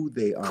who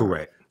they are.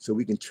 Correct. So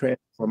we can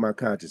transform our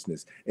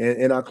consciousness.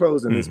 And I'll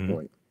close on this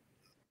point.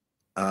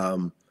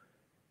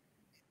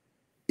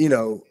 You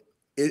know,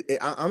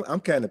 I'm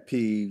kind of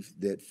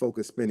peeved that folk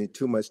are spending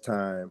too much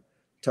time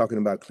talking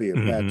about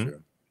Mm-hmm. Cleopatra.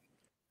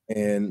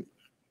 And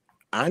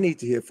I need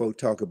to hear folk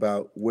talk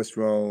about what's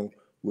wrong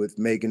with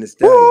Megan Thee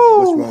Stallion,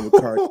 what's wrong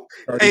with Woo!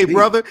 Cardi Hey, B,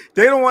 brother,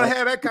 they don't want right? to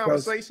have that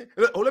Because conversation.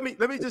 Oh, let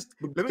me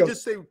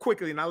just say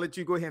quickly, and I'll let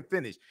you go ahead and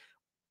finish.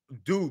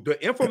 Dude,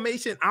 the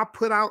information I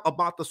put out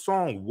about the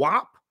song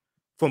WAP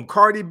from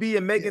Cardi B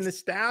and Megan Thee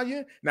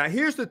Stallion. Now,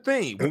 here's the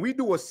thing. When we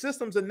do a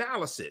systems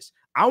analysis,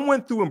 I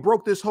went through and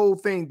broke this whole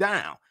thing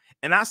down.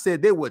 And I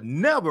said they would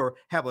never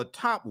have a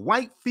top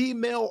white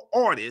female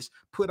artist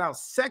put out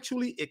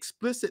sexually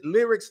explicit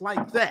lyrics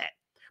like that,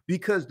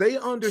 because they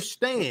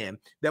understand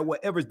that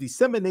whatever's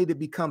disseminated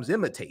becomes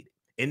imitated.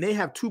 And they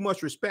have too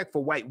much respect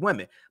for white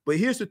women. But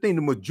here's the thing.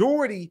 The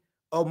majority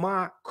of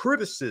my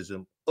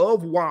criticism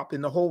of WAP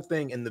and the whole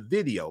thing in the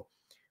video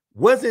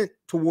wasn't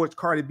towards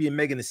Cardi B and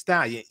Megan Thee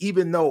Stallion,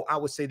 even though I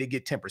would say they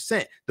get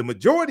 10%. The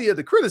majority of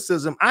the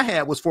criticism I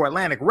had was for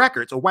Atlantic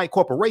Records, a white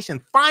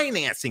corporation,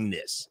 financing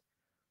this,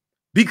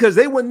 because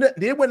they would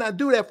not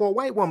do that for a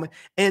white woman.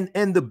 And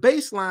the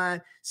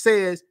baseline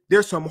says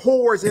there's some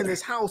whores in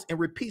this house and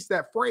repeats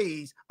that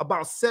phrase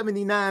about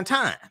 79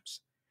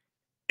 times.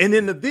 And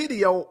in the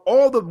video,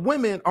 all the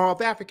women are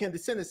of African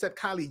descent except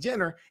Kylie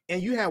Jenner.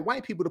 And you have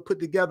white people to put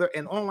together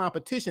an online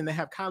petition to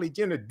have Kylie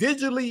Jenner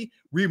digitally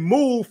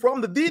removed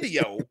from the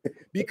video,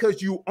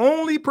 because you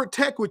only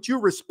protect what you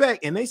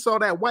respect. And they saw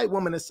that white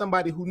woman as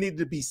somebody who needed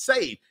to be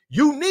saved.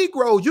 You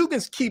Negroes, you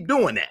can keep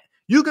doing that.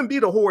 You can be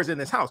the whores in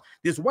this house.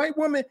 This white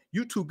woman,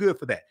 you too good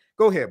for that.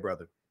 Go ahead,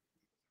 brother.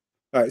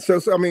 all right,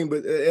 so I mean,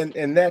 but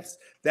and that's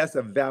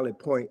a valid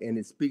point, and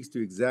it speaks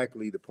to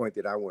exactly the point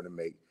that I want to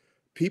make.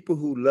 People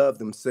who love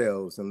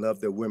themselves and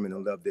love their women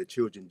and love their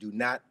children do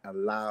not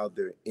allow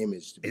their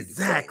image to be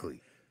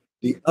Exactly.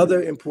 The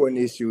other important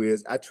issue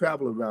is I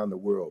travel around the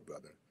world,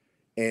 brother.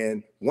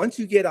 And once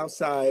you get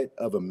outside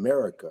of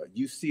America,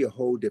 you see a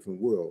whole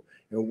different world.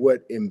 And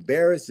what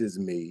embarrasses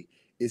me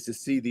is to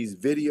see these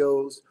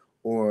videos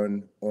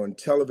on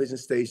television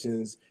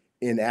stations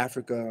in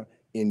Africa,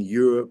 in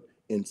Europe,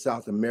 in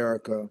South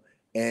America.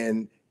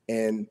 And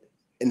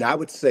I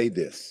would say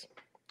this,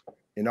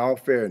 in all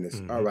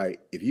fairness, all right,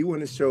 if you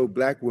want to show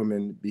black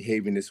women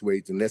behaving this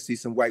way, then let's see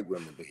some white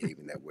women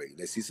behaving that way.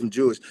 Let's see some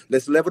Jewish.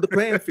 Let's level the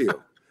playing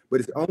field. But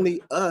it's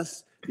only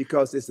us,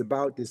 because it's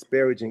about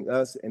disparaging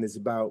us, and it's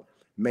about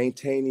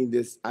maintaining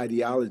this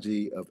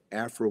ideology of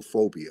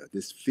Afrophobia,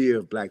 this fear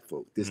of black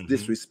folk, this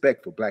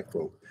disrespect for black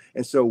folk.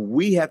 And so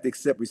we have to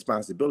accept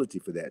responsibility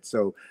for that.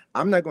 So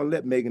I'm not going to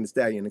let Megan Thee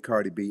Stallion and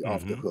Cardi B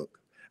off the hook.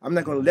 I'm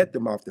not going to let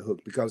them off the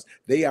hook, because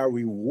they are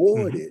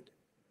rewarded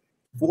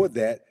for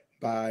that.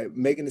 By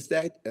Megan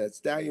Thee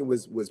Stallion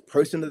was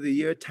Person of the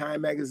Year,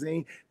 Time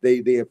magazine.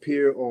 They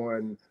appear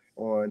on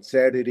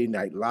Saturday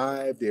Night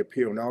Live. They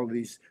appear on all of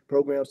these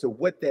programs. So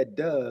what that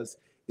does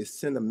is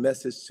send a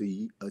message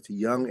to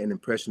young and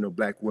impressionable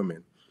black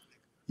women,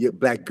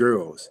 black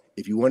girls.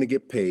 If you want to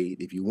get paid,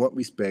 if you want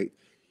respect,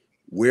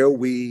 wear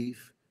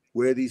weave,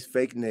 wear these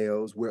fake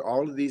nails, wear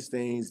all of these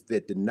things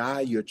that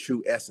deny your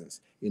true essence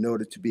in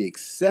order to be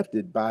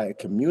accepted by a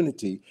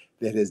community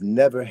that has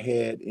never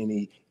had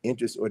any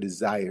interest or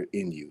desire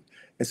in you.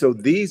 And so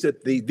these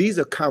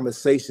are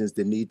conversations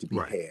that need to be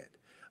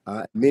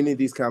had. Many of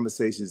these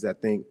conversations, I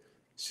think,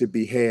 should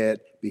be had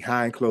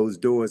behind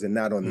closed doors and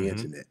not on the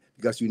internet,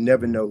 because you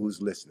never know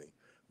who's listening.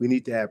 We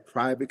need to have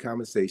private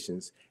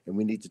conversations, and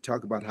we need to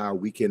talk about how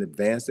we can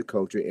advance the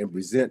culture and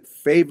present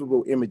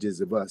favorable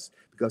images of us,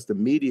 because the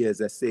media,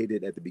 as I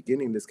stated at the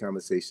beginning of this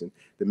conversation,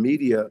 the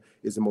media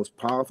is the most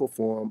powerful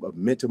form of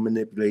mental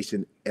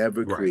manipulation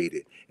ever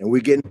created. And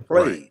we're getting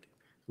played.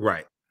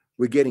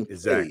 We're getting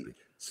played.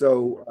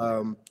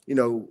 So,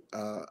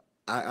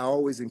 I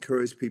always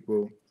encourage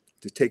people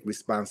to take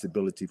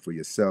responsibility for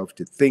yourself,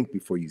 to think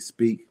before you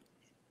speak,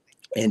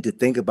 and to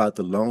think about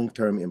the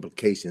long-term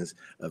implications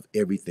of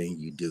everything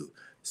you do.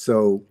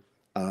 So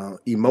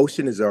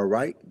emotion is all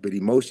right, but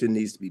emotion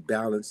needs to be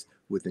balanced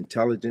with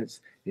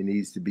intelligence. It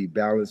needs to be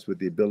balanced with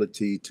the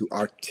ability to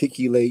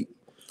articulate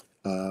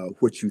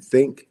what you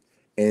think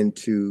and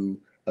to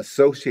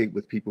associate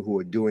with people who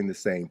are doing the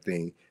same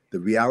thing. The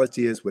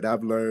reality is, what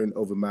I've learned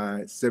over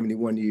my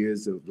 71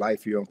 years of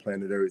life here on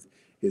planet Earth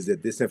is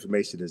that this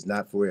information is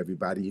not for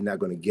everybody. You're not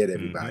going to get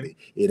everybody.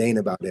 It ain't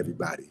about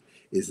everybody.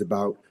 It's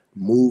about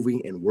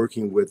moving and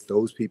working with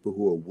those people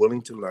who are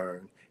willing to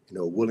learn,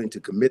 willing to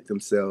commit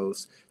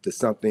themselves to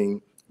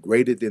something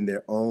greater than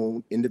their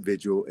own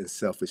individual and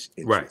selfish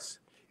interests.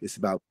 It's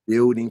about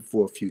building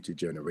for future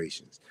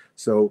generations.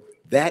 So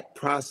that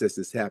process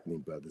is happening,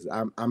 brothers.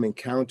 I'm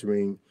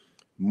encountering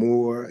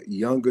more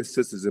younger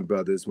sisters and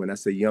brothers. When I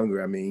say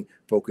younger, I mean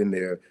folk in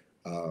their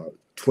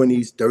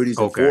 20s, 30s,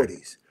 and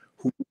 40s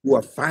who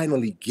are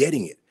finally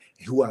getting it,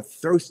 who are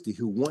thirsty,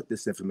 who want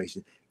this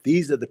information.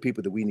 These are the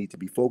people that we need to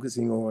be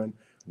focusing on.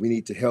 We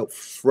need to help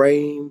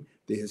frame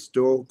the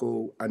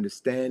historical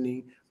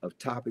understanding of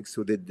topics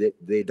so that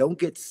they don't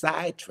get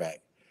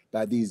sidetracked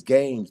by these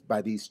games,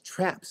 by these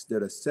traps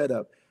that are set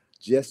up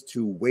just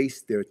to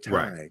waste their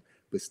time,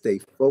 but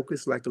stay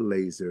focused like a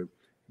laser,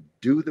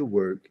 do the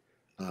work,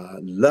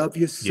 love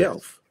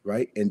yourself,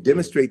 right? And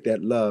demonstrate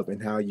that love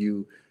and how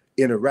you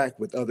interact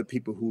with other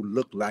people who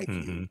look like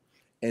you,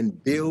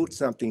 and build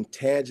something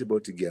tangible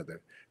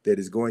together that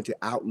is going to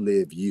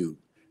outlive you,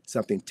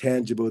 something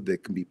tangible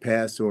that can be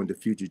passed on to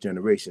future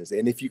generations.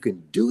 And if you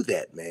can do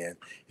that, man,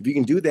 if you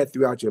can do that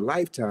throughout your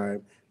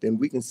lifetime, then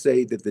we can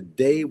say that the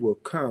day will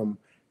come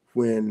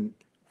when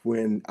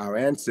our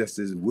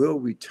ancestors will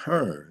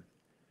return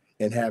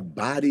and have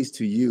bodies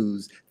to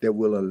use that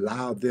will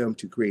allow them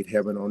to create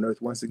heaven on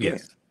earth once again.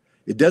 Yes.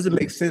 It doesn't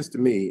make sense to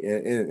me,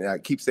 and I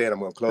keep saying I'm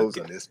going to close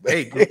on this. But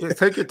hey,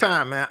 take your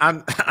time, man.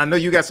 I know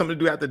you got something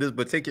to do after this,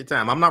 but take your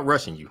time. I'm not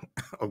rushing you.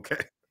 Okay.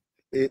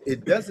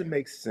 It doesn't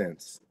make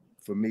sense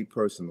for me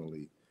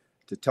personally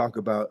to talk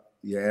about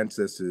your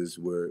ancestors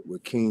were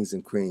kings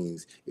and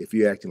queens if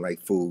you're acting like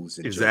fools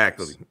and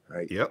Exactly. jerks,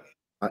 right? Yep.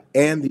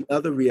 And the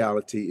other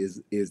reality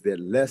is that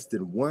less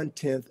than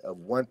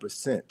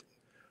 0.1%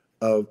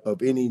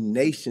 of any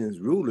nation's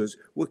rulers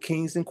were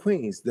kings and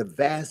queens. The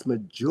vast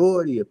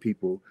majority of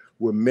people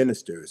were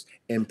ministers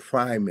and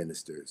prime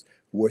ministers,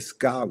 were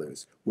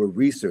scholars, were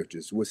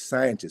researchers, were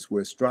scientists,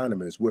 were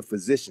astronomers, were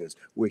physicians,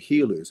 were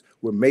healers,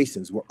 were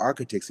masons, were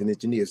architects and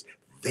engineers.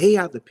 They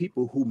are the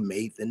people who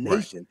made the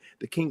nation. Right.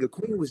 The king or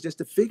queen was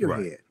just a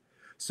figurehead.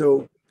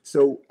 Right.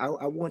 So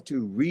I want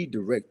to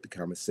redirect the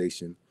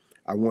conversation.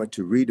 I want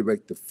to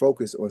redirect the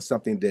focus on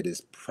something that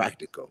is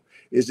practical.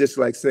 It's just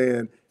like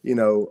saying, you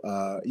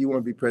want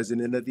to be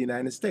president of the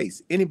United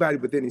States. Anybody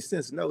with any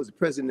sense knows the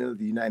president of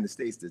the United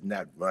States does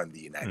not run the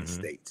United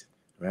States,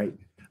 right?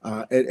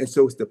 And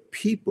so it's the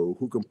people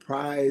who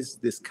comprise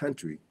this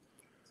country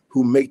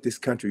who make this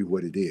country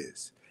what it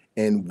is.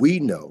 And we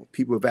know,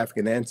 people of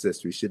African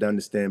ancestry should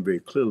understand very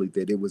clearly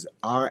that it was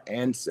our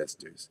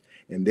ancestors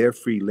and their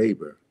free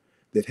labor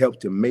that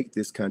helped to make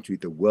this country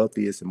the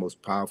wealthiest and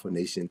most powerful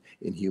nation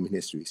in human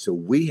history. So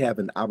we have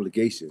an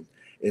obligation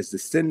as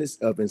descendants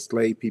of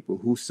enslaved people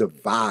who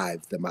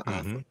survived the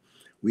Ma'afa.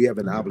 We have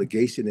an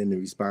obligation and a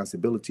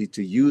responsibility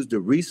to use the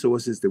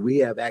resources that we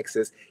have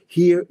access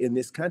here in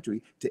this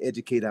country to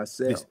educate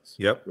ourselves,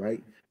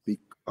 right?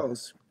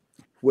 Because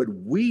what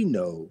we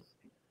know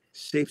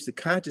shapes the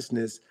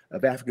consciousness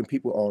of African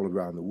people all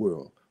around the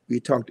world. We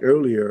talked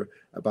earlier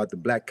about the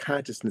Black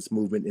consciousness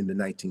movement in the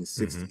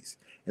 1960s.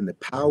 And the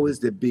powers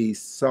that be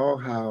saw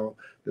how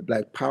the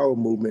Black Power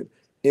movement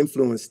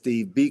influenced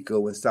Steve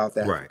Biko in South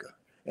Africa. Right.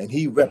 And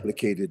he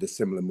replicated a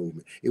similar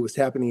movement. It was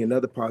happening in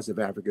other parts of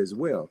Africa as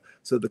well.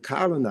 So the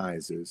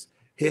colonizers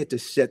had to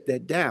shut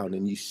that down.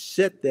 And you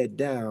shut that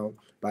down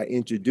by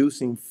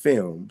introducing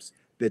films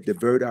that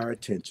divert our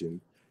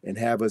attention and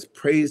have us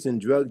praising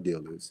drug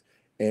dealers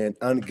and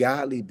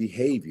ungodly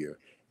behavior.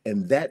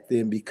 And that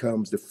then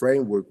becomes the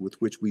framework with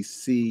which we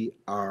see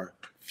our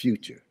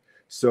future.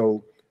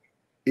 So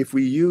if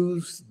we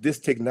use this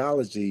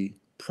technology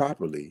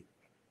properly,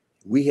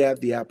 we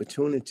have the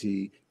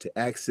opportunity to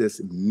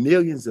access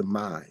millions of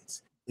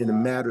minds in a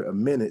matter of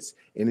minutes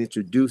and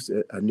introduce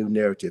a new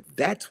narrative.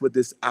 That's what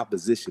this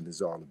opposition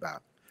is all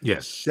about.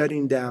 Yes.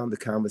 Shutting down the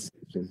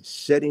conversation,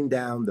 shutting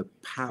down the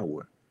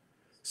power.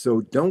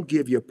 So don't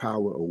give your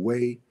power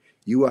away.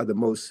 You are the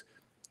most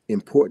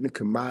important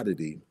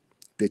commodity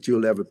that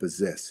you'll ever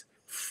possess.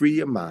 Free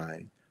your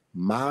mind.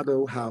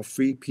 Model how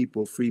free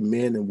people, free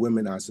men and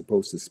women are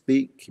supposed to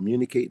speak,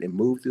 communicate, and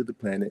move through the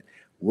planet.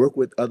 Work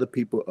with other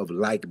people of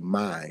like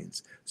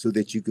minds so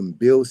that you can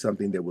build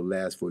something that will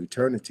last for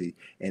eternity.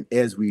 And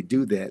as we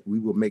do that, we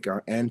will make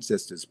our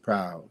ancestors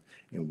proud.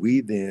 And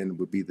we then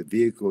will be the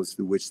vehicles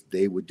through which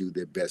they would do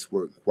their best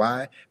work.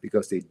 Why?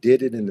 Because they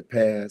did it in the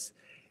past,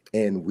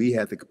 and we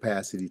have the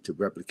capacity to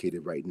replicate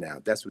it right now.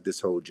 That's what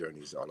this whole journey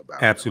is all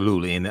about.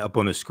 Absolutely. And up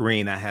on the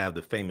screen, I have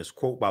the famous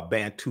quote by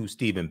Bantu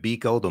Stephen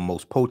Biko: "The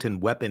most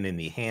potent weapon in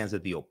the hands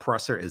of the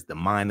oppressor is the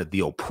mind of the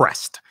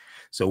oppressed."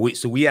 So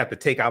we have to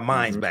take our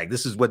minds back.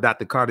 This is what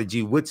Dr. Carter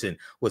G. Woodson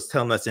was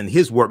telling us in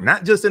his work,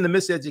 not just in the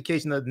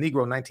Miseducation of the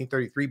Negro in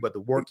 1933, but the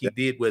work he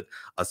did with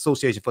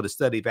Association for the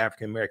Study of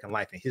African American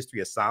Life and History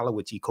of SALA,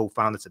 which he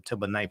co-founded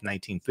September 9th,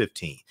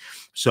 1915.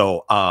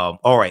 So,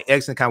 all right,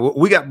 excellent.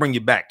 We got to bring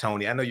you back,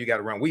 Tony. I know you got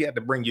to run. We had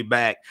to bring you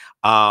back.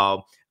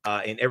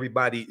 And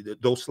everybody,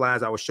 those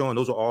slides I was showing,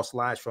 those are all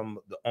slides from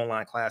the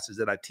online classes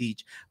that I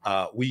teach.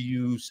 We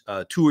use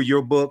 2 of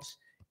your books,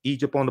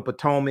 Egypt on the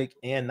Potomac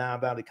and Nile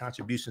Valley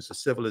Contributions to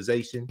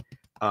Civilization,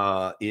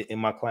 in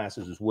my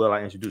classes as well.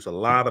 I introduce a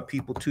lot of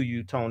people to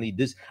you, Tony.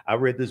 I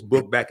read this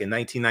book back in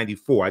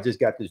 1994. I just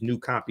got this new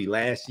copy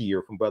last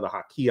year from Brother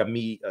Haki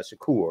Ami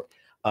Shakur.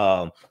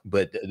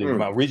 But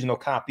my original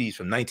copies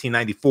from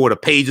 1994, the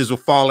pages were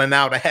falling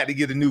out. I had to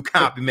get a new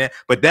copy, man.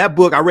 But that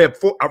book I read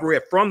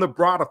from the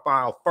Browder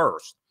file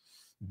first.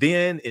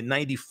 Then in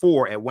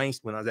 94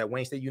 when I was at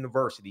Wayne State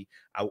University,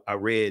 I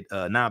read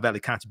Nile Valley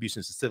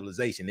Contributions to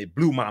Civilization. It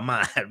blew my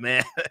mind,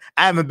 man.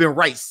 I haven't been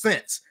right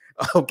since.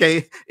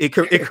 Okay, it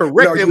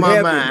corrected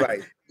my mind.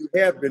 Right. You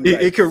have been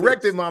right. It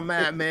corrected my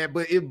mind, man,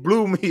 but it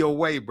blew me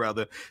away,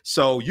 brother.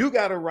 So you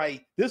got to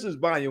write. This is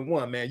volume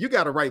 1, man. You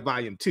got to write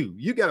volume 2.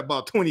 You got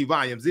about 20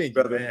 volumes in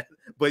you, man.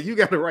 But you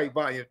got to write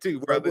volume 2,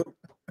 brother.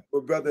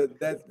 Well, brother,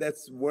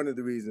 that's one of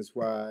the reasons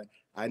why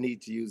I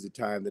need to use the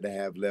time that I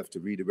have left to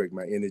redirect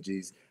my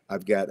energies.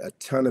 I've got a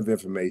ton of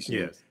information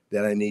Yes.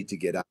 that I need to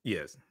get out.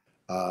 Yes.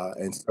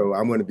 And so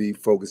I'm going to be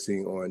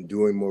focusing on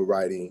doing more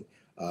writing,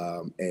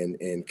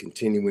 and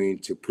continuing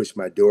to push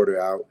my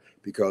daughter out,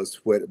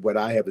 because what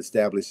I have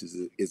established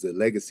is a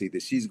legacy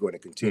that she's going to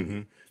continue.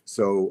 Mm-hmm.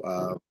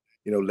 So,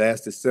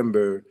 last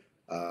December,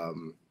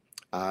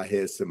 I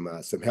had some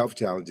health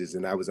challenges,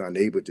 and I was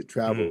unable to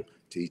travel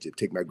to Egypt,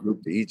 take my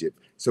group to Egypt.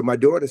 So my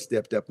daughter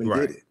stepped up and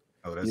did it.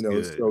 Oh, that's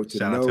good. So to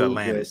Shout out to know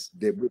Atlantis.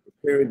 that we're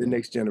preparing the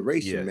next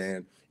generation, Yes.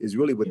 man, is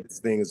really what this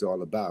thing is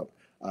all about.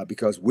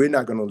 Because we're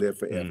not going to live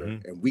forever,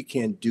 and we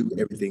can't do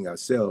everything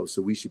ourselves.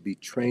 So we should be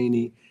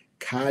training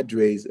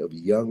cadres of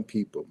young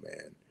people,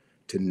 man,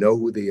 to know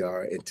who they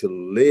are and to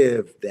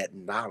live that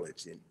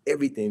knowledge in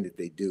everything that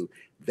they do.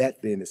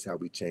 That then is how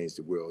we change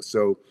the world.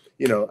 So,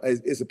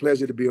 it's a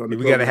pleasure to be on the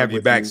program. We got to have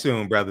you back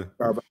soon, brother.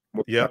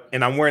 Yep.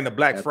 And I'm wearing the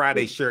Black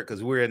Friday shirt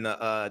because we're in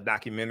the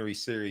documentary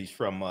series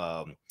from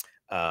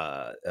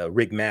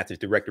Rick Mathers,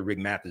 director Rick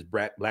Mathers,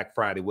 Black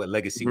Friday, What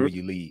Legacy Will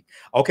You Leave?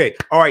 Okay.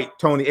 All right,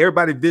 Tony,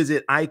 everybody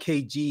visit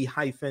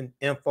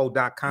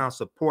ikg-info.com,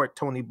 support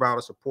Tony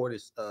Browder, support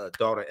his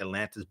daughter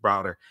Atlantis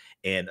Browder,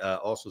 and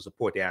also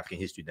support the African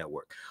History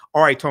Network.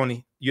 All right,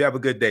 Tony, you have a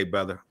good day,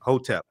 brother.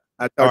 Hotep.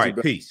 All right,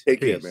 peace. Take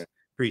care, man.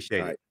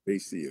 Appreciate it.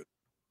 Peace to you.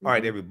 All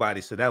right,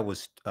 everybody. So that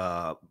was one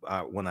of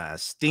our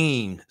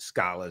esteemed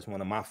scholars, one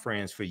of my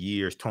friends for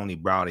years, Tony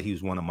Browder. He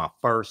was one of my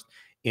first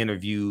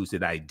interviews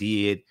that I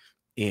did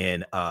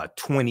in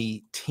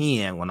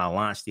 2010 when I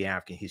launched the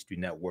African History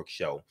Network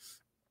show.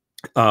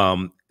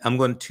 I'm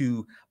going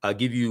to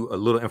give you a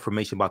little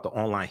information about the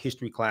online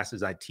history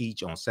classes I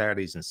teach on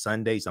Saturdays and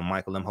Sundays. I'm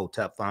Michael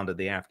Imhotep, founder of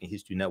the African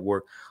History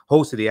Network,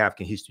 host of the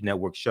African History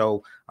Network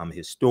show. I'm a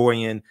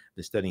historian,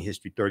 been studying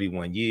history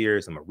 31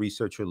 years. I'm a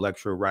researcher,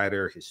 lecturer,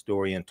 writer,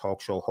 historian,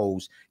 talk show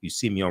host. You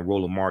see me on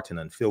Roland Martin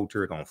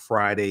Unfiltered on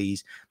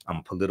Fridays. I'm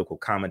a political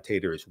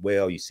commentator as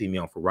well. You see me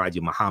on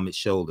Faraji Muhammad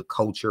show, The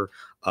Culture,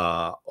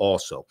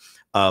 also.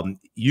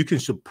 You can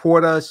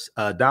support us,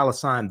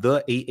 $,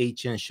 the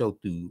AHN show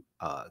through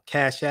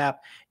Cash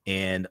App,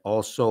 and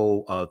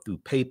also through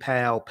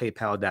PayPal,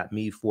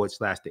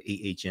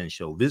 paypal.me/the AHN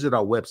show. Visit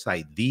our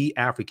website,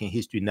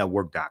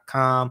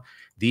 theafricanhistorynetwork.com,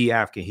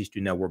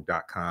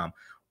 theafricanhistorynetwork.com,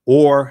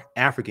 or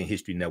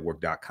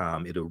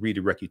africanhistorynetwork.com. It'll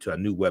redirect you to our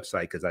new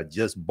website because I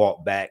just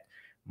bought back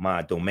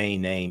my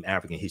domain name,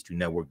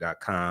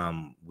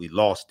 africanhistorynetwork.com. We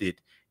lost it,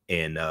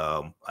 and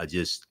I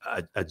just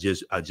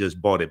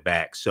bought it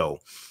back. So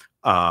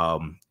okay,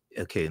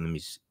 let me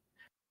see.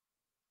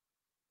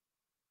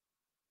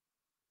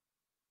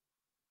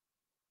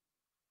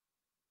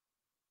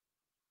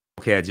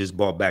 Okay, I just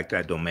bought back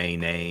that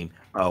domain name.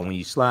 When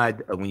you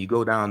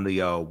go down the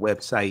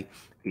website,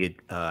 it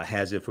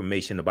has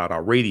information about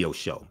our radio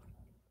show.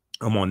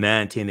 I'm on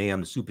 9:10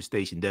 a.m. the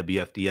Superstation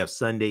WFDF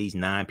Sundays,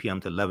 9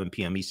 p.m. to 11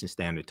 p.m. Eastern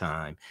Standard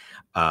Time.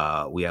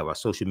 We have our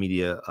social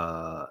media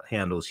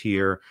handles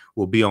here.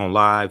 We'll be on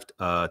live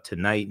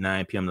tonight,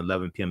 9 p.m. to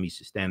 11 p.m.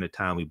 Eastern Standard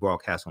Time. We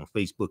broadcast on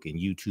Facebook and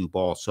YouTube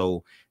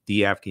also.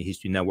 The African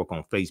History Network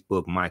on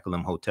Facebook, Michael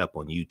Imhotep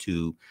on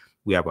YouTube.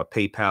 We have our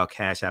PayPal,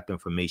 Cash App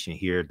information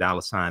here,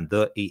 $,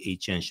 the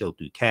AHN show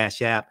through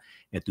Cash App,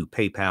 and through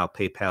PayPal,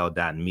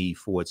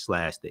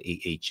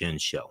 paypal.me/the AHN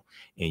show.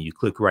 And you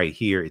click right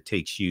here, it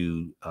takes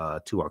you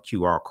to our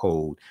QR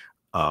code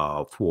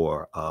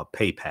for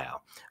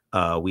PayPal.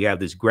 We have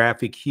this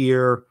graphic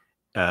here.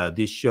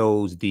 This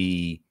shows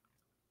the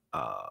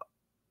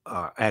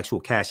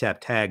actual Cash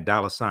App tag,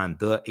 $,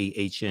 the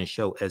AHN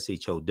show,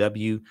 SHOW.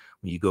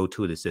 When you go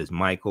to it, it says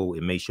Michael.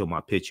 It may show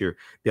my picture.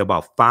 There are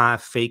about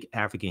 5 fake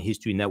African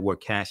History Network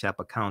Cash App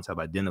accounts I've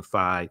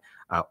identified.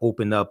 I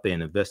opened up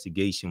an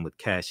investigation with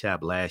Cash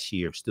App last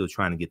year. I'm still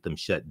trying to get them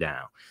shut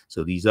down.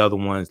 So these other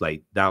ones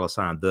like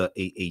 $, the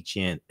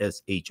AHN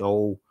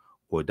SHO,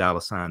 or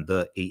 $,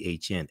 the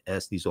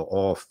AHNS. These are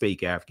all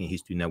fake African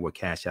History Network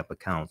Cash App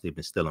accounts. They've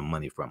been stealing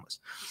money from us.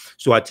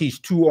 So I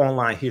teach 2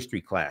 online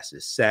history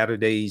classes,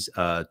 Saturdays,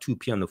 2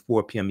 p.m. to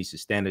 4 p.m. Eastern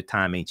Standard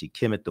Time, Ancient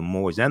Kemet, the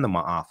Moors, and the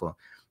Ma'afa.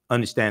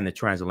 Understand the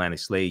transatlantic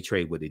slave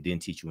trade, what they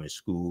didn't teach you in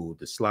school.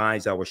 The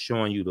slides I was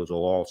showing you, those are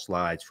all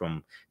slides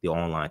from the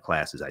online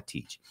classes I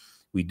teach.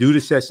 We do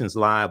the sessions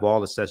live.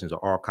 All the sessions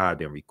are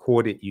archived and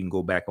recorded. You can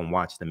go back and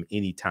watch them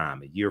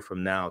anytime. A year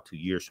from now, 2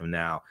 years from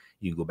now,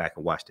 you can go back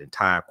and watch the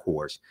entire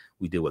course.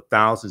 We deal with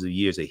thousands of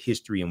years of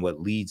history and what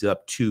leads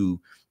up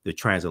to the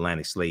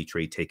transatlantic slave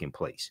trade taking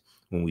place.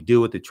 When we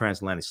deal with the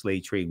transatlantic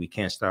slave trade, we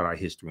can't start our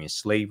history in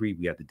slavery.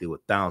 We have to deal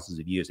with thousands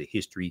of years of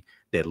history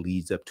that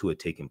leads up to it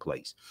taking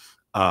place.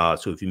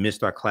 So if you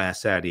missed our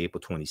class Saturday,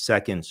 April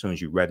 22nd, as soon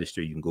as you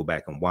register, you can go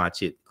back and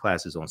watch it.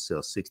 Class is on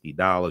sale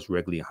 $60,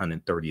 regularly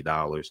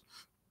 $130.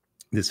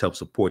 This helps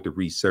support the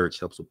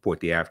research, helps support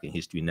the African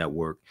History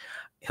Network,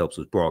 helps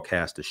us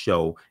broadcast the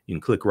show. You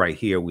can click right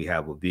here. We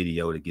have a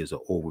video that gives an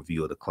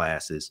overview of the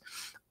classes.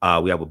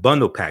 We have a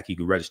bundle pack. You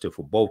can register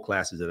for both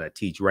classes that I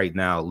teach right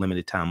now.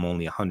 Limited time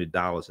only,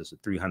 $100. It's a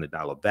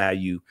 $300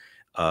 value.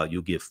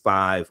 You'll get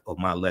 5 of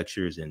my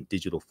lectures in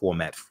digital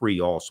format free.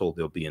 Also,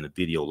 they'll be in a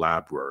video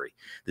library.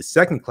 The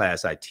second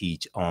class I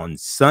teach on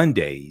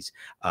Sundays,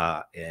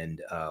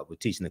 and we're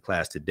teaching the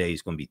class today.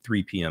 It's going to be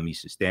 3 p.m.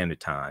 Eastern Standard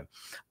Time.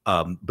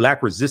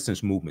 Black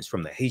resistance movements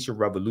from the Haitian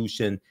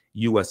Revolution,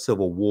 U.S.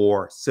 Civil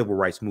War, Civil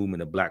Rights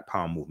Movement, and Black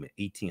Power Movement,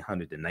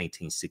 1800 to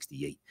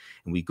 1968.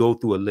 And we go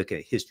through a look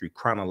at history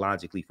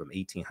chronologically from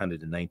 1800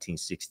 to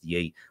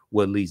 1968,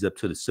 what leads up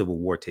to the Civil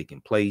War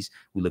taking place.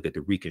 We look at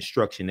the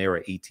Reconstruction era,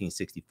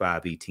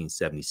 1865,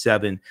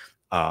 1877,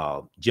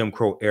 Jim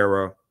Crow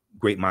era,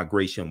 Great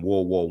Migration,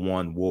 World War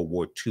I, World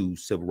War II,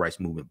 Civil Rights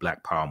Movement,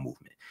 Black Power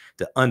Movement.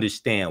 To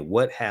understand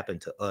what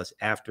happened to us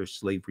after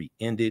slavery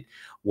ended,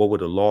 what were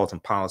the laws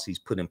and policies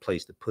put in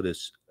place to put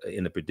us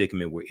in the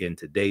predicament we're in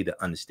today,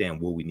 to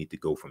understand where we need to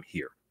go from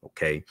here.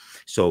 Okay,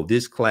 so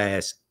this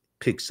class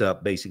picks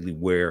up basically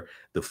where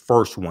the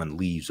first one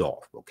leaves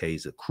off. Okay,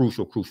 it's a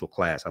crucial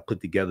class. I put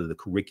together the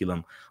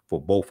curriculum for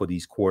both of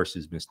these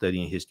courses. Been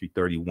studying history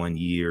 31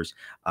 years.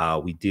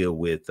 We deal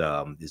with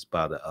there's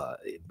about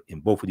in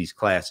both of these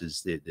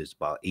classes there's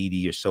about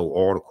 80 or so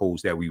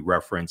articles that we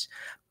reference,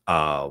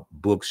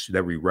 books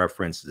that we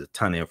reference. There's a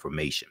ton of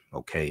information.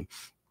 Okay,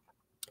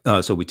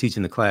 so we're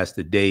teaching the class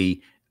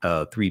today,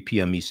 3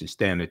 p.m. Eastern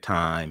Standard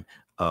Time.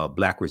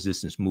 Black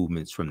resistance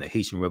movements from the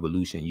Haitian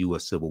Revolution,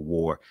 U.S. Civil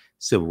War,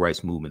 Civil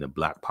Rights Movement, and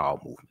Black Power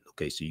Movement.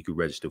 Okay, so you can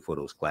register for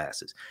those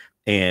classes.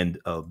 And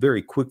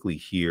very quickly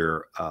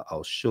here,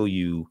 I'll show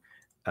you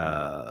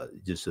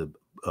just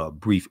a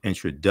brief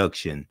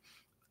introduction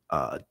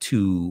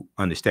to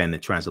understand the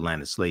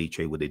transatlantic slave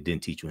trade, what they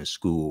didn't teach you in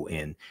school.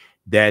 And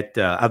that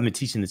I've been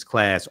teaching this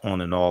class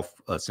on and off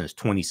since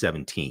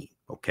 2017.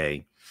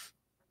 Okay.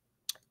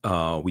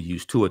 We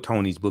use 2 of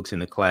Tony's books in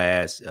the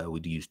class.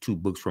 We use 2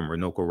 books from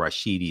Runoko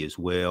Rashidi as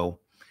well.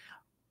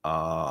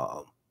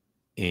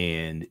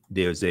 And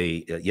there's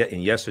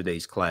in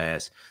yesterday's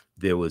class,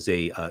 there was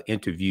a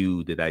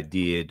interview that I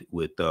did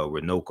with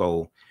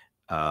Runoko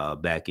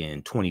back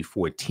in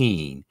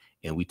 2014.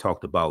 And we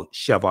talked about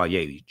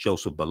Chevalier,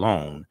 Joseph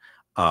Ballone,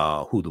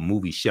 who the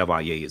movie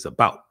Chevalier is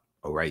about.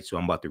 All right. So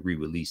I'm about to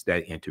re-release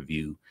that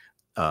interview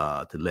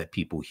to let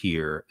people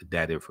hear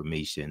that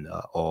information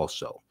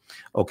also.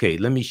 Okay,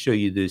 let me show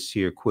you this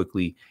here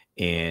quickly.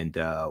 And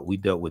we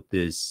dealt with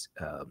this.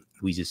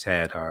 We just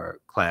had our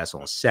class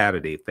on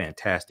Saturday,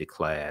 fantastic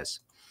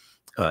class,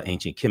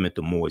 Ancient Kemet,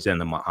 the Moors, and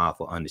the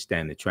Ma'afa,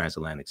 Understanding the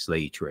Transatlantic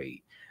Slave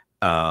Trade.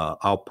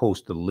 I'll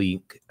post the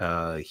link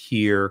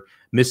here.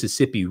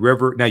 Mississippi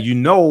River. Now, you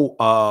know,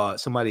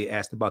 somebody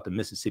asked about the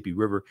Mississippi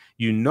River.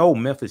 You know,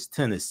 Memphis,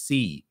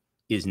 Tennessee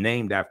is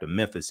named after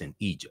Memphis in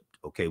Egypt.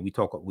 Okay, we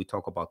talk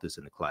about this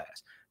in the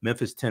class.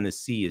 Memphis,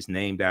 Tennessee is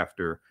named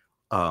after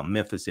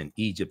Memphis in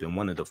Egypt, and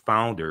one of the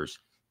founders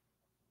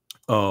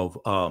of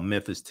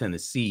Memphis,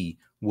 Tennessee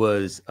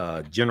was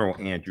General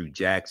Andrew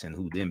Jackson,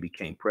 who then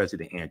became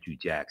President Andrew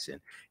Jackson.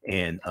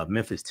 And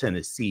Memphis,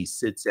 Tennessee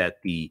sits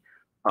at the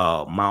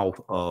mouth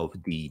of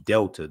the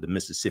Delta, the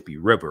Mississippi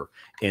River,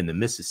 and the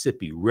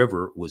Mississippi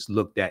River was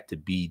looked at to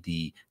be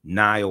the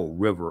Nile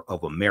River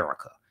of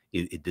America.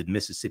 The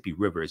Mississippi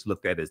River is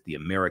looked at as the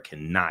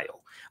American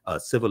Nile.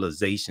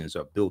 Civilizations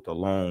are built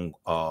along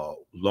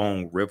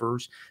long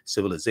rivers.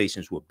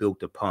 Civilizations were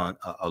built upon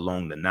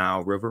along the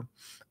Nile River.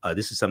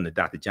 This is something that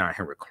Dr. John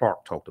Henry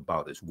Clark talked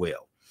about as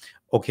well.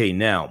 Okay,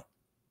 now,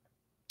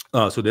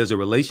 so there's a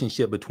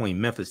relationship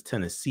between Memphis,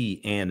 Tennessee,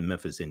 and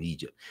Memphis in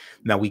Egypt.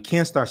 Now, we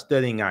can't start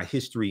studying our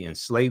history in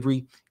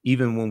slavery,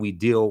 even when we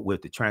deal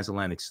with the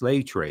transatlantic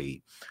slave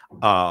trade.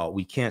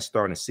 We can't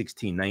start in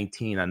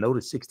 1619. I know the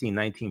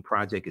 1619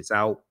 project is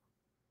out.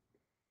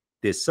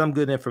 There's some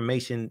good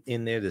information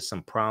in there. There's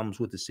some problems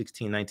with the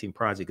 1619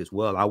 project as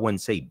well. I wouldn't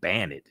say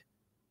ban it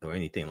or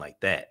anything like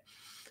that.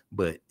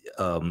 But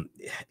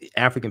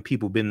African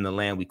people been in the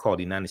land we call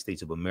the United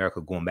States of America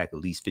going back at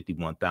least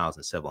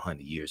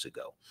 51,700 years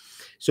ago.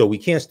 So we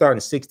can't start in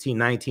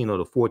 1619 or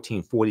the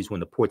 1440s when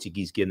the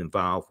Portuguese get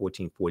involved.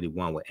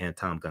 1441 with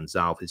Anton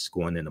Gonzalez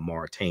going into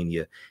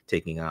Mauritania,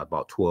 taking out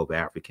about 12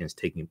 Africans,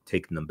 taking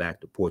them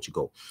back to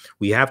Portugal.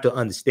 We have to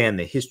understand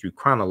the history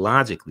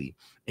chronologically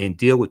and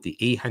deal with the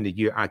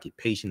 800-year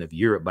occupation of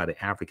Europe by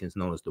the Africans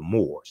known as the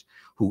Moors,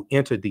 who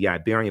entered the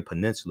Iberian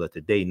Peninsula,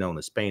 today known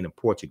as Spain and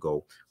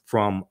Portugal,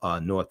 from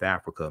North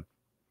Africa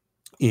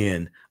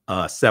in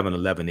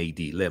 711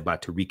 AD, led by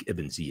Tariq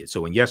ibn Ziyad.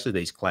 So in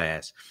yesterday's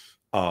class,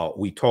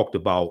 we talked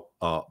about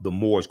the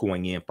Moors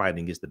going in,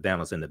 fighting against the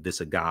Vandals and the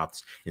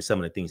Visigoths, and some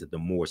of the things that the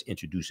Moors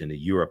introduced into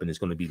Europe. And it's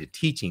going to be the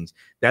teachings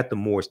that the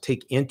Moors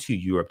take into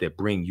Europe that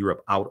bring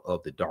Europe out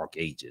of the Dark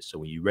Ages. So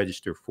when you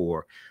register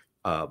for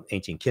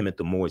Ancient Kemet,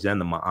 the Moors, and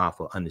the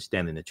Ma'afa,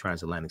 Understanding the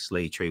Transatlantic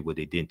Slave Trade, what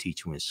they didn't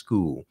teach you in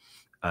school,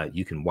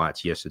 you can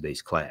watch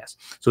yesterday's class.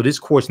 So this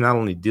course not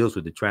only deals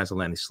with the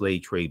transatlantic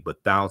slave trade,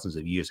 but thousands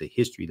of years of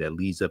history that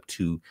leads up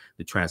to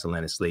the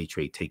transatlantic slave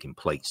trade taking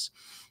place.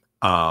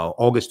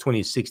 August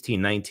 20th,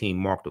 1619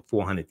 marked the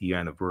 400th year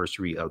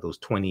anniversary of those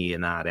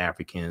 28-odd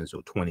Africans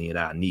or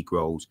 28-odd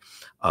Negroes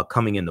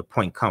coming into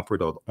Point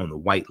Comfort on the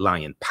White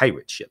Lion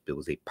pirate ship. It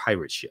was a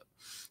pirate ship.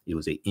 It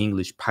was an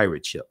English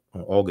pirate ship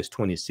on August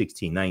 20,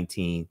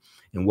 1619,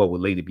 in what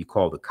would later be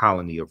called the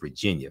colony of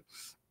Virginia.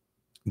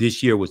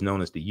 This year was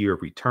known as the Year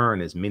of Return,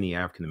 as many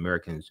African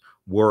Americans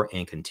were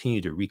and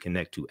continue to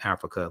reconnect to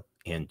Africa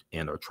and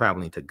are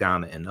traveling to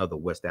Ghana and other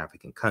West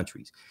African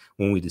countries.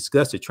 When we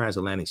discuss the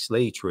transatlantic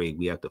slave trade,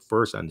 we have to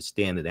first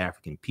understand that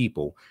African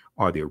people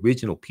are the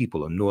original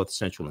people of North,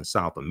 Central, and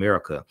South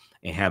America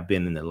and have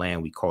been in the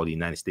land we call the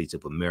United States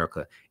of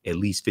America at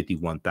least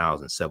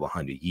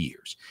 51,700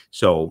 years.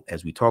 So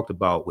as we talked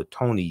about with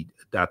Tony,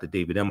 Dr.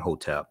 David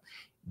Imhotep,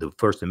 the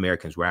first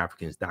Americans were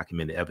Africans,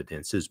 documented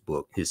evidence.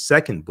 His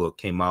second book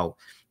came out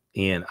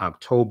in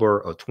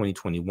October of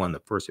 2021. The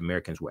first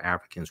Americans were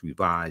Africans,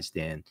 revised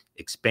and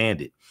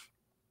expanded.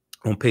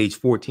 On page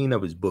 14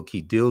 of his book,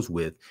 he deals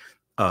with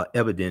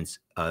evidence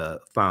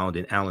found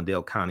in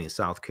Allendale County in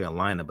South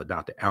Carolina by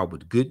Dr.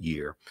 Albert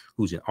Goodyear,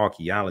 who's an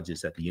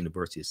archaeologist at the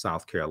University of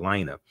South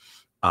Carolina.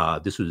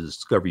 This was a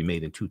discovery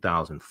made in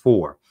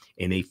 2004,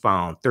 and they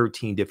found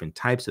 13 different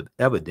types of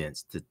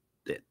evidence to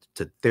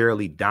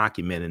thoroughly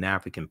document an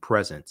African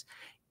presence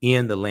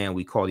in the land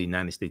we call the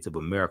United States of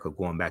America,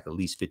 going back at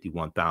least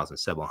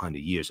 51,700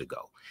 years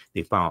ago.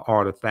 They found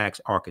artifacts,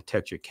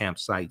 architecture,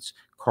 campsites,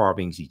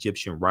 carvings,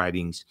 Egyptian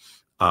writings,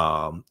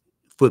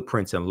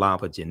 footprints in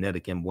lava,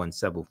 genetic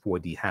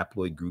M174D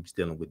haploid groups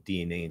dealing with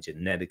DNA and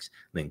genetics,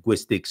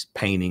 linguistics,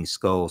 paintings,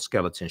 skulls,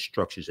 skeletons,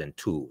 structures, and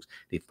tools.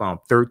 They found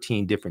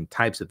 13 different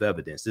types of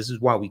evidence. This is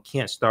why we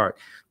can't start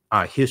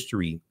our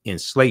history in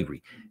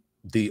slavery.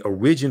 The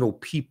original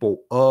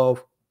people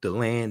of the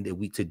land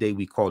that today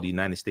we call the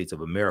United States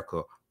of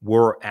America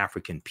were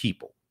African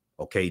people.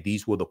 Okay,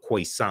 these were the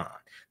Khoisan.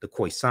 The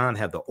Khoisan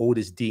have the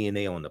oldest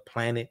DNA on the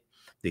planet.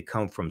 They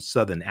come from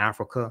Southern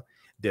Africa.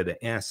 They're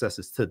the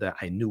ancestors to the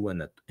Ainu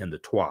and the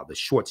Twa, the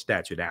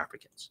short-statured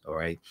Africans. All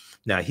right.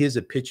 Now here's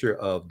a picture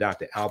of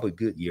Dr. Albert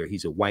Goodyear.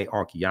 He's a white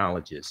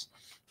archaeologist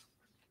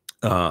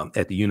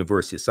at the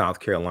University of South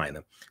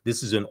Carolina.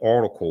 This is an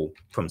article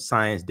from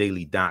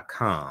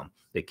ScienceDaily.com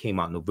that came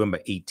out November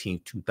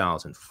 18,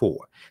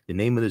 2004. The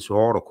name of this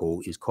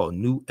article is called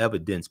New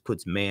Evidence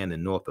Puts Man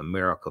in North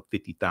America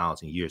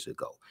 50,000 Years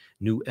Ago.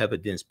 New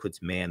Evidence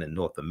Puts Man in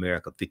North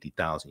America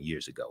 50,000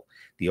 years ago.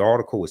 The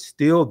article is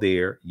still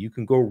there. You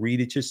can go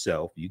read it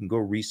yourself. You can go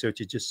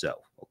research it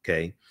yourself,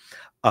 okay?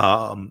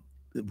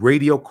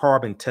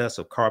 Radiocarbon tests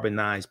of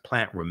carbonized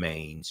plant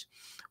remains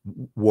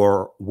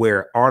were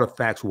where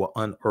artifacts were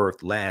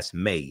unearthed last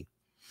May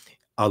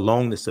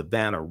along the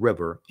Savannah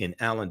River in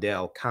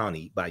Allendale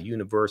County by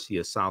University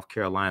of South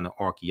Carolina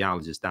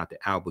archaeologist Dr.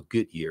 Albert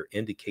Goodyear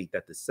indicate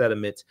that the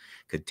sediments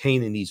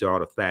containing these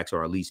artifacts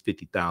are at least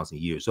 50,000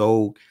 years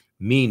old,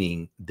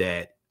 meaning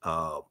that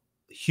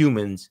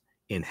humans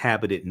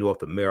inhabited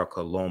North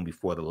America long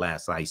before the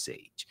last ice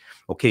age.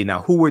 Okay,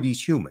 now who were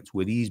these humans?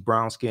 Were these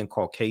brown-skinned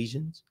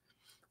Caucasians?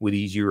 Were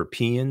these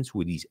Europeans?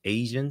 Were these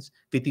Asians?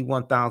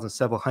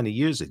 51,700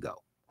 years ago.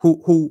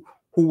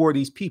 Who were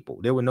these people?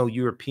 There were no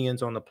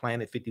Europeans on the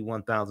planet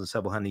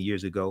 51,700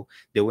 years ago.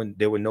 There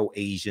were no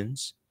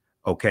Asians.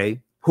 Okay,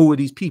 who were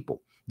these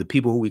people? The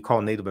people who we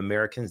call Native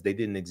Americans, they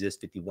didn't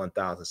exist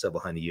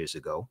 51,700 years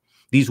ago.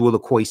 These were the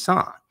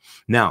Khoisan.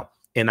 Now,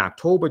 in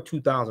October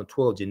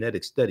 2012,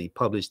 genetic study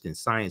published in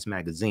Science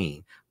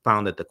magazine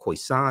found that the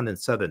Khoisan in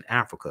Southern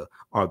Africa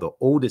are the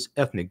oldest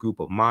ethnic group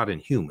of modern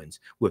humans,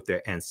 with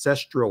their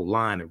ancestral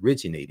line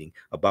originating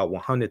about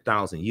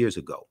 100,000 years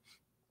ago.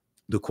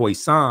 The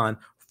Khoisan,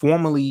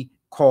 formerly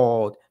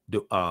called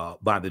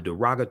by the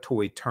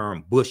derogatory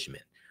term Bushmen,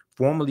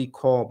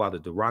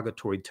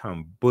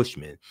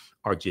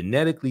 are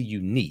genetically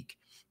unique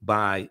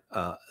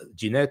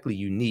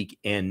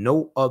and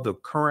no other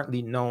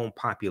currently known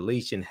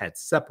population had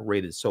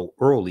separated so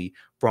early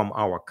from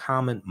our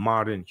common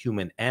modern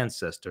human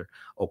ancestor,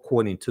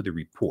 according to the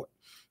report.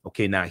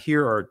 Okay, now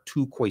here are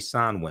two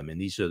Khoisan women.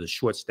 These are the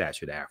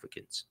short-statured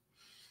Africans.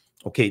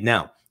 Okay,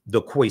 now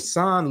the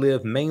Khoisan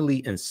live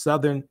mainly in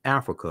Southern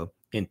Africa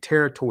in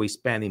territory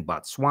spanning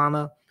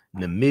Botswana,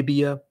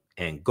 Namibia,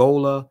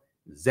 Angola,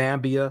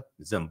 Zambia,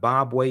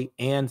 Zimbabwe,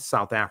 and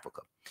South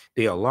Africa.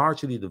 They are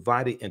largely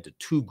divided into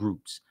two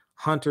groups: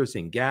 hunters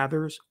and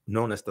gatherers,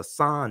 known as the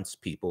Sans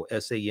people,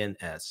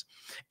 S-A-N-S,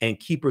 and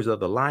keepers of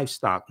the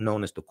livestock,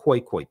 known as the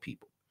Khoikhoi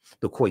people.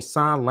 The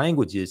Khoisan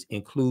languages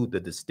include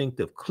the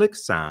distinctive click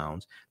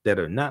sounds that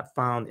are not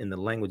found in the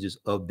languages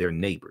of their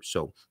neighbors.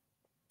 So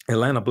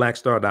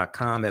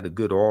AtlantaBlackStar.com had a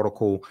good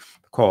article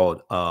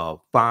called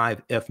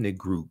 5 Ethnic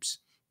Groups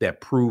That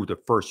Prove the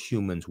First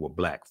Humans Were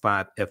Black.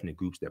 5 ethnic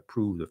groups that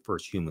prove the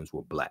first humans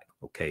were black.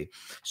 Okay,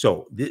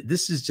 so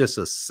this is just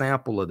a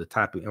sample of the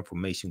type of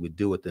information we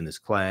deal with in this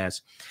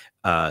class.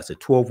 It's a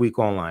 12-week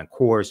online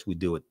course. We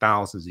deal with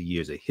thousands of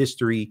years of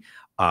history.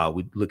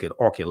 We look at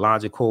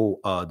archaeological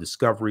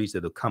discoveries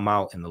that have come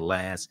out in the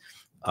last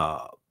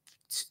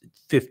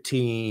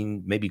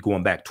 15, maybe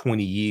going back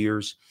 20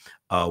 years.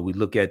 We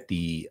look at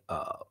the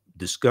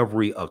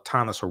discovery of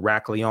Tanis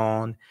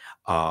Heracleon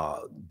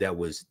that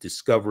was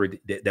discovered,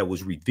 that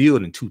was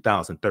revealed in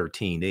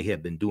 2013. They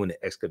had been doing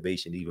the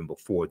excavation even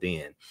before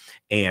then.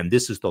 And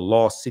this is the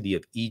lost city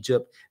of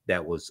Egypt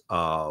that was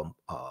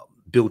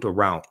built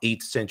around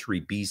 8th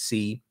century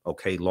BC,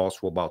 okay, lost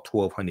for about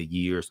 1,200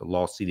 years, the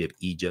lost city of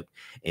Egypt.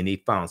 And they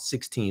found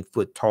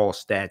 16-foot tall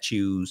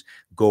statues,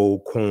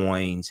 gold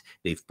coins.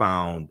 They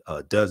found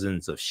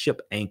dozens of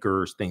ship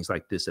anchors, things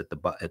like this at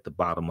the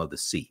bottom of the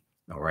sea.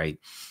 All right.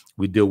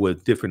 We deal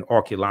with different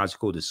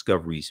archaeological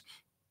discoveries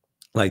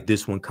like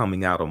this one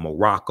coming out of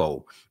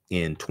Morocco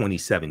in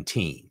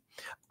 2017.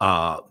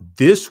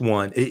 This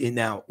one,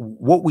 now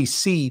what we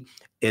see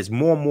as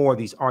more and more of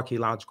these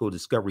archaeological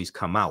discoveries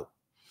come out,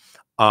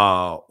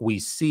 we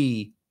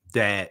see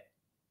that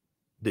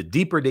the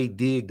deeper they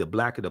dig, the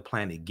blacker the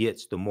planet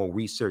gets, the more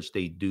research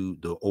they do,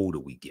 the older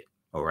we get.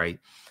 All right.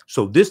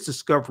 So this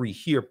discovery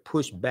here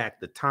pushed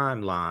back the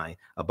timeline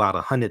about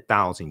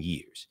 100,000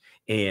 years.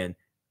 And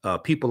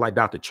people like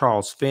Dr.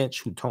 Charles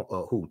Finch, who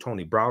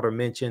Tony Browder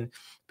mentioned,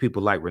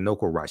 people like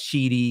Runoko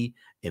Rashidi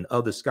and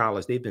other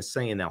scholars, they've been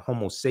saying that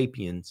Homo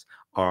sapiens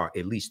are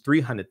at least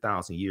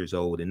 300,000 years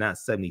old and not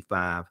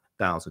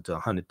 75,000 to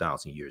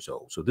 100,000 years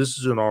old. So this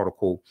is an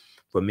article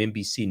from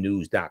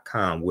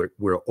NBCnews.com.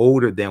 We're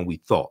older than we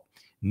thought.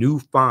 New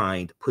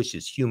find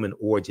pushes human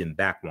origin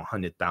back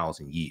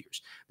 100,000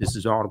 years. This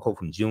is an article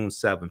from June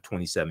 7,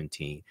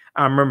 2017.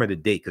 I remember the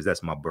date because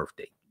that's my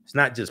birthday. It's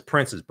not just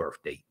Prince's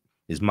birthday.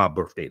 It's my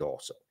birthday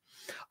also.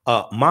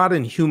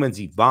 Modern humans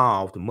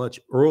evolved much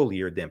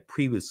earlier than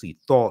previously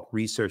thought,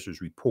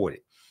 researchers reported.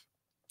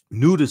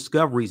 New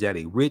discoveries at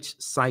a rich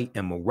site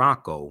in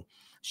Morocco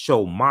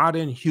show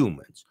modern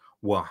humans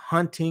were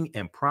hunting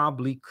and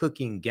probably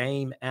cooking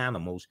game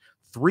animals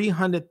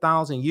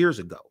 300,000 years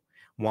ago,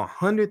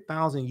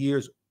 100,000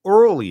 years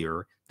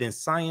earlier than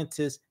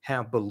scientists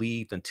have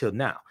believed until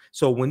now.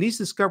 So when these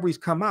discoveries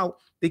come out,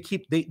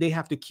 they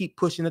have to keep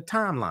pushing the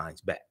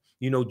timelines back.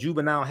 You know,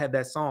 Juvenile had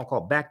that song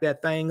called Back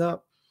That Thing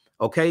Up,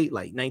 okay,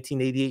 like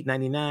 1988,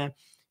 99.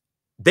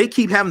 They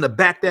keep having to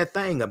back that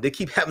thing up. They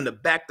keep having to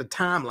back the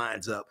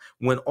timelines up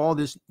when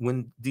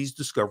these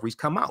discoveries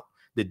come out.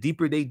 The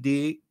deeper they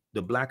dig,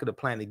 the blacker the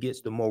planet gets,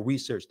 the more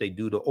research they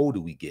do, the older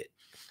we get.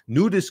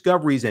 New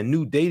discoveries and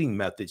new dating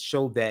methods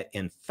show that,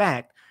 in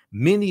fact,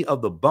 many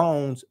of the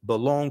bones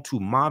belong to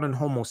modern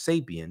Homo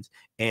sapiens,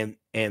 and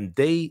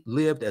they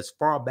lived as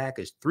far back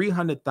as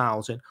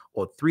 300,000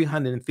 or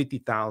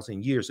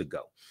 350,000 years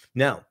ago.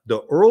 Now,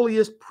 the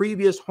earliest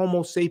previous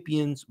Homo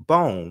sapiens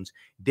bones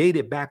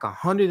dated back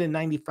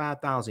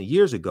 195,000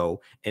 years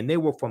ago, and they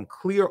were from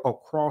clear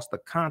across the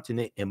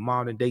continent in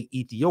modern-day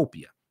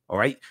Ethiopia. All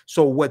right.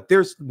 So what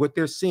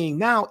they're seeing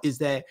now is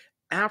that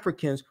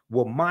Africans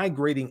were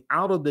migrating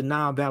out of the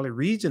Nile Valley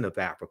region of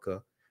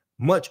Africa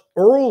much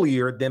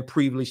earlier than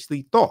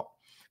previously thought.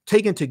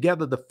 Taken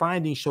together, the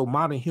findings show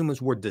modern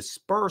humans were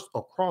dispersed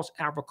across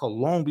Africa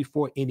long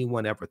before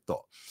anyone ever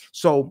thought.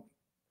 So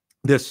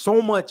there's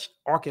so much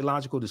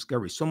archaeological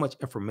discovery, so much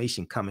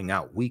information coming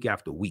out week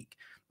after week.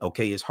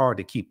 Okay, it's hard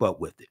to keep up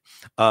with it.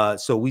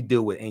 So we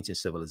deal with ancient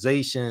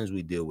civilizations.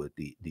 We deal with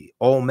the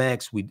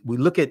Olmecs. We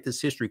look at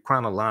this history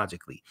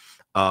chronologically.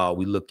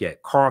 We look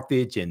at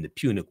Carthage and the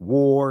Punic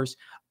Wars,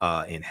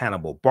 and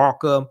Hannibal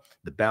Barca,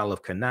 the Battle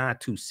of Cannae,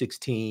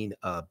 216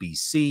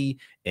 BC,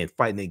 and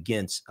fighting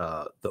against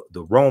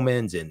the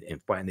Romans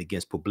and fighting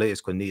against Publius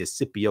Cornelius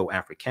Scipio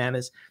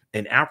Africanus.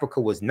 And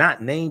Africa was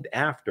not named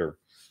after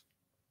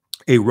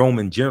a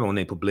Roman general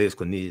named Publius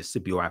Cornelius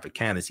Scipio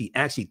Africanus. He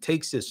actually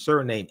takes his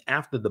surname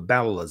after the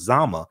Battle of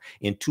Zama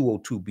in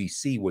 202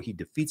 BC, where he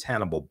defeats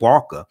Hannibal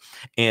Barca.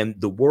 And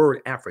the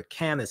word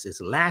Africanus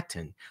is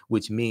Latin,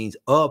 which means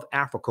of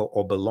Africa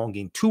or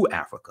belonging to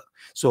Africa.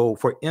 So,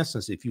 for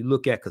instance, if you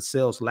look at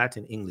Cassell's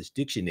Latin English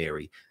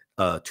Dictionary,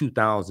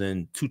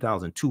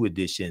 2002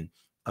 edition,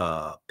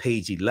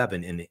 page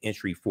 11 in the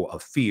entry for a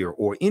fear,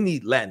 or any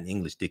Latin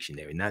English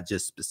dictionary, not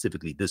just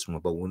specifically this one,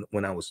 but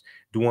when I was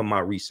doing my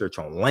research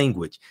on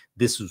language,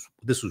 this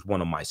was one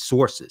of my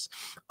sources.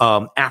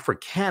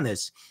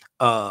 Africanus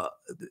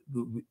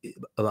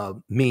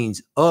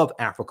means of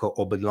Africa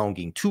or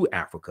belonging to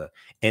Africa,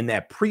 and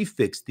that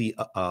prefix, the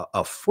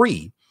a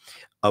free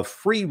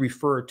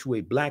referred to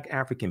a Black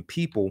African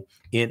people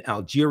in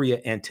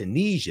Algeria and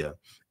Tunisia.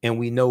 And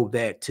we know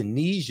that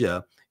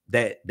Tunisia,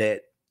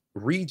 that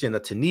region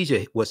of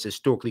Tunisia was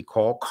historically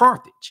called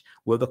Carthage,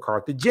 where the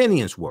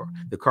Carthaginians were.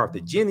 The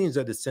Carthaginians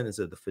are descendants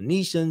of the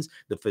Phoenicians.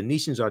 The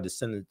Phoenicians are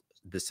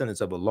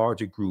descendants of a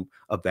larger group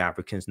of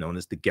Africans known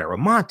as the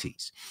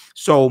Garamantes.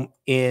 So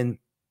in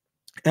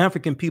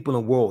African People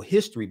in World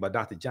History by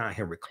Dr. John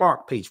Henry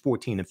Clark, page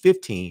 14 and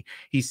 15,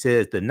 he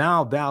says the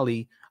Nile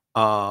Valley's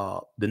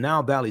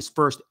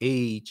first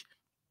age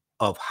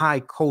of high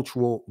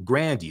cultural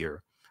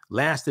grandeur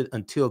lasted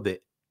until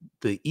the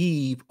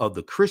eve of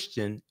the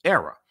Christian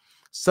era.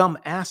 Some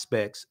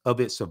aspects of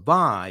it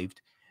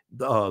survived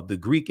the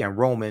Greek and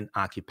Roman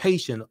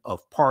occupation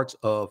of parts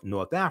of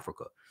North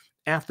Africa.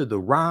 After the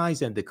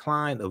rise and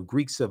decline of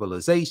Greek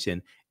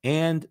civilization,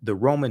 and the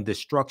Roman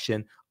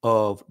destruction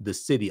of the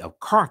city of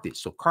Carthage.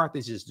 So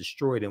Carthage is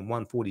destroyed in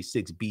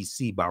 146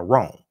 BC by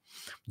Rome.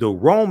 The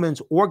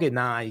Romans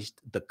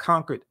organized the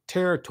conquered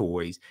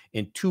territories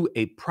into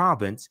a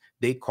province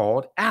they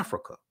called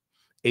Africa,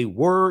 a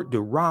word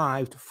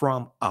derived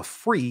from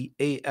Afri,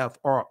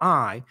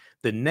 A-F-R-I,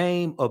 the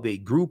name of a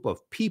group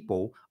of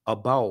people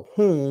about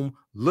whom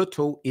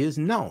little is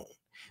known.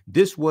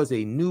 This was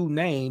a new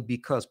name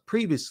because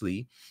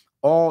previously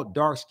all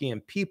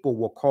dark-skinned people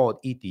were called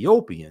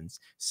Ethiopians,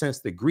 since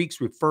the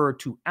Greeks referred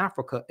to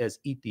Africa as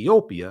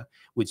Ethiopia,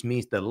 which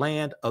means the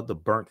land of the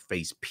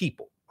burnt-faced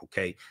people.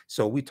 Okay,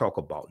 so we talk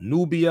about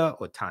Nubia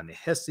or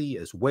Ta-Nehesi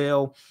as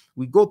well.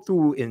 We go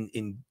through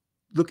and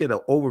look at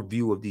an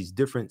overview of these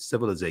different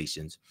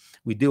civilizations.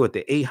 We deal with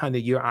the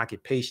 800-year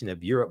occupation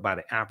of Europe by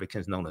the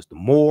Africans known as the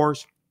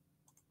Moors.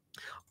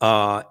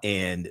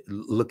 And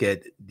look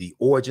at the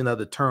origin of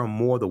the term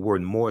Moor. The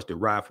word Moor is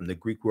derived from the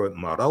Greek word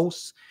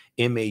Maros,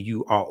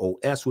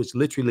 M-A-U-R-O-S, which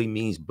literally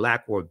means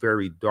black or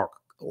very dark,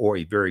 or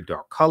a very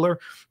dark color.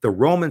 The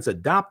Romans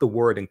adopt the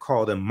word and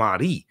call them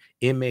Mari,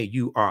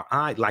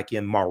 M-A-U-R-I, like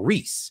in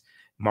Maurice.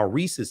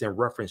 Maurice is in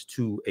reference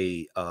to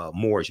a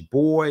Moorish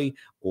boy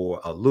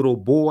or a little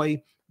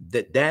boy.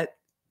 That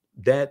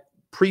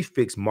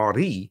prefix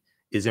Mari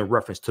is in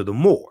reference to the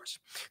Moors.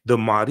 The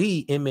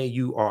Mari,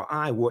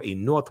 M-A-U-R-I, were a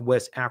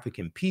Northwest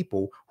African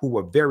people who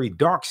were very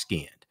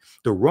dark-skinned.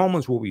 The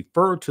Romans will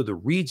refer to the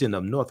region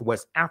of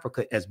Northwest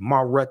Africa as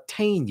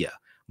Mauritania.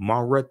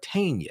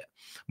 Mauritania.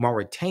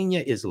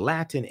 Mauritania is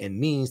Latin and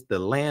means the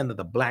land of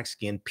the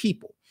black-skinned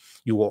people.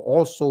 You will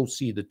also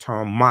see the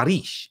term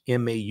Marish,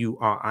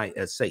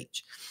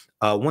 M-A-U-R-I-S-H.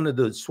 One of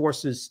the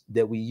sources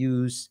that we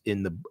use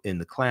in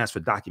the class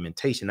for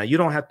documentation. Now, you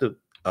don't have to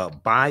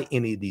buy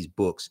any of these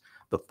books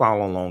to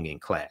follow along in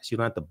class. You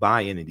don't have to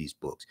buy any of these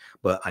books,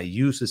 but I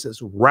use this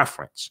as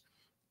reference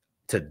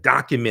to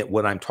document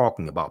what I'm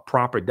talking about.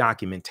 Proper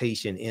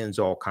documentation ends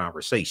all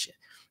conversation.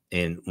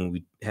 And when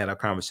we had our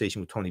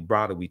conversation with Tony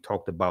Browder, we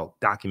talked about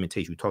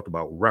documentation. We talked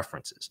about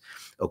references.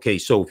 Okay,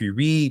 so if you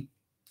read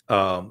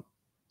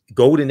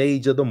Golden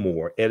Age of the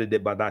Moor,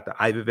 edited by Dr.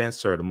 Ivor Van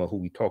Sertima, who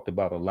we talked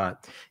about a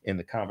lot in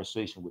the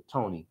conversation with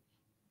Tony.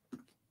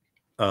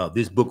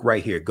 This book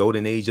right here,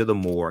 Golden Age of the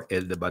Moor,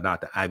 edited by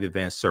Dr. Ivor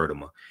Van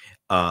Sertima.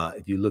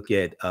 If you look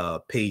at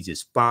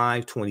pages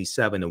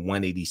 527 and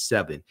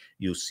 187,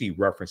 you'll see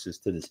references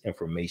to this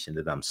information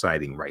that I'm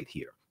citing right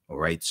here. All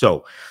right.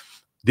 So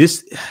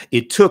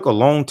it took a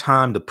long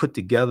time to put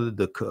together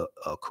the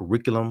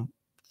curriculum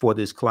for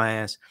this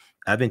class.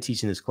 I've been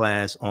teaching this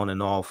class on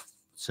and off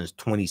since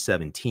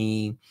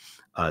 2017.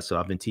 So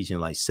I've been teaching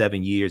like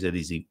 7 years.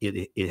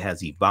 It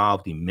has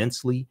evolved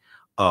immensely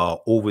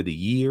over the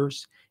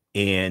years.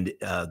 And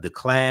the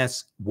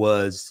class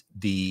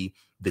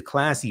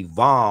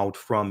evolved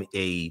from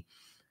a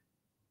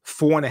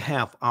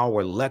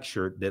 4.5-hour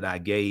lecture that I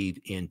gave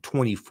in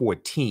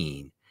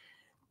 2014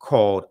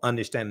 called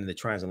Understanding the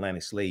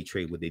Transatlantic Slave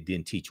Trade, what they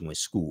didn't teach you in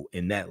school.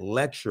 And that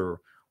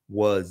lecture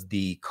was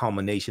the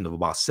culmination of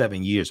about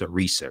 7 years of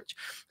research.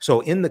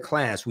 So in the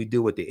class, we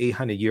deal with the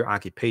 800-year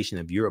occupation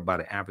of Europe by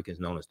the Africans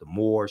known as the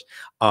Moors.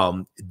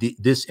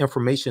 This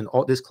information,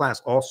 this class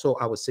also,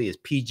 I would say, is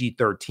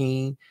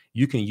PG-13.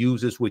 You can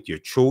use this with your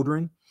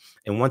children.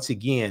 And once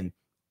again,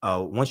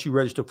 once you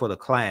register for the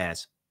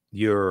class,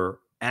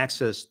 your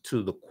access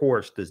to the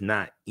course does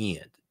not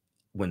end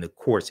when the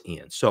course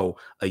ends. So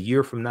a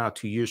year from now,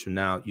 2 years from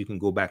now, you can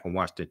go back and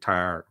watch the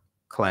entire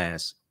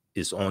class.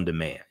 Is on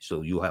demand,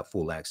 so you'll have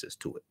full access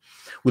to it.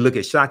 We look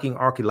at shocking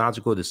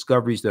archaeological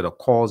discoveries that are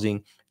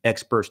causing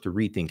experts to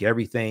rethink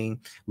everything.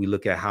 We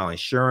look at how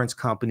insurance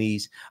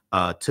companies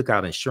took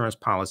out insurance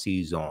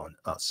policies on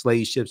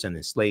slave ships and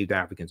enslaved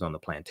Africans on the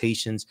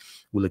plantations.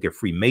 We look at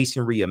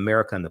Freemasonry,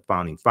 America and the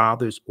Founding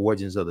Fathers,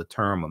 origins of the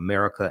term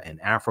America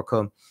and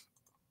Africa.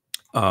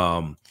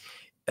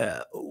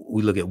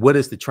 We look at what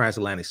is the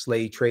transatlantic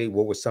slave trade?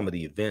 What were some of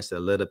the events that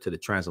led up to the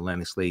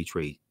transatlantic slave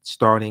trade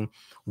starting?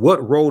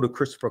 What role did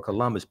Christopher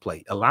Columbus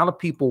play? A lot of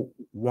people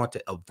want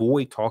to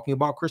avoid talking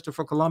about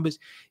Christopher Columbus.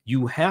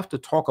 You have to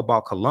talk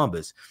about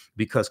Columbus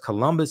because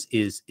Columbus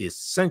is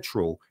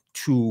central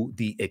to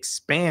the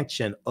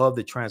expansion of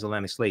the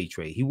transatlantic slave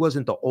trade. He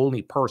wasn't the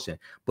only person,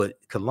 but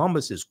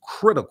Columbus is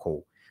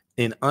critical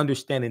in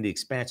understanding the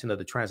expansion of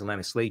the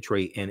transatlantic slave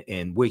trade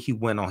and where he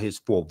went on his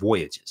 4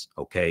 voyages.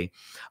 Okay.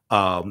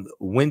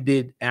 When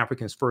did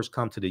Africans first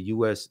come to the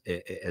U.S.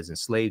 as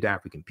enslaved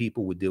African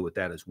people? We'll deal with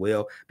that as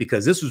well,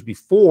 because this was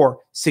before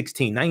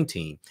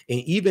 1619. And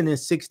even in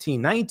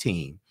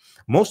 1619,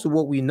 most of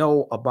what we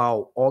know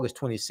about August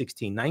 20,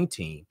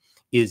 1619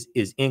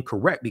 is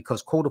incorrect,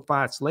 because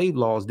codified slave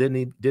laws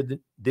did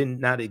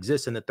not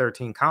exist in the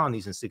 13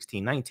 colonies in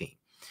 1619.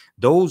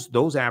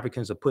 Those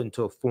Africans are put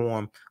into a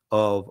form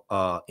of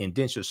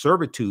indentured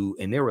servitude,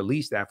 and they're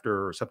released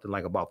after something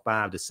like about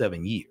 5 to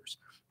 7 years.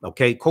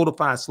 Okay,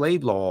 codified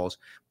slave laws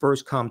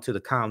first come to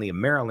the colony of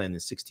Maryland in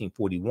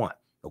 1641.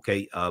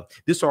 Okay,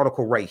 this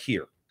article right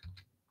here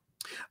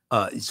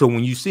So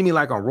when you see me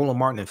like on Roland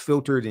Martin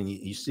Unfiltered, and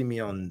you see me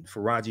on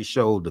Faraji's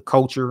show, The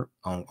Culture,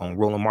 on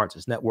Roland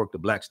Martin's network, the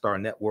Black Star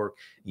Network,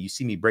 and you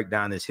see me break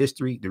down this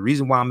history, the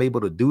reason why I'm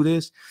able to do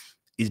this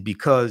is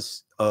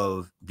because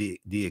of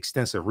the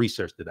extensive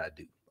research that I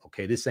do.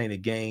 Okay, this ain't a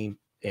game.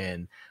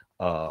 And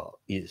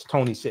as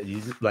Tony said,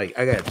 like,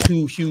 I got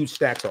 2 huge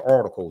stacks of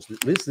articles.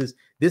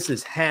 This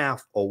is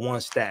half or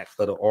 1 stack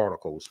of the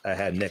articles I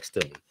had next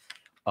to me.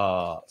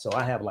 So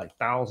I have like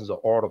thousands of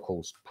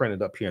articles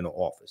printed up here in the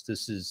office.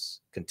 This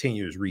is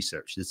continuous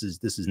research. This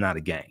is not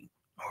a game.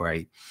 All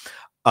right.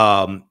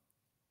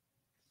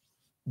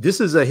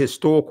 This is a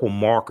historical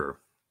marker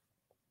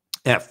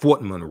at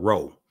Fort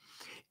Monroe,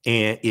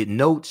 and it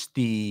notes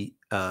the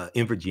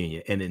in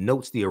Virginia, and it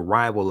notes the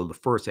arrival of the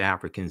first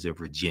Africans in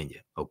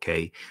Virginia.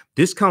 Okay,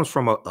 this comes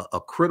from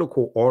a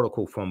critical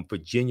article from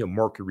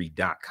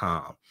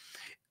VirginiaMercury.com,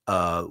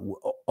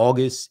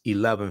 August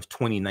 11th,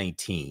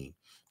 2019.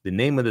 The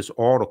name of this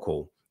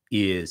article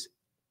is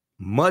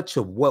 "Much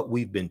of What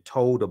We've Been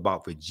Told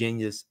About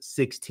Virginia's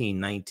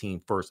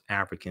 1619 First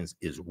Africans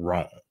is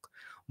Wrong."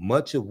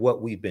 Much of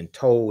what we've been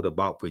told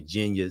about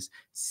Virginia's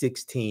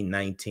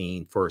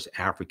 1619 First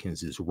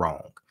Africans is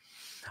wrong.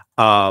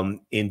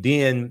 And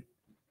then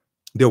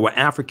there were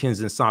Africans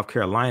in South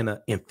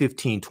Carolina in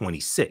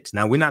 1526.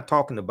 Now, we're not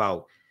talking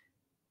about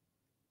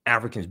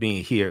Africans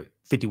being here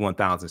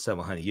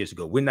 51,700 years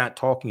ago. We're not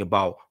talking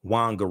about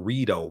Juan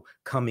Garrido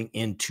coming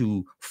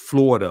into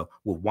Florida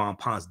with Juan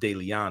Ponce de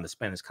Leon, the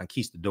Spanish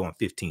conquistador, in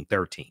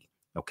 1513.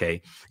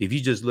 Okay, if you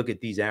just look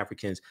at these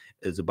Africans,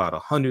 there's about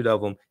 100 of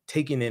them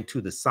taken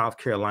into the South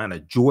Carolina,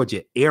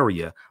 Georgia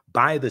area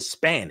by the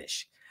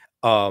Spanish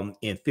in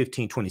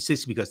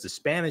 1526, because the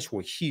Spanish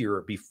were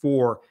here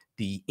before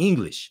the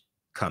English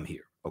come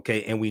here.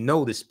 Okay, and we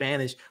know the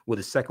Spanish were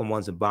the second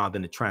ones involved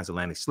in the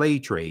transatlantic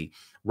slave trade,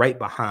 right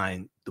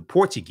behind the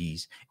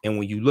Portuguese. And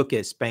when you look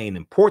at Spain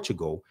and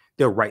Portugal,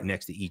 they're right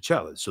next to each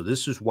other. So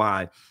this is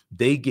why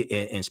they get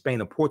in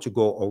Spain and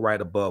Portugal are right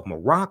above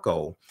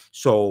Morocco.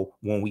 So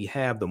when we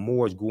have the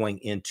Moors going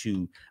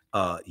into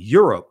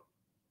Europe,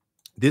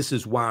 this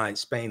is why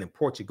Spain and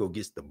Portugal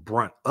gets the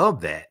brunt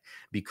of that,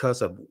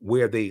 because of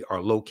where they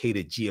are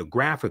located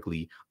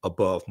geographically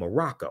above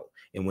Morocco.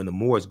 And when the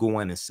Moors go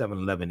in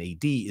 711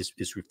 AD,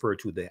 it's referred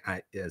to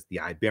as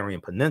the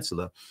Iberian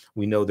Peninsula.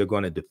 We know they're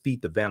going to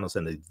defeat the Vandals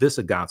and the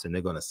Visigoths, and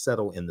they're going to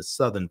settle in the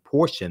southern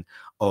portion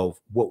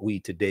of what we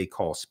today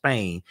call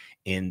Spain.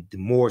 And the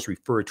Moors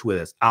refer to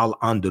it as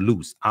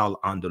Al-Andalus,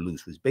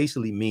 which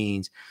basically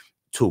means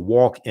to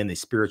walk in a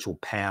spiritual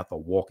path or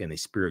walk in a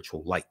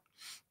spiritual light.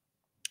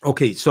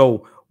 Okay,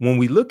 so when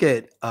we look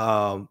at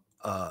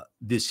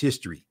this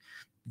history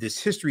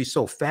is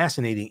so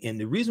fascinating. And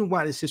the reason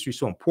why this history is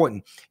so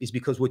important is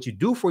because what you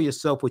do for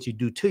yourself, what you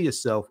do to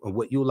yourself, and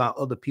what you allow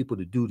other people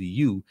to do to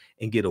you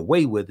and get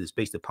away with is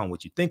based upon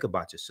what you think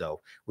about yourself.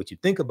 What you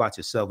think about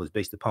yourself is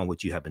based upon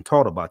what you have been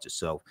taught about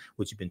yourself.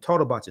 What you've been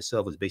taught about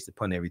yourself is based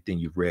upon everything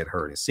you've read,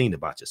 heard, and seen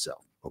about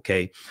yourself.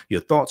 Okay,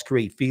 your thoughts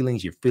create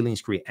feelings, your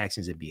feelings create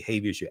actions and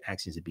behaviors, your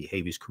actions and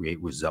behaviors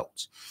create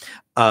results.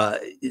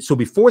 So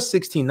before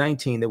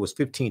 1619, there was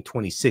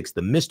 1526,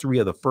 the mystery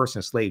of the first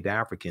enslaved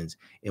Africans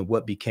in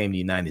what became the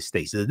United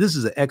States. So this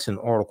is an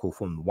excellent article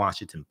from the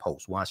Washington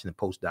Post,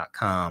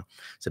 WashingtonPost.com,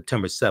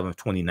 September 7th,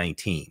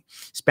 2019.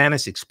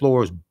 Spanish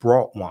explorers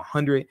brought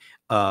 100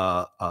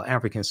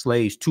 African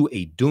slaves to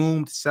a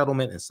doomed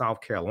settlement in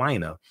South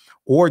Carolina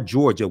or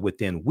Georgia.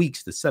 Within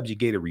weeks, the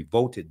subjugated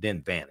revolted,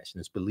 then vanished. And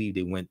it's believed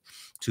they went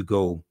to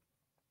go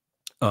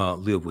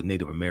live with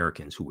Native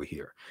Americans who were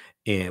here,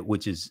 and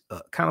which is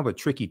kind of a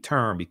tricky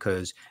term,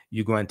 because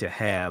you're going to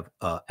have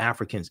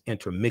Africans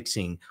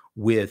intermixing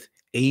with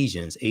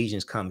Asians.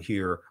 Asians come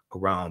here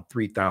around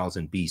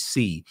 3000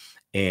 BC,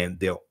 and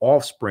their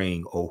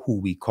offspring are who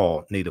we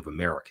call Native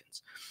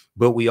Americans.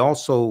 But we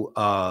also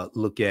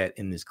look at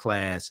in this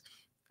class,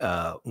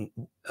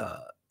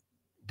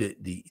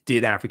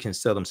 did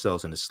Africans sell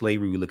themselves into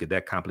slavery? We look at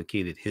that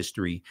complicated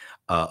history.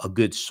 A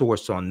good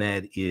source on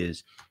that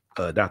is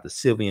Dr.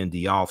 Sylvian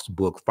Diouf's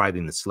book,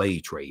 Fighting the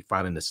Slave Trade,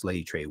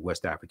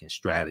 West African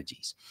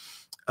Strategies.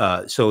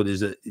 So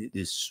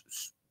there's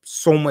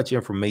so much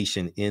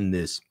information in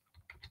this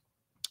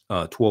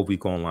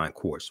 12-week online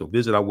course. So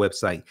visit our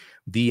website,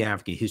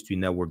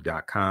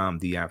 theafricanhistorynetwork.com,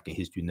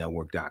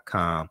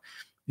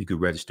 You can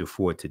register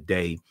for it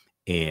today.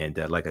 And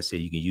like I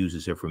said, you can use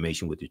this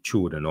information with your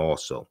children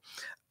also.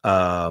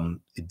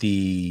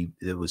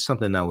 There was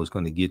something I was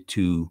going to get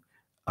to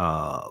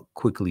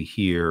quickly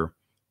here.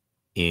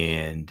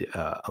 And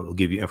I'll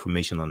give you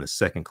information on the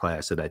second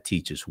class that I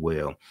teach as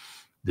well.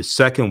 The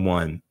second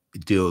one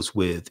deals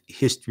with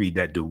history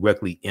that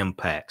directly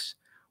impacts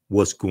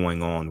what's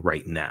going on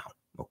right now.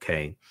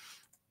 Okay.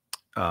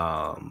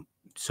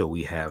 So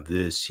we have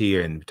this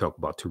here, and we talk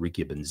about Tariq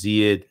ibn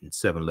Ziyad in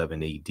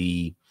 711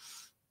 AD.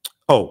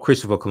 Oh,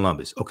 Christopher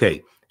Columbus.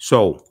 Okay.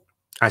 So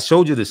I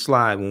showed you this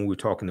slide when we were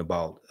talking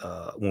about,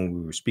 when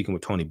we were speaking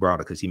with Tony Browder,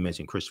 because he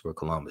mentioned Christopher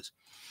Columbus.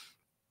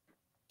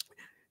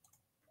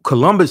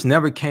 Columbus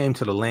never came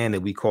to the land that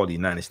we call the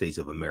United States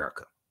of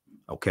America.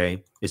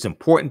 Okay, it's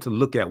important to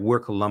look at where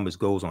Columbus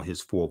goes on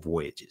his 4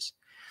 voyages.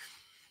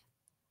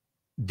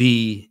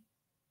 The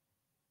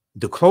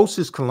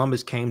closest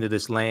Columbus came to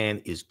this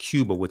land is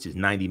Cuba, which is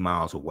 90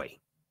 miles away.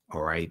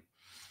 All right.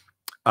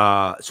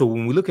 So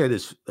when we look at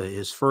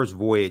his first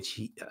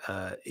voyage,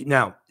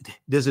 now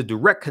there's a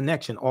direct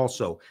connection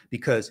also,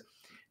 because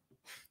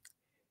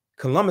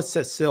Columbus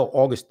set sail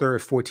August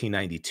 3rd,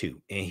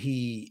 1492,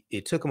 and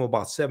it took him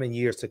about 7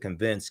 years to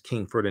convince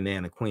King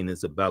Ferdinand and Queen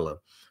Isabella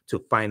to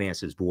finance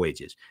his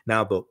voyages.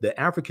 Now, the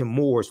African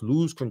Moors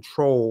lose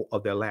control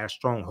of their last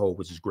stronghold,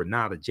 which is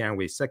Granada,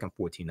 January 2nd,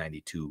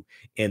 1492,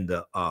 in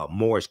the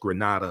Moorish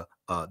Granada,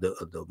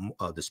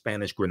 the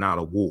Spanish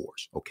Granada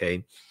Wars.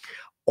 Okay,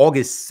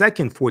 August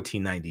 2nd,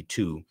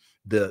 1492,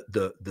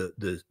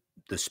 the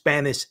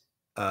Spanish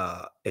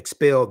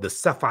expelled the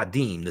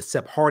Sephardim, the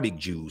Sephardic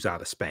Jews,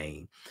 out of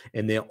Spain.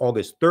 And then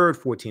August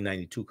 3rd,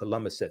 1492,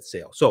 Columbus set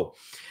sail. So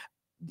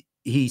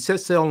he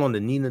set sail on the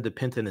Nina de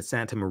Pinta and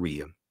Santa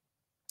Maria.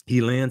 He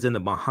lands in the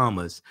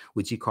Bahamas,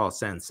 which he called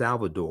San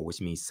Salvador,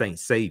 which means Saint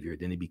Savior.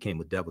 Then he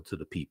became a devil to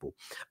the people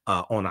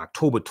on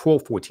October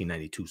 12th,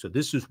 1492. So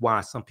this is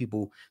why some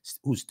people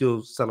who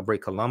still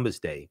celebrate Columbus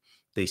Day,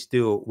 they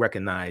still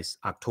recognize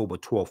October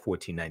 12th,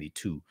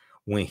 1492,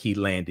 when he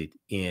landed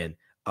in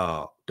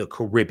the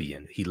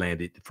Caribbean.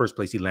 The first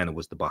place he landed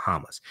was the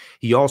Bahamas.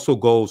 He also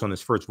goes on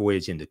his first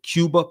voyage into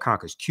Cuba,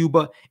 conquers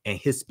Cuba and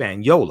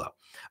Hispaniola.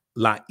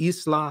 La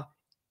Isla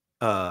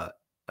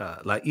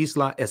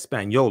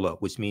Española,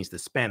 which means the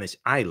Spanish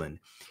island.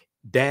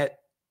 That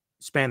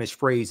Spanish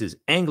phrase is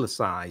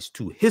anglicized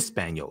to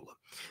Hispaniola.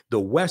 The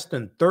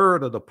western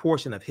third of the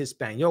portion of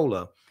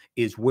Hispaniola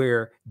is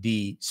where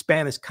the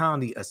Spanish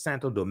colony of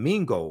Santo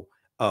Domingo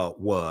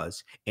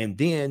was. And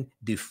then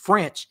the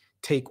French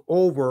take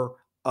over.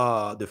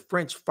 The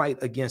French fight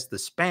against the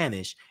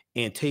Spanish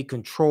and take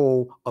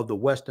control of the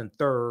western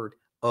third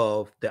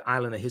of the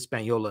island of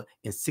Hispaniola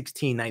in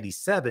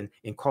 1697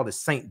 and call it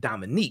Saint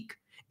Dominique.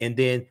 And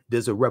then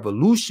there's a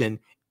revolution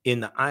in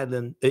the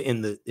island,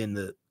 in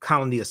the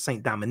colony of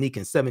Saint Dominique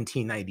in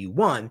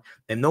 1791,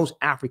 and those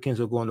Africans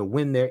are going to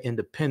win their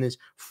independence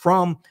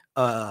from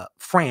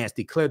France,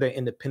 declare their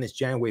independence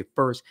January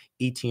 1st,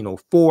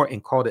 1804,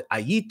 and called it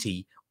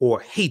Haiti or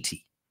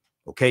Haiti.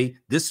 Okay,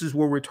 this is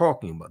what we're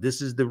talking about.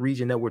 This is the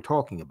region that we're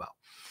talking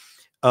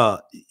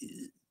about.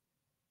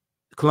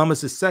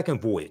 Columbus's second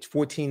voyage,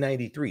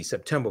 1493,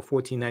 September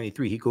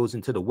 1493, he goes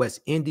into the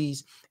West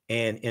Indies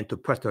and into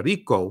Puerto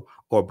Rico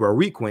or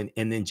Boricuan,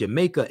 and then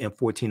Jamaica in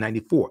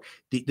 1494.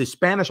 The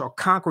Spanish are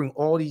conquering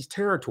all these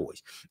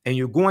territories, and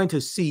you're going to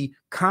see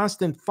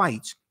constant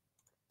fights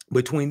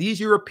between these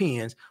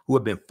Europeans who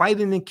have been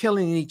fighting and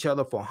killing each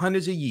other for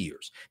hundreds of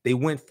years. They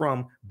went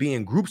from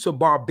being groups of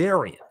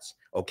barbarians,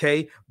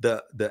 okay,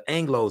 the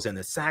Anglos and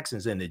the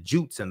Saxons and the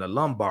Jutes and the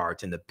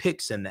Lombards and the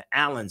Picts and the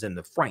Alans and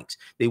the Franks.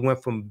 They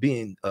went from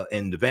being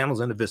and the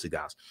Vandals and the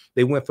Visigoths.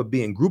 They went from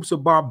being groups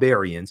of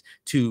barbarians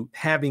to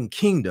having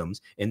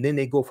kingdoms, and then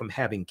they go from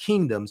having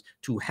kingdoms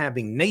to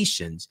having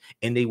nations,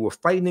 and they were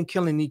fighting and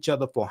killing each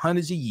other for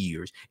hundreds of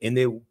years, and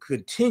they will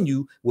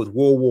continue with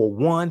World War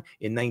I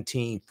in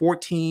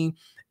 1914.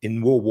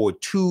 In World War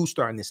II,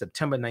 starting in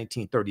September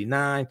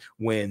 1939,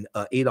 when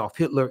Adolf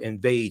Hitler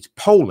invades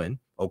Poland.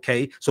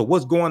 Okay, so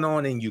what's going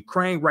on in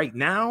Ukraine right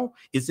now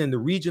is in the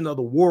region of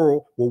the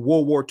world where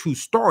World War II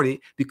started,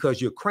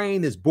 because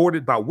Ukraine is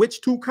bordered by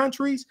which 2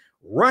 countries?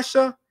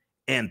 Russia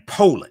and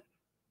Poland.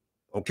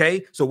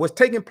 Okay, so what's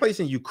taking place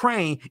in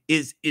Ukraine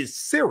is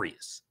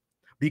serious,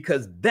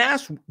 because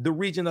that's the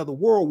region of the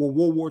world where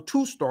World War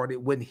II started,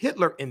 when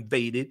Hitler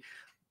invaded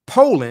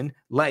Poland,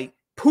 like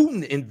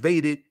Putin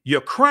invaded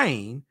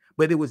Ukraine,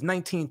 but it was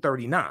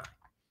 1939.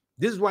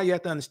 This is why you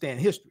have to understand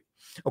history.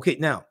 Okay,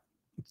 now,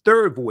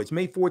 third voyage,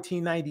 May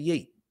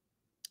 1498,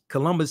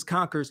 Columbus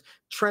conquers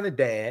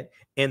Trinidad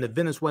and the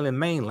Venezuelan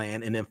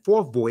mainland. And then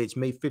fourth voyage,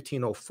 May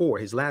 1504,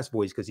 his last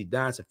voyage, because he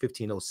dies in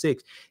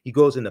 1506, he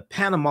goes into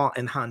Panama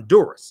and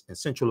Honduras in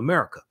Central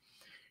America.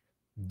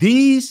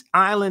 These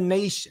island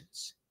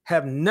nations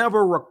have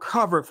never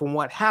recovered from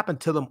what happened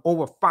to them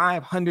over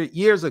 500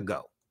 years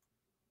ago.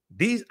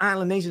 These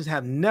island nations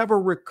have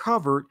never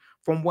recovered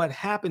from what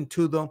happened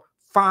to them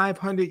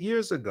 500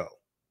 years ago.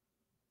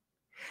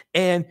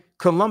 And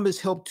Columbus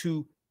helped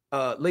to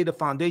lay the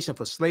foundation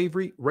for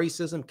slavery,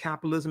 racism,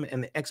 capitalism,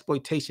 and the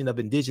exploitation of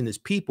indigenous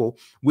people,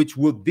 which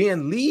would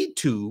then lead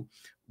to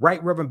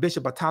Right Reverend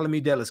Bishop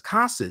Bartolome de las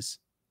Casas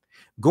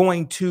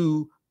going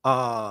to,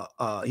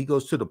 he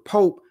goes to the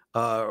Pope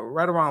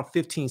right around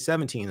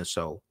 1517 or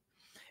so,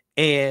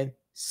 and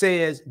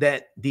says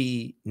that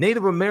the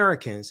Native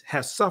Americans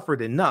have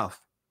suffered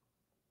enough,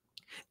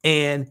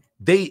 and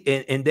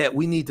that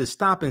we need to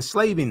stop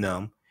enslaving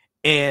them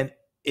and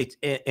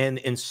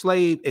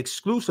enslave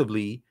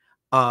exclusively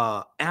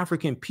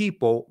African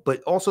people,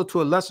 but also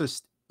to a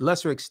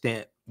lesser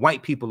extent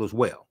white people as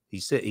well. He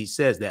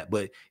says that,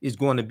 but it's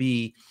going to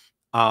be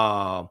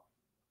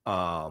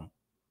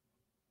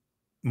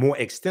more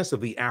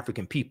extensively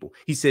African people.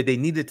 He said they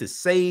needed to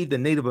save the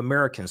Native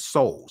American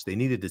souls. They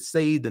needed to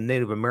save the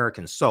Native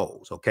American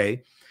souls.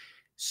 Okay,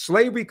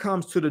 Slavery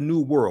comes to the New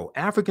World.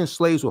 African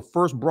slaves were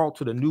first brought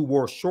to the New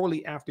World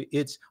shortly after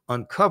its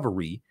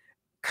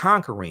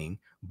conquering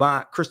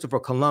by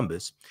Christopher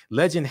Columbus.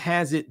 Legend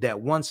has it that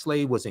one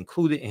slave was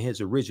included in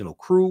his original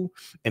crew,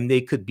 and they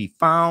could be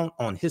found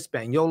on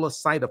Hispaniola,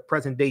 site of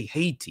present-day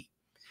Haiti,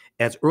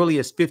 as early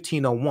as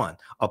 1501.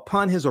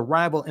 Upon his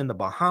arrival in the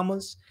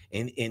Bahamas,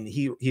 and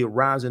he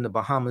arrives in the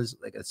Bahamas,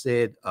 like I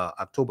said,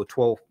 October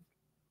 12th,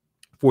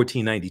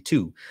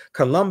 1492.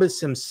 Columbus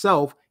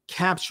himself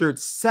captured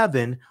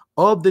 7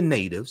 of the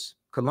natives.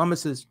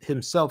 Columbus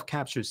himself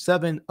captured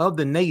 7 of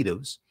the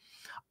natives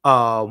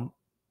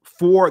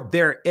for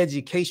their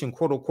education,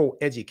 quote unquote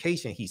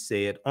education, he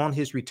said, on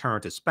his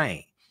return to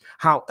Spain.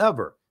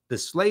 However, the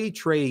slave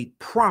trade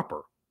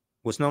proper,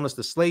 what's known as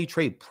the slave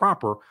trade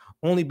proper,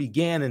 only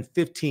began in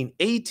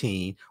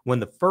 1518 when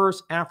the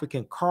first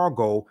African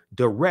cargo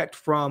direct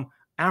from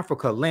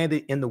Africa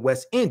landed in the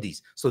West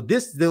Indies. So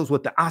this deals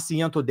with the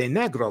Asiento de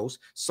Negros,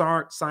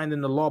 signed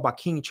into law by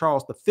King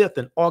Charles V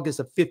in August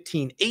of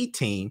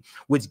 1518,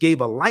 which gave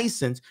a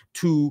license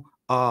to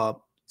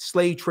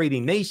slave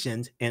trading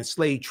nations and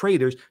slave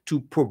traders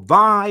to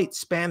provide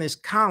Spanish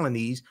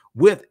colonies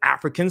with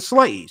African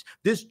slaves.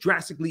 This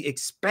drastically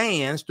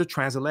expands the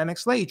transatlantic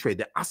slave trade,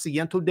 the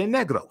Asiento de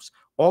Negros,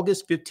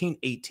 August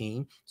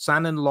 1518,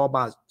 signed into law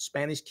by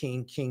Spanish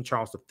King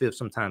Charles V,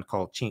 sometimes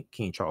called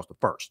King Charles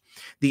I.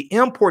 The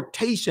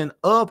importation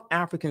of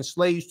African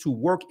slaves to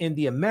work in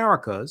the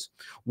Americas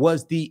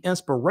was the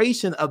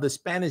inspiration of the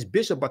Spanish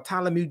Bishop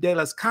Bartolomé de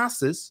las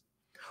Casas,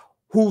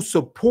 whose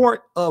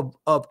support of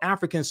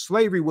African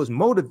slavery was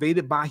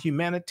motivated by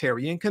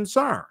humanitarian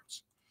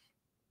concerns.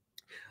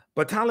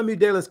 Bartolomé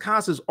de las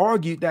Casas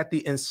argued that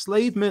the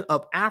enslavement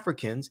of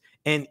Africans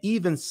and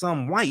even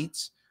some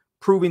whites,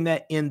 proving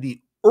that in the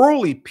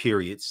early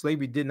period,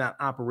 slavery did not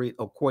operate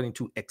according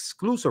to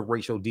exclusive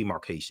racial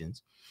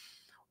demarcations,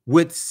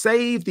 would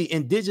save the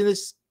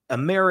indigenous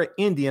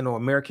Amerindian or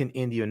American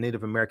Indian or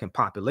Native American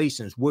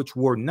populations, which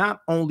were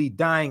not only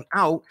dying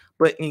out,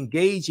 but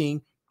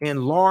engaging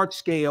in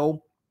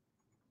large-scale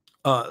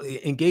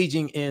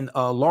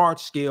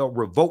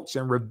revolts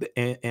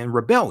and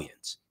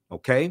rebellions.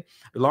 Okay,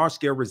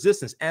 large-scale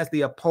resistance as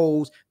they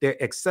opposed their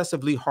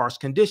excessively harsh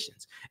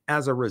conditions.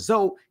 As a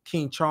result,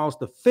 King Charles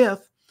V,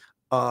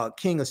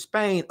 King of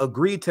Spain,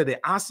 agreed to the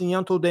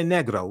Asiento de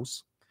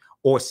Negros,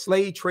 or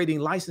slave trading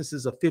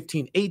licenses of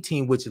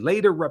 1518, which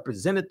later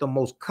represented the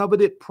most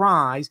coveted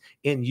prize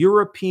in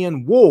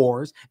European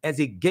wars,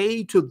 as it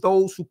gave to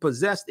those who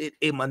possessed it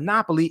a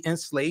monopoly in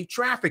slave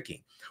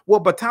trafficking.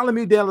 Well,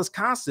 Bartolomé de las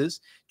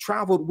Casas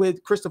traveled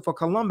with Christopher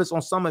Columbus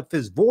on some of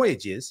his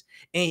voyages,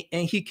 and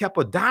he kept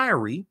a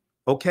diary,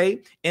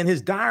 okay? And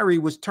his diary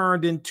was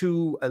turned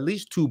into at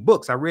least 2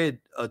 books. I read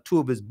 2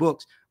 of his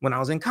books when I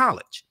was in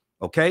college,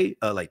 okay?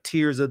 Like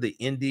Tears of the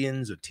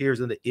Indians or Tears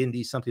of the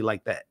Indies, something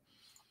like that.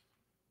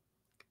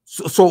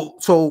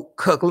 So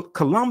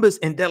Columbus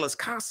and de las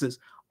Casas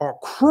are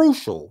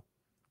crucial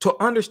to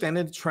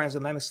understanding the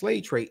transatlantic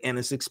slave trade and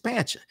its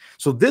expansion.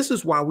 So this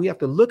is why we have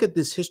to look at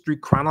this history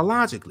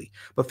chronologically.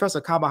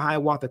 Professor Kaba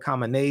Hiawatha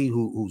Kamene,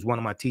 who's one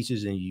of my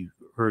teachers, and you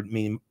heard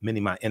many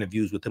of my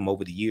interviews with him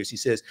over the years, he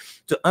says,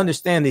 to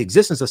understand the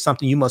existence of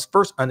something, you must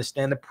first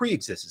understand the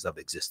pre-existence of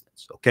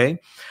existence, okay?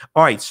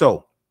 All right,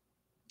 so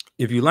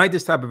if you like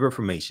this type of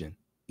information,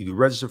 if you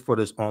register for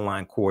this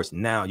online course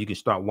now, you can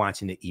start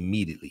watching it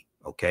immediately,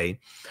 okay?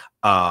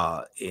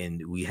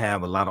 And we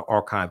have a lot of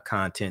archive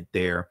content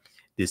there.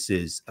 This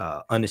is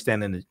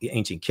understanding the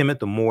ancient Kemet,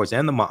 the Moors,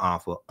 and the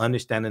Ma'afa,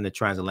 understanding the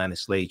transatlantic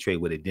slave trade,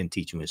 what they didn't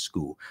teach you in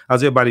school.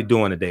 How's everybody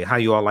doing today? How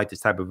you all like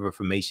this type of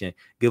information?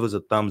 Give us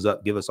a thumbs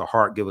up, give us a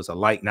heart, give us a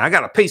like. Now, I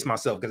got to pace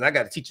myself because I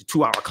got to teach a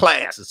 2-hour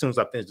class as soon as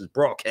I finish this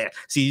broadcast.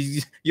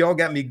 See, y'all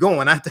got me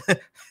going. I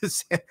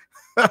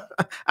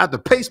have to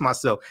pace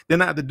myself.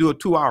 Then I have to do a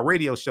 2-hour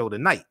radio show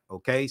tonight,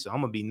 okay? So I'm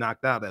going to be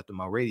knocked out after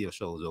my radio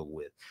show is over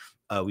with.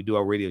 We do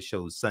our radio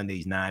shows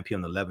Sundays, 9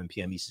 p.m. to 11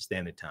 p.m. Eastern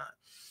Standard Time.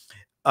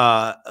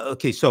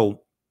 Okay,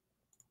 so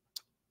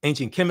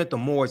ancient Kemet, the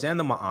Moors, and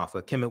the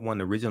Ma'afa. Kemet,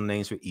 one of the original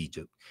names for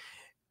Egypt.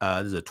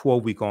 This is a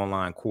 12-week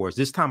online course.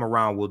 This time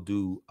around, we'll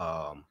do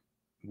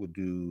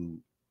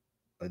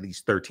at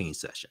least 13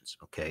 sessions.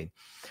 Okay,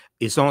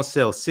 it's on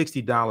sale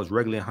 $60,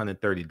 regularly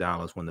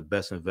 $130. One of the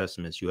best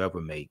investments you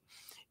ever make.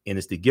 And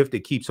it's the gift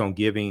that keeps on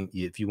giving.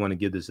 If you want to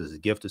give this as a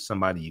gift to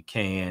somebody, you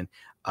can.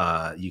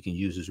 You can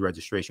use this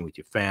registration with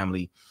your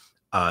family.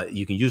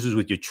 You can use this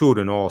with your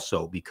children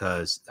also,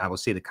 because I would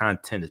say the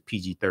content is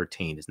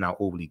PG-13. It's not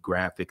overly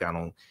graphic. I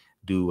don't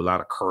do a lot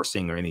of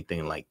cursing or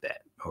anything like that.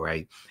 All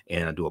right.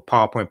 And I do a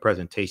PowerPoint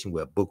presentation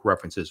with book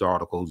references,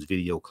 articles,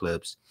 video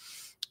clips,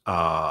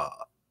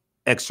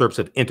 excerpts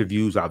of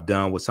interviews I've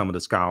done with some of the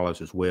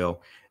scholars as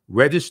well.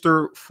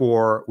 Register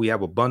for, we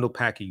have a bundle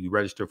package. You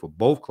register for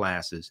both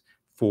classes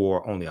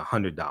for only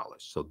 $100.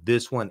 So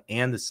this one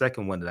and the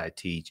second one that I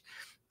teach,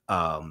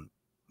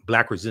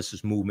 Black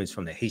resistance movements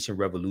from the Haitian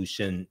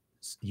Revolution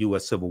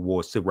U.S. Civil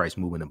War, Civil Rights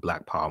Movement, and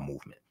Black Power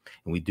Movement.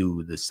 And we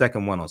do the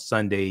second one on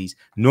Sundays,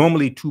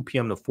 normally 2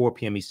 p.m. to 4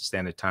 p.m. Eastern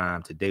Standard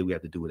Time. Today we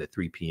have to do it at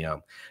 3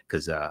 p.m.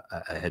 because I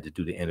had to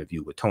do the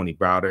interview with Tony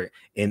Browder.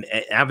 And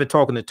I've been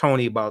talking to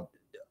Tony about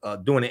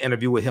doing an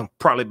interview with him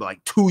probably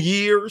like 2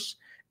 years.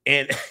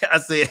 And I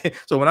said,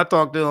 so when I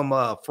talked to him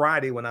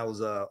Friday when I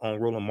was on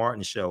Roland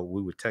Martin show,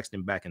 we were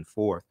texting back and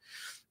forth,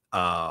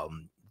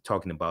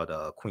 talking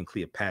about Queen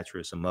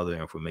Cleopatra, some other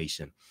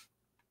information.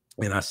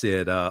 And I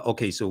said,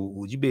 okay, so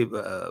would you be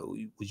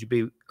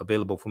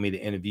available for me to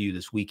interview you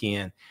this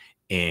weekend?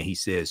 And he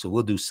said, so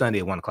we'll do Sunday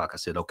at 1 o'clock. I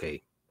said,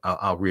 okay,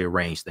 I'll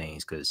rearrange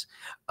things because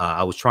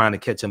I was trying to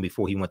catch him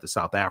before he went to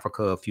South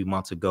Africa a few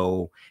months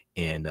ago,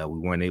 and we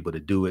weren't able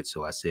to do it.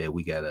 So I said,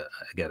 I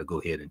gotta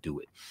go ahead and do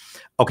it.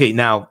 Okay,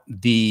 now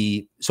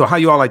so how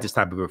you all like this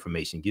type of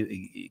information?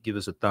 Give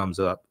us a thumbs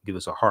up, give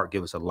us a heart,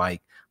 give us a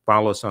like,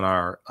 follow us on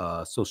our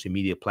social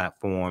media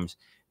platforms.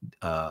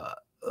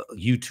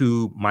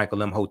 YouTube,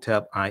 Michael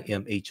Imhotep,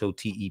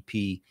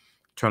 IMHOTEP.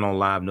 Turn on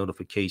live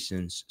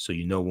notifications so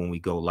you know when we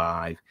go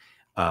live.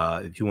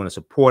 If you want to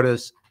support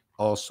us,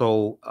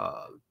 also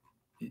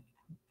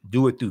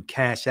do it through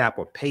Cash App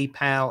or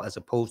PayPal as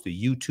opposed to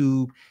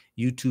YouTube.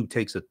 YouTube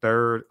takes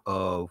 1/3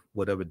 of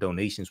whatever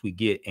donations we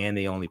get, and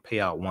they only pay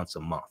out once a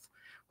month.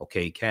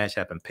 Okay, Cash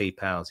App and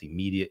PayPal is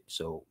immediate,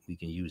 so we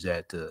can use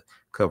that to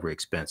cover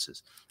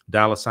expenses.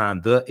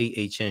 $ the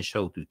AHN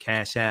show through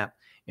Cash App,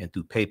 and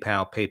through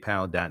PayPal,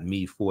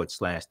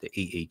 paypal.me/the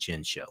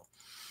AHN show.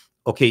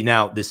 Okay,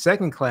 now the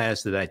second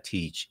class that I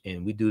teach,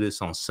 and we do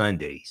this on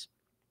Sundays,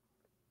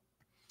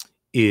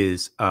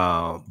 is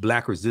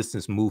Black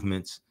resistance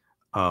movements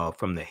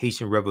from the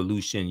Haitian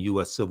Revolution,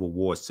 U.S. Civil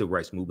War, Civil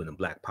Rights Movement, and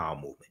Black Power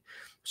Movement.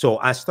 So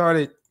I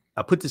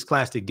put this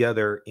class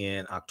together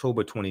in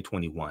October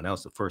 2021. That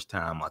was the first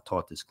time I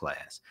taught this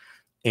class.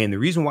 And the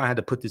reason why I had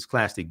to put this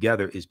class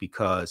together is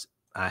because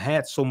I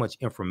had so much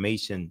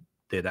information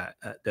that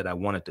I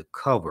wanted to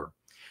cover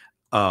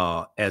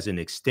as an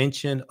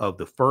extension of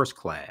the first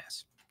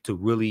class to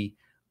really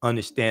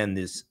understand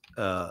this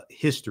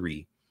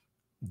history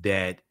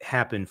that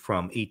happened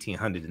from 1800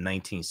 to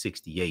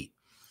 1968.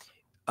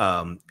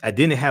 I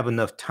didn't have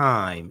enough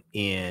time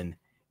in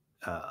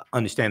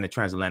understanding the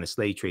transatlantic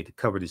slave trade to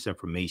cover this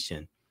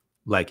information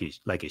like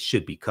it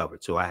should be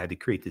covered. So I had to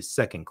create this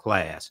second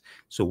class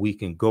so we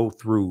can go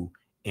through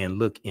and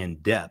look in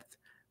depth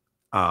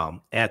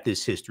at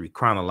this history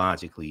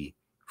chronologically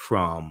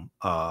from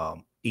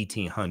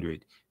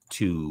 1800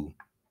 to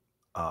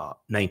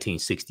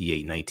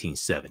 1968,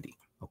 1970.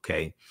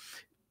 Okay.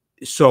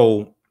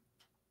 So,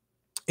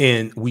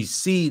 and we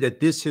see that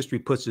this history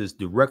puts us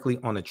directly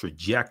on a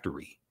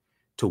trajectory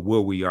to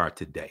where we are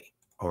today.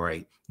 All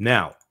right.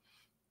 Now,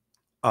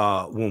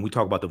 when we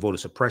talk about the voter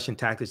suppression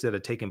tactics that are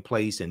taking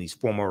place in these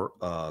former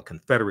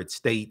Confederate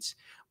states,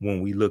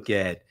 when we look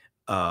at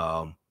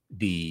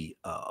the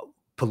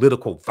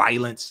political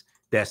violence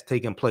that's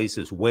taking place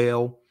as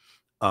well,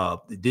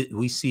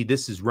 we see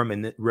this is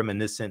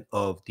reminiscent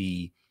of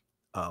the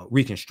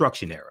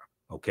Reconstruction era.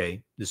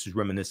 Okay, this is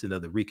reminiscent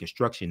of the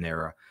Reconstruction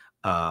era,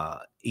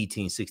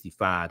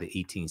 1865 to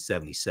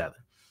 1877.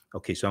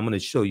 Okay, so I'm going to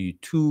show you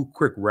 2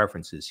 quick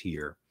references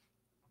here,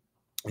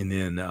 and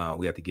then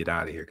we have to get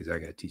out of here because I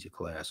got to teach a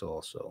class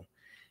also,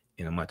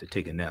 and I'm going to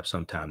take a nap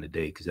sometime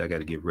today because I got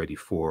to get ready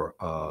for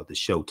the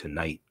show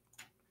tonight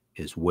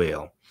as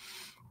well.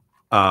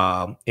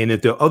 And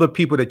if there are other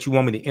people that you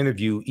want me to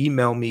interview,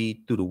 email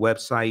me through the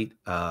website,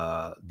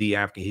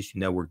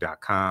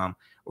 theafricanhistorynetwork.com,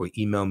 or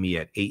email me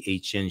at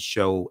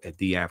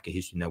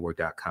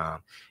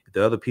ahnshow@theafricanhistorynetwork.com. If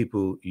the other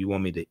people you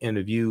want me to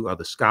interview are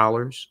the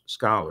scholars,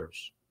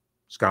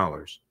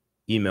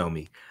 email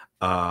me.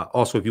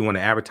 Also, if you want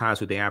to advertise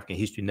with the African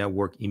History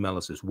Network, email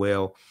us as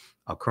well.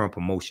 Our current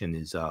promotion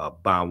is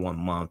buy 1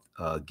 month,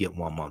 get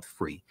 1 month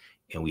free.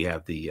 And we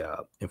have the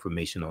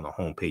information on the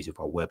homepage of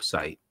our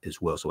website as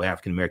well. So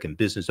African-American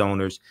business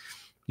owners,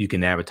 you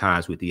can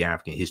advertise with the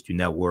African History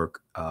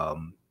Network.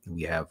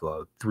 We have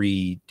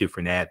 3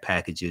 different ad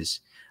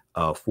packages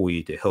for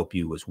you to help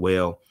you as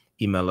well.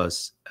 Email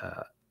us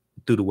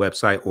through the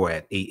website or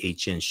at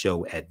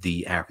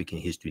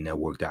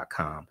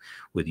ahnshow@theafricanhistorynetwork.com,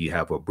 whether you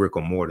have a brick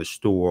or mortar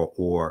store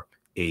or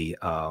a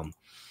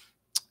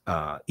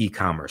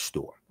e-commerce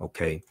store.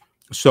 Okay.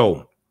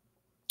 So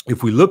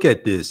if we look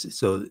at this,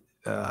 so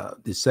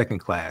the second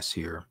class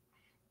here,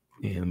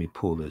 and let me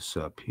pull this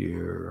up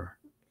here.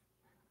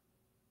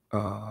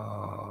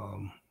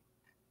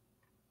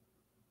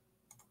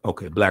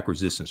 Okay, Black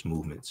resistance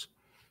movements.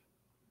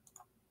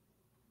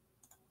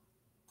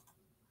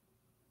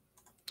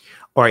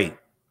 All right.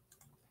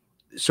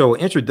 So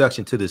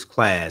introduction to this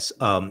class.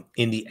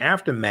 In the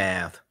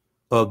aftermath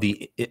of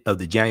the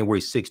January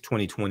 6,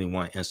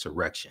 2021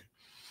 insurrection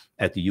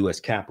at the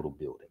U.S. Capitol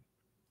building,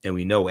 and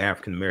we know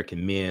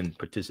African-American men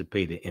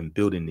participated in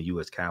building the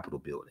U.S. Capitol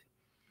building.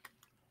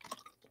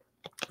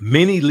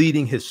 Many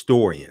leading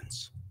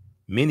historians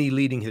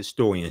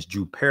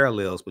drew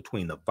parallels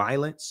between the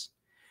violence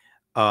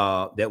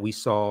that we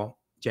saw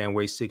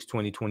January 6,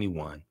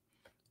 2021,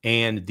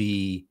 and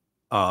the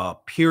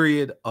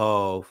period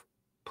of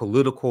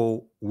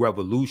political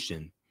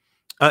revolution.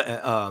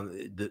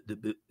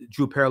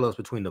 Drew parallels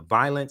between the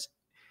violence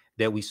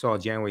that we saw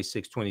January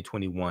 6,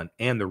 2021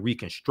 and the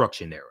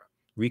Reconstruction era.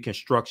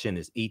 Reconstruction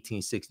is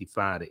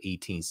 1865 to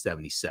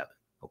 1877,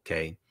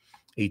 okay?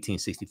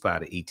 1865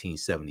 to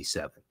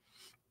 1877.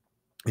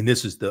 And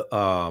this was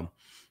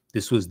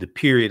the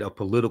period of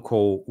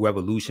political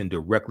revolution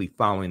directly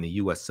following the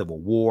U.S. Civil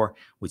War,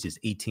 which is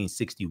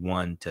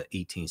 1861 to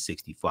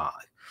 1865.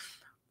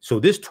 So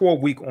this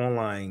 12-week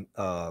online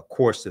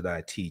course that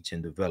I teach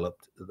and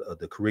developed,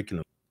 the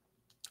curriculum,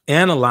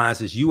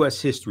 analyzes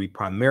U.S. history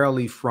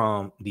primarily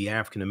from the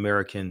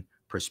African-American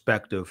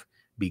perspective,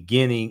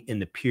 beginning in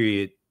the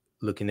period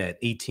looking at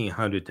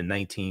 1800 to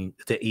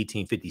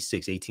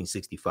 1856,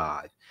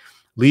 1865,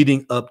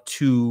 leading up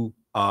to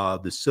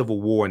the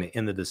Civil War and the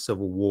end of the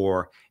Civil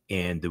War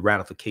and the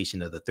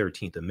ratification of the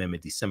 13th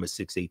Amendment, December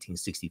 6,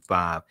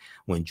 1865,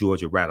 when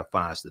Georgia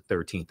ratifies the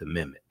 13th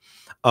Amendment.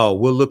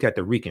 We'll look at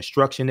the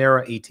Reconstruction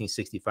era,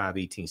 1865,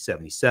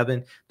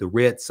 1877, the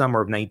Red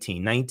Summer of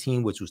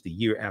 1919, which was the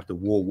year after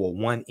World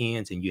War I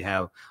ends, and you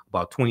have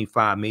about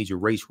 25 major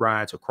race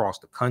riots across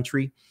the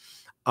country.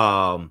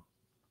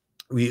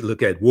 We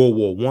look at World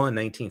War I,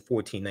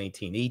 1914,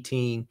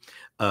 1918,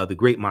 the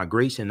Great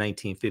Migration,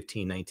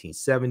 1915,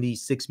 1970.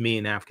 6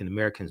 million African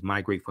Americans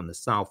migrate from the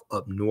South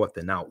up north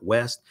and out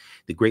west.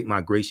 The Great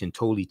Migration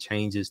totally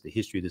changes the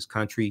history of this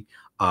country.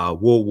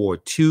 World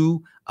War II,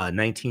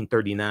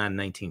 1939,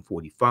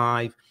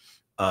 1945,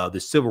 the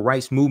Civil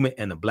Rights Movement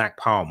and the Black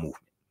Power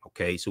Movement.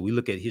 Okay, so we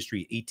look at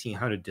history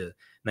 1800 to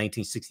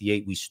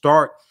 1968. We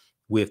start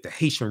with the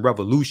Haitian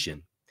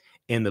Revolution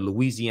and the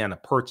Louisiana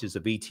Purchase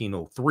of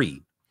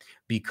 1803.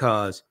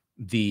 Because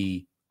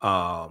the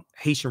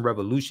Haitian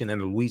Revolution and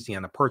the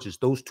Louisiana Purchase,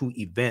 those two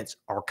events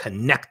are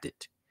connected.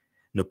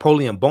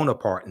 Napoleon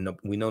Bonaparte, and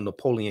we know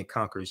Napoleon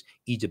conquers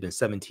Egypt in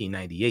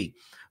 1798.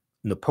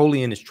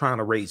 Napoleon is trying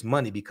to raise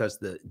money because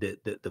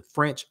the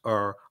French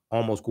are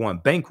almost going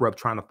bankrupt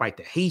trying to fight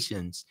the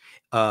Haitians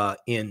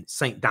in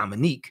Saint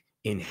Dominique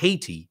in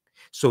Haiti.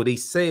 So they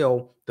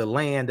sell the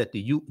land that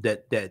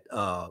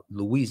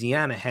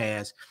Louisiana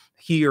has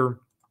here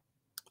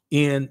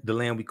in the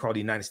land we call the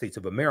United States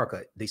of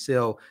America. They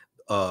sell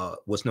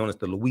what's known as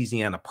the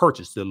Louisiana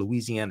Purchase, the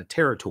Louisiana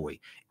Territory,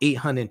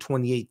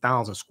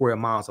 828,000 square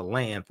miles of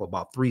land for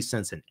about 3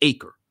 cents an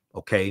acre.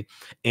 Okay.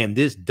 And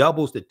this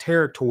doubles the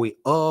territory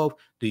of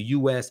the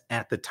U.S.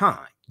 at the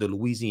time, the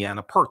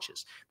Louisiana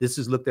Purchase. This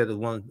is looked at as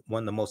one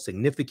of the most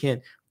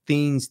significant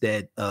things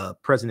that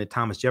President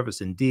Thomas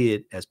Jefferson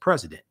did as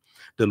president.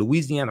 The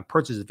Louisiana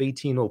Purchase of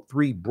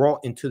 1803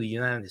 brought into the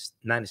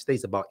United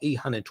States about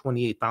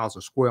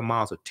 828,000 square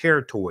miles of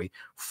territory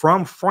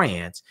from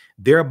France,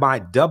 thereby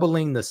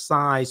doubling the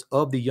size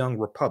of the young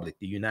republic,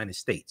 the United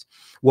States.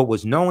 What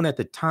was known at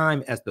the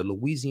time as the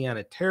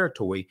Louisiana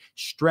Territory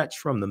stretched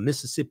from the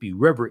Mississippi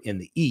River in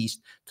the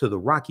east to the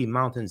Rocky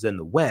Mountains in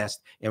the west,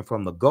 and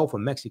from the Gulf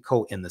of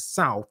Mexico in the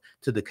south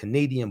to the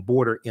Canadian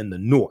border in the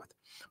north.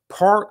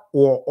 Part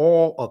or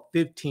all of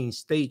 15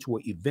 states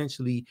were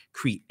eventually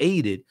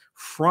created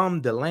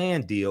from the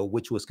land deal,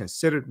 which was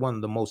considered one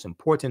of the most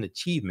important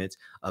achievements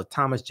of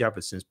Thomas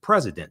Jefferson's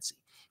presidency.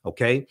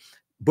 Okay,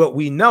 but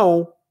we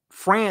know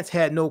France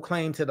had no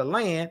claim to the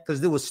land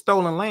because there was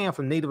stolen land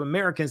from Native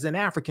Americans and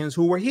Africans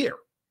who were here.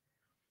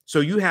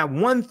 So you have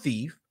one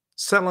thief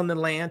selling the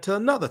land to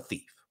another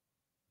thief.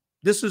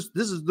 This is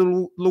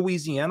the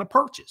Louisiana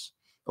Purchase.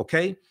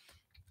 Okay.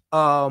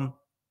 All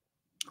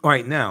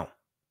right, now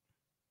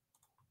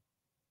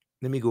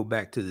let me go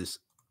back to this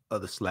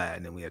other slide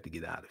and then we have to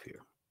get out of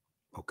here.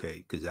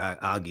 Okay, because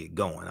I'll get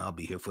going. I'll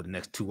be here for the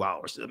next 2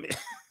 hours. I mean,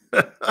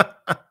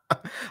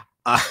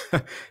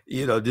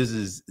 you know, this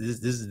is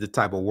the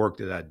type of work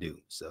that I do.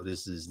 So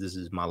this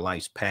is my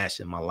life's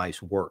passion, my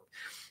life's work.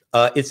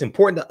 It's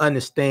important to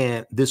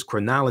understand this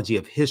chronology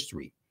of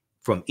history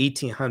from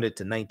 1800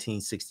 to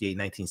 1968,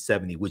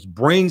 1970, which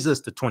brings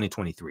us to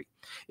 2023.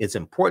 It's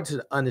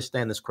important to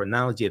understand this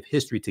chronology of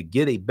history to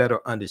get a better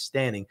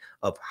understanding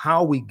of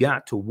how we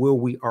got to where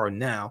we are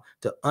now,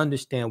 to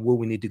understand where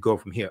we need to go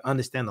from here,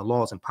 understand the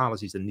laws and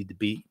policies that need to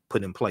be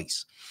put in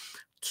place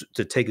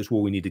to take us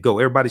where we need to go.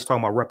 Everybody's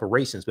talking about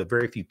reparations, but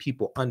very few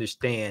people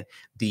understand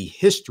the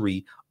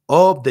history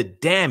of the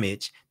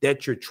damage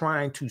that you're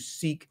trying to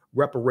seek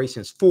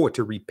reparations for,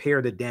 to repair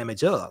the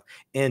damage of.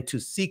 And to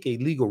seek a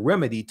legal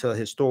remedy to a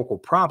historical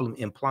problem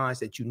implies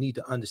that you need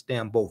to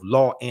understand both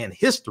law and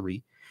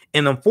history.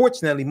 And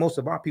unfortunately, most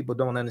of our people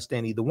don't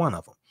understand either one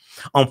of them.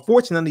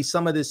 Unfortunately,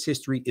 some of this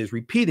history is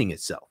repeating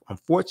itself.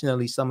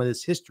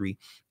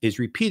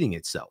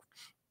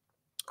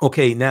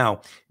 Okay,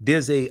 now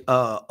there's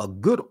a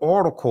good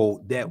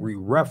article that we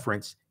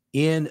reference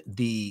in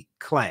the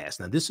class.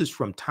 Now, this is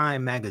from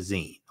Time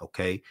Magazine,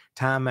 okay?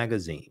 Time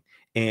Magazine.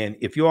 And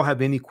if you all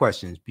have any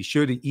questions, be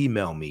sure to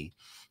email me.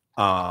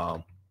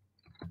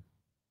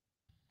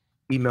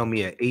 Email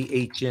me at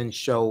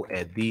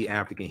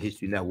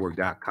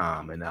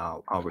ahnshow@theafricanhistorynetwork.com, and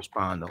I'll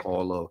respond to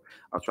I'll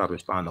try to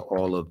respond to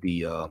all of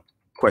the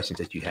questions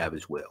that you have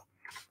as well.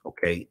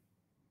 Okay.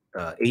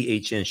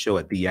 AHN show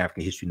at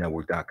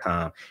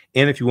theafricanhistorynetwork.com.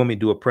 And if you want me to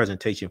do a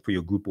presentation for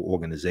your group or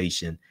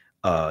organization,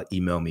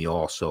 email me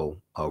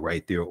also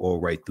right there or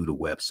right through the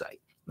website.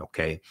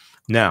 Okay.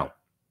 Now,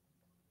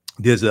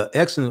 there's an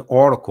excellent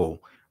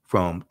article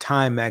from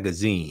Time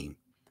Magazine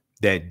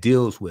that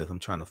deals with, I'm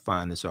trying to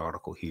find this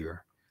article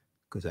here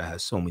because I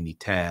have so many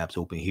tabs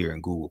open here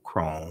in Google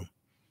Chrome.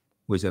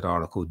 Where's that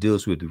article?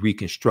 Deals with the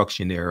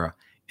Reconstruction era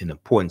and the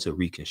importance of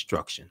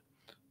Reconstruction.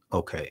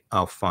 Okay,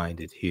 I'll find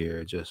it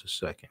here just a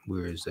second.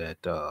 Where is that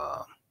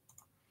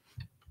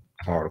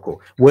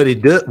article? What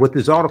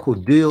this article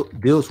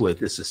deals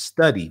with is a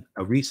study,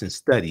 a recent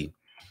study,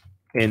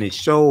 and it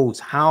shows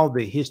how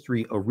the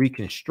history of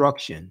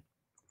Reconstruction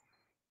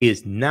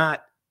is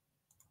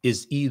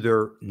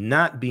either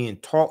not being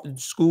taught in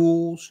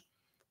schools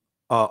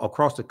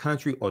across the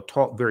country or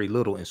taught very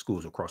little in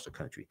schools across the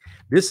country.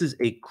 This is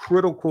a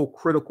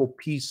critical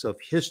piece of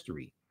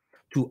history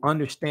to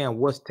understand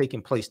what's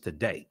taking place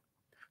today.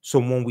 So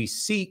when we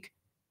seek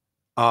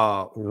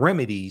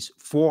remedies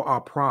for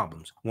our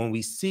problems, when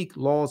we seek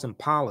laws and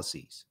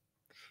policies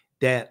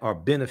that are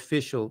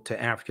beneficial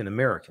to African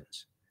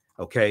Americans,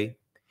 okay,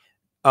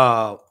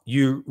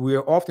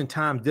 we're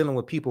oftentimes dealing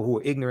with people who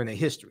are ignorant of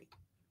history,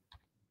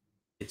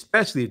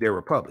 especially if they're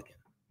Republican.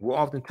 We're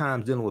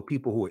oftentimes dealing with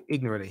people who are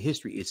ignorant of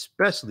history,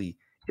 especially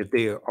if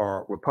they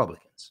are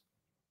Republicans.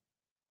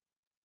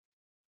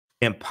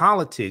 And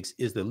politics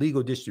is the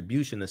legal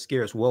distribution of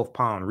scarce wealth,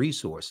 power, and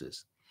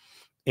resources,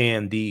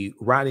 and the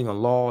writing of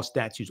laws,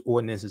 statutes,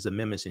 ordinances,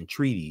 amendments, and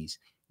treaties,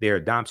 their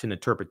adoption,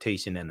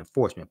 interpretation, and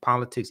enforcement.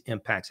 Politics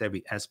impacts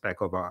every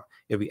aspect of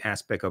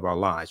our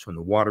lives, from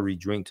the water we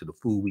drink to the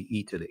food we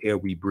eat to the air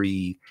we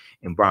breathe,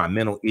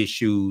 environmental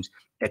issues,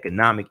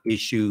 economic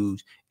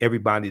issues.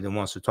 Everybody that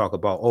wants to talk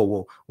about,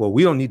 oh, well,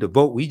 we don't need to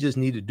vote. We just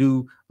need to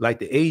do like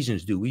the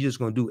Asians do. We just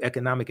going to do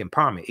economic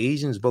empowerment.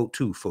 Asians vote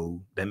too,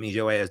 fool. That means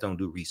your ass don't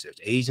do research.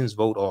 Asians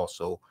vote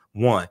also.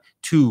 1,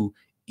 2,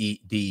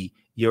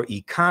 your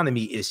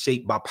economy is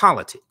shaped by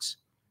politics.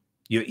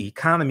 Your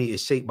economy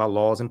is shaped by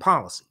laws and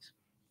policies.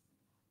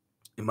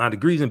 In my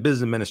degrees in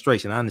business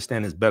administration, I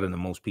understand this better than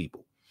most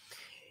people.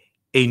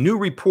 A new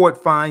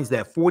report finds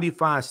that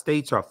 45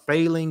 states are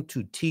failing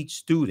to teach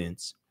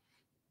students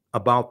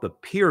about the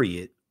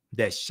period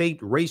that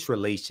shaped race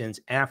relations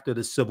after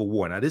the Civil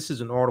War. Now, this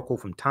is an article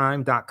from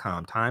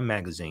time.com, Time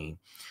Magazine.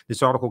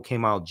 This article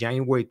came out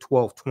January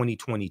 12,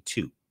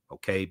 2022,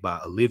 okay, by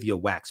Olivia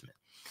Waxman.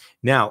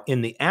 Now,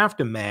 in the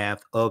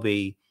aftermath of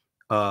the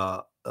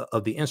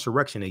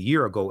insurrection a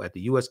year ago at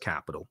the U.S.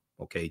 Capitol,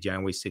 okay,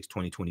 January 6,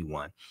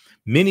 2021,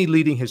 many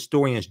leading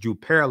historians drew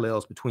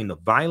parallels between the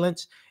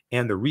violence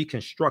and the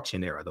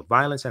Reconstruction era,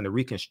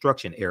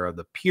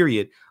 the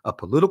period of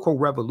political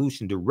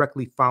revolution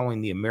directly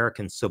following the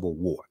American Civil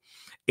War.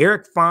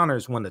 Eric Foner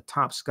is one of the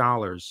top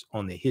scholars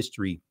on the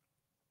history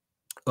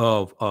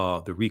of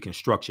the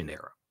Reconstruction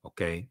era,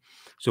 okay?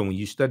 So when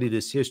you study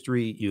this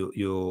history,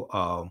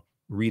 you'll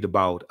read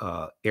about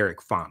Eric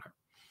Foner.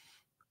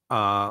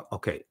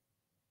 Okay,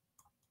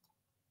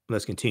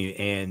 let's continue.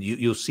 And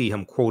you'll see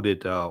him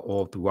quoted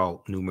all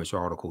throughout numerous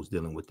articles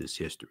dealing with this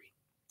history.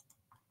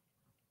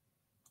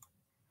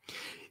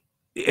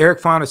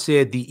 Eric Foner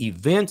said, the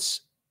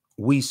events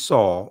we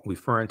saw,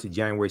 referring to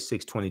January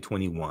 6,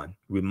 2021,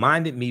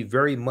 reminded me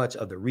very much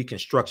of the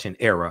Reconstruction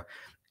era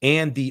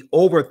and the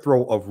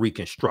overthrow of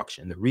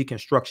Reconstruction, the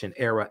Reconstruction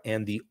era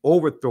and the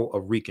overthrow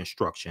of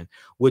Reconstruction,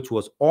 which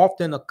was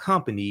often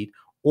accompanied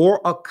or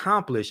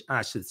accomplished,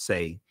 I should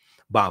say,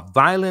 by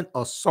violent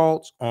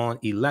assaults on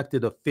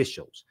elected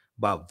officials,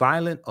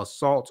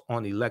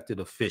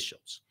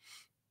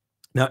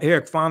 Now,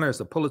 Eric Foner is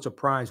a Pulitzer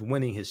Prize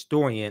winning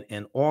historian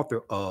and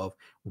author of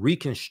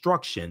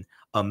Reconstruction,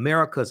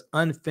 America's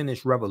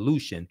Unfinished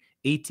Revolution,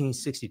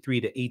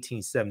 1863 to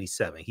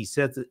 1877. He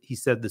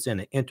said this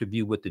in an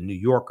interview with the New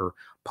Yorker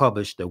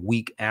published a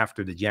week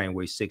after the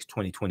January 6,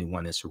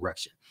 2021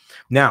 insurrection.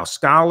 Now,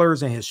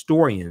 scholars and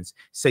historians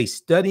say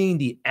studying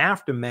the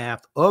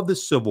aftermath of the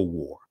Civil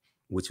War,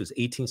 which was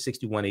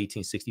 1861,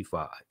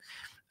 1865,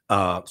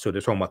 so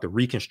they're talking about the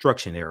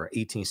Reconstruction era,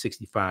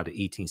 1865 to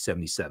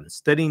 1877.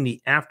 Studying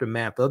the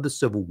aftermath of the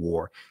Civil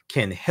War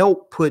can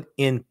help put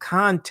in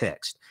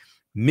context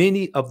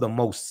many of the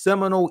most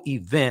seminal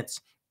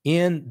events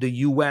in the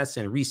U.S.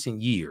 in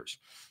recent years,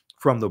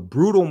 from the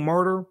brutal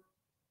murder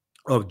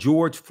of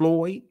George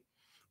Floyd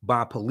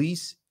by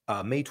police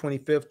May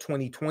 25th,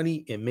 2020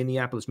 in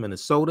Minneapolis,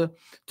 Minnesota,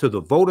 to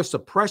the voter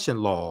suppression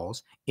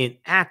laws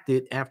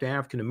enacted after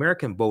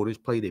African-American voters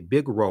played a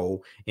big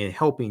role in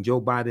helping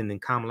Joe Biden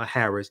and Kamala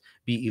Harris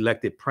be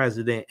elected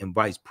president and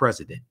vice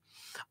president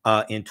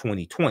in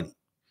 2020.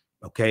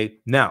 Okay,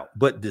 now,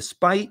 but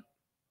despite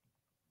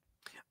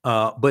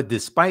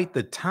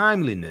the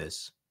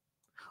timeliness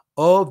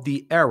of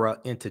the era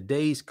in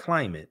today's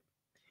climate,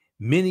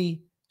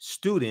 many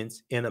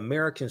students in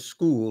American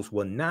schools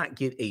will not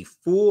get a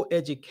full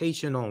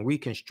education on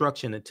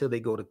Reconstruction until they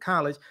go to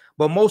college,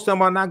 but most of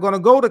them are not going to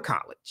go to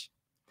college.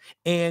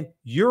 And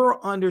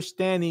your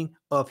understanding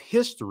of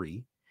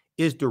history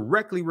is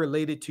directly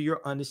related to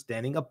your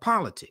understanding of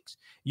politics.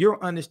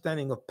 Your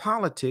understanding of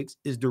politics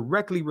is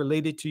directly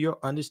related to your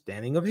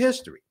understanding of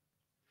history.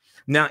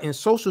 Now, in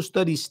social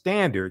studies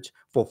standards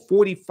for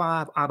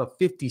 45 out of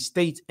 50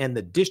 states and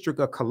the District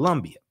of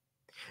Columbia,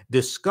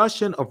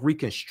 discussion of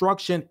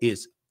Reconstruction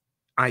is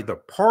either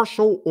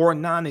partial or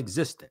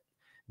non-existent.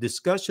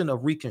 Discussion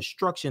of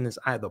Reconstruction is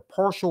either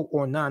partial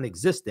or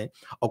non-existent,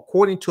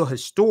 according to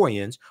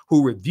historians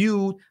who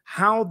reviewed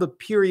how the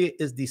period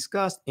is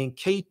discussed in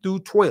K through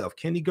 12,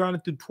 kindergarten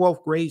through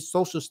 12th grade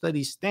social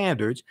studies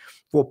standards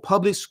for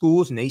public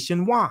schools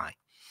nationwide.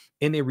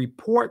 In a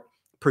report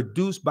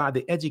produced by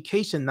the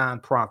education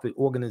nonprofit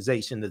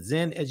organization, the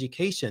Zen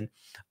Education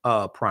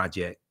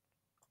Project,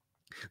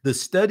 the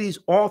study's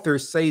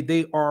authors say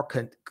they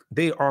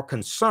are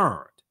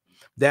concerned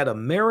that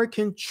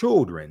American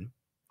children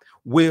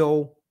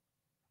will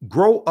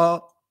grow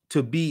up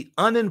to be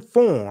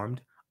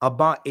uninformed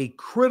about a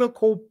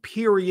critical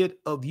period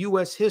of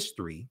U.S.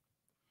 history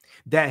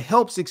that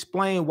helps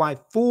explain why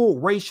full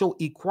racial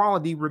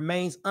equality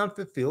remains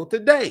unfulfilled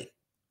today.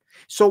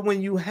 So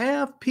when you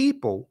have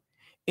people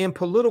in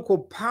political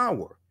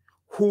power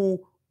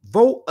who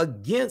vote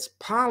against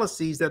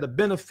policies that are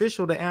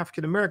beneficial to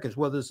African Americans,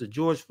 whether it's the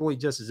George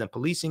Floyd Justice and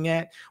Policing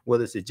Act,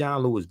 whether it's the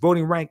John Lewis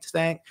Voting Rights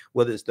Act,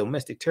 whether it's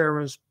Domestic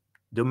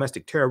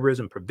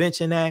Terrorism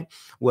Prevention Act,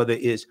 whether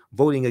it's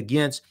voting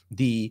against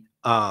the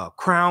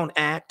Crown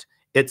Act,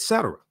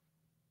 etc.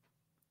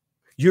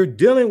 You're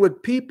dealing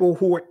with people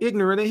who are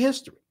ignorant of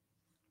history,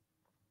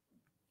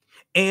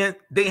 and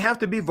they have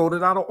to be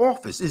voted out of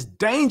office. It's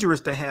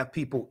dangerous to have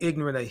people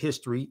ignorant of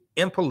history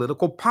in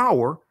political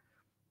power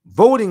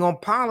voting on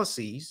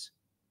policies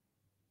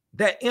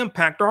that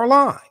impact our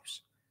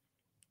lives.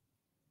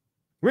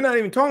 We're not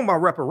even talking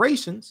about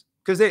reparations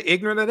because they're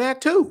ignorant of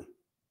that too.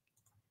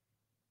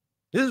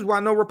 This is why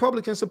no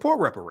Republicans support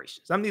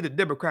reparations. I'm neither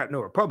Democrat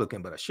nor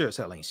Republican, but I sure as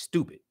hell ain't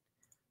stupid.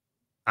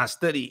 I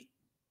study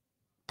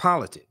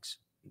politics.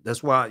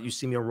 That's why you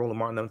see me on Roland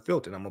Martin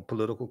Unfiltered. I'm a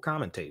political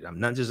commentator. I'm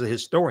not just a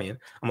historian.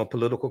 I'm a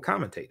political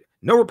commentator.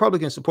 No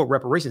Republicans support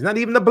reparations, not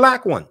even the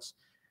black ones.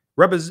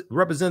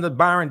 Representative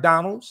Byron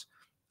Donalds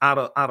out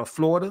of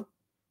Florida,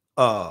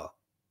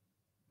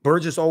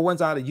 Burgess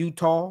Owens out of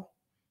Utah,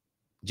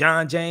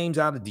 John James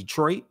out of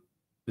Detroit,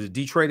 the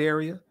Detroit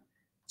area,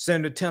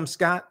 Senator Tim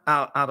Scott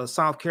out of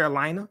South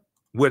Carolina,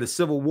 where the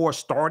Civil War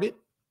started.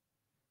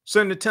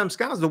 Senator Tim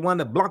Scott is the one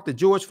that blocked the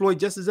George Floyd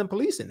Justice and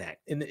Policing Act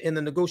in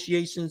the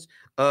negotiations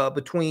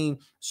between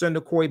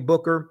Senator Cory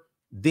Booker,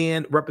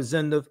 then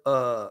Representative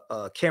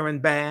Karen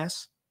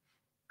Bass,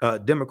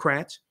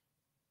 Democrats,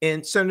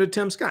 and Senator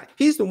Tim Scott.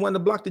 He's the one that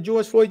blocked the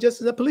George Floyd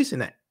Justice and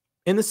Policing Act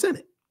in the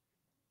Senate.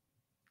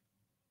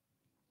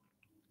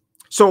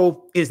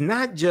 So it's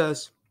not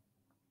just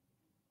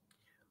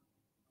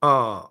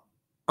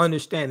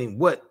understanding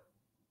what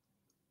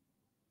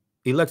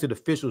elected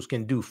officials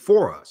can do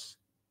for us.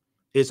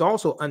 It's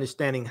also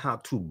understanding how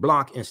to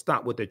block and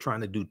stop what they're trying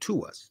to do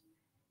to us,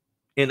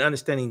 and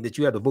understanding that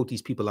you have to vote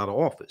these people out of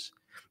office.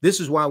 This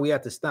is why we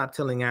have to stop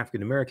telling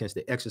African Americans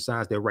to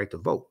exercise their right to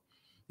vote.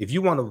 If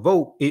you want to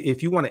vote,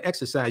 if you want to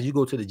exercise, you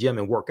go to the gym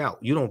and work out.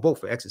 You don't vote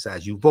for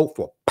exercise. You vote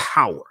for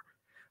power.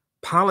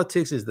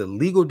 Politics is the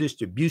legal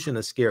distribution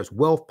of scarce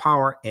wealth,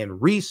 power,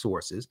 and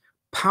resources.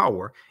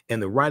 Power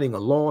and the writing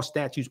of laws,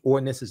 statutes,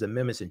 ordinances,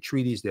 amendments, and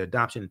treaties, their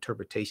adoption,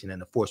 interpretation,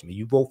 and enforcement.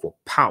 You vote for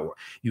power.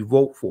 You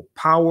vote for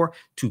power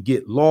to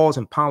get laws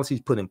and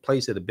policies put in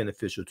place that are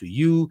beneficial to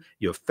you,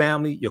 your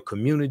family, your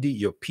community,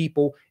 your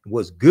people.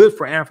 What's good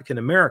for African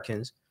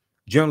Americans,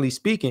 generally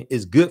speaking,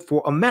 is good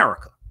for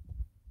America.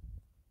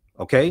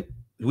 Okay?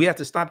 We have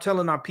to stop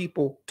telling our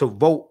people to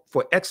vote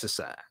for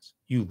exercise.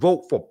 You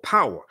vote for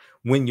power.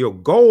 When your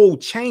goal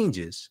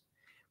changes,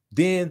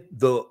 then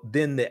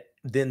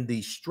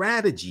the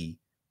strategy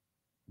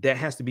that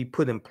has to be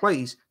put in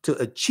place to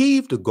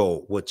achieve the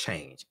goal will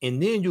change.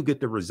 And then you get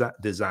the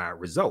desired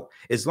result.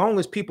 As long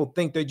as people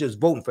think they're just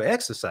voting for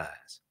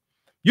exercise,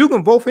 you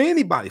can vote for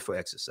anybody for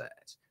exercise.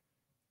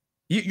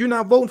 You're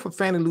not voting for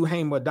Fannie Lou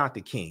Hamer or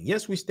Dr. King.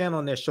 Yes, we stand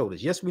on their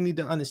shoulders. Yes, we need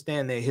to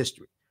understand their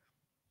history.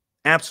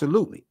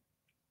 Absolutely.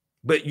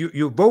 But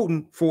you're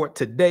voting for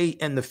today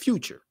and the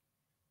future.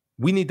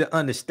 We need to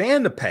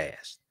understand the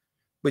past.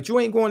 But you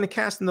ain't going to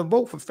casting the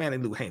vote for Fannie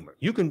Lou Hamer.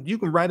 You can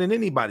write in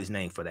anybody's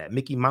name for that.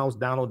 Mickey Mouse,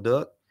 Donald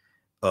Duck,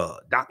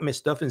 Doc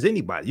McStuffins,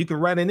 anybody. You can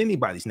write in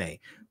anybody's name.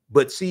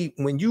 But see,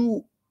 when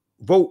you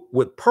vote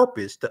with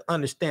purpose to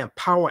understand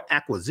power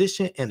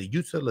acquisition and the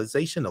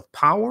utilization of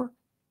power,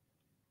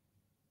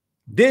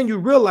 then you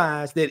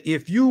realize that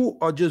if you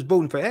are just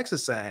voting for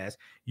exercise,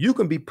 you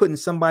can be putting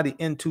somebody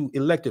into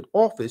elected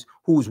office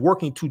who's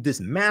working to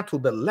dismantle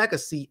the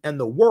legacy and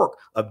the work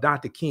of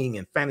Dr. King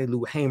and Fannie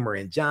Lou Hamer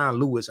and John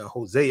Lewis and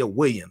Hosea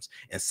Williams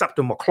and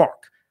Septima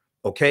Clark,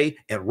 okay,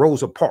 and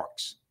Rosa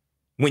Parks,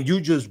 when you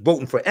just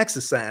voting for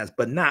exercise,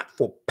 but not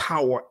for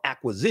power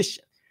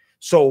acquisition.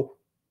 So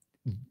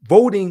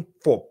voting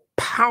for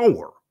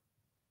power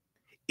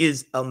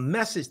is a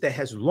message that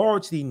has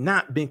largely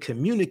not been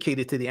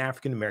communicated to the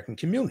African American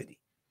community.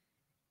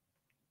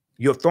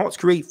 Your thoughts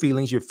create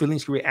feelings. Your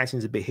feelings create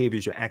actions and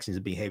behaviors. Your actions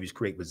and behaviors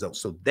create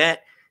results. So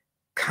that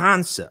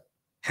concept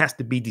has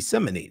to be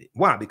disseminated.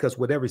 Why? Because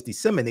whatever is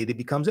disseminated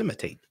becomes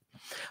imitated.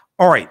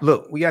 All right,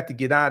 look, we got to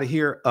get out of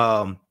here.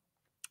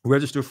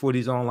 Register for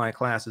these online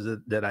classes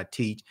that I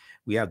teach.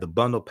 We have the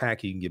bundle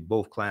pack. You can get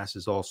both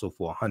classes also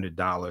for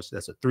 $100.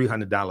 That's a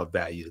 $300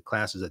 value. The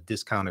classes are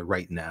discounted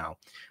right now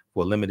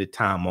for a limited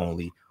time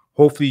only.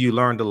 Hopefully you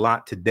learned a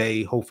lot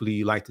today. Hopefully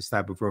you like this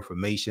type of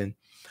information.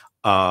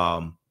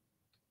 And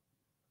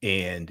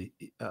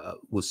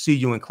we'll see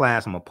you in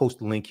class. I'm going to post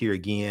the link here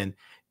again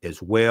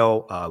as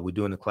well. We're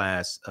doing the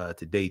class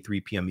today, 3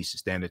 p.m. Eastern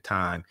Standard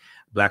Time.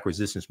 Black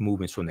resistance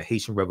movements from the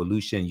Haitian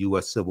Revolution,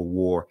 U.S. Civil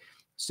War,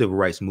 Civil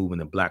Rights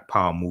Movement, and Black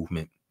Power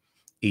Movement,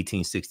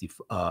 1800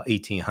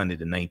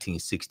 to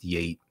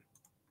 1968.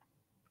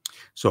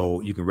 So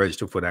you can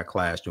register for that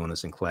class. Join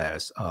us in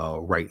class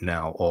right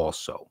now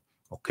also.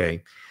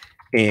 Okay.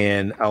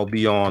 And I'll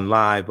be on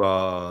live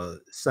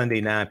Sunday,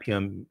 9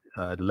 p.m.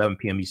 11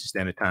 p.m. Eastern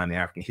Standard Time, the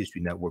African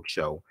History Network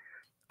show.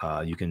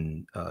 You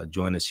can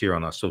join us here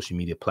on our social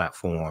media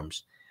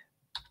platforms.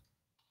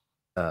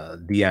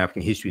 The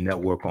African History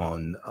Network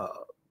on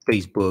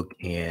Facebook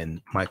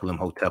and Michael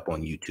Imhotep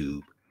on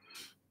YouTube.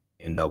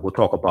 And we'll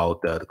talk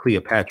about the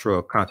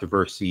Cleopatra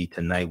controversy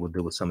tonight. We'll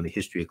deal with some of the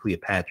history of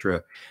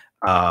Cleopatra.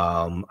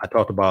 I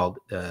talked about,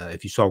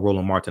 if you saw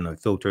Roland Martin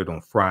Unfiltered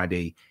on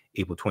Friday,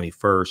 April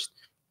 21st,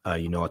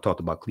 I talked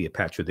about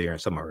Cleopatra there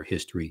and some of her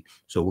history.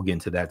 So we'll get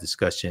into that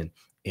discussion.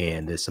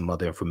 And there's some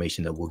other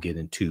information that we'll get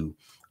into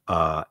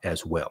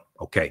as well.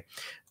 Okay.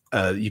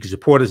 You can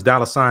support us,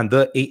 $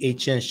 the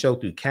AHN show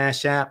through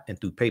Cash App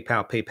and through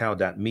PayPal,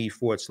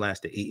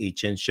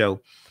 paypal.me/the AHN show.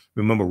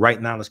 Remember, right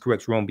knowledge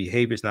corrects wrong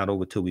behavior. It's not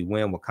over till we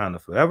win.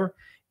 Wakanda forever.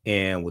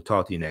 And we'll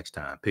talk to you next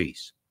time.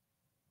 Peace.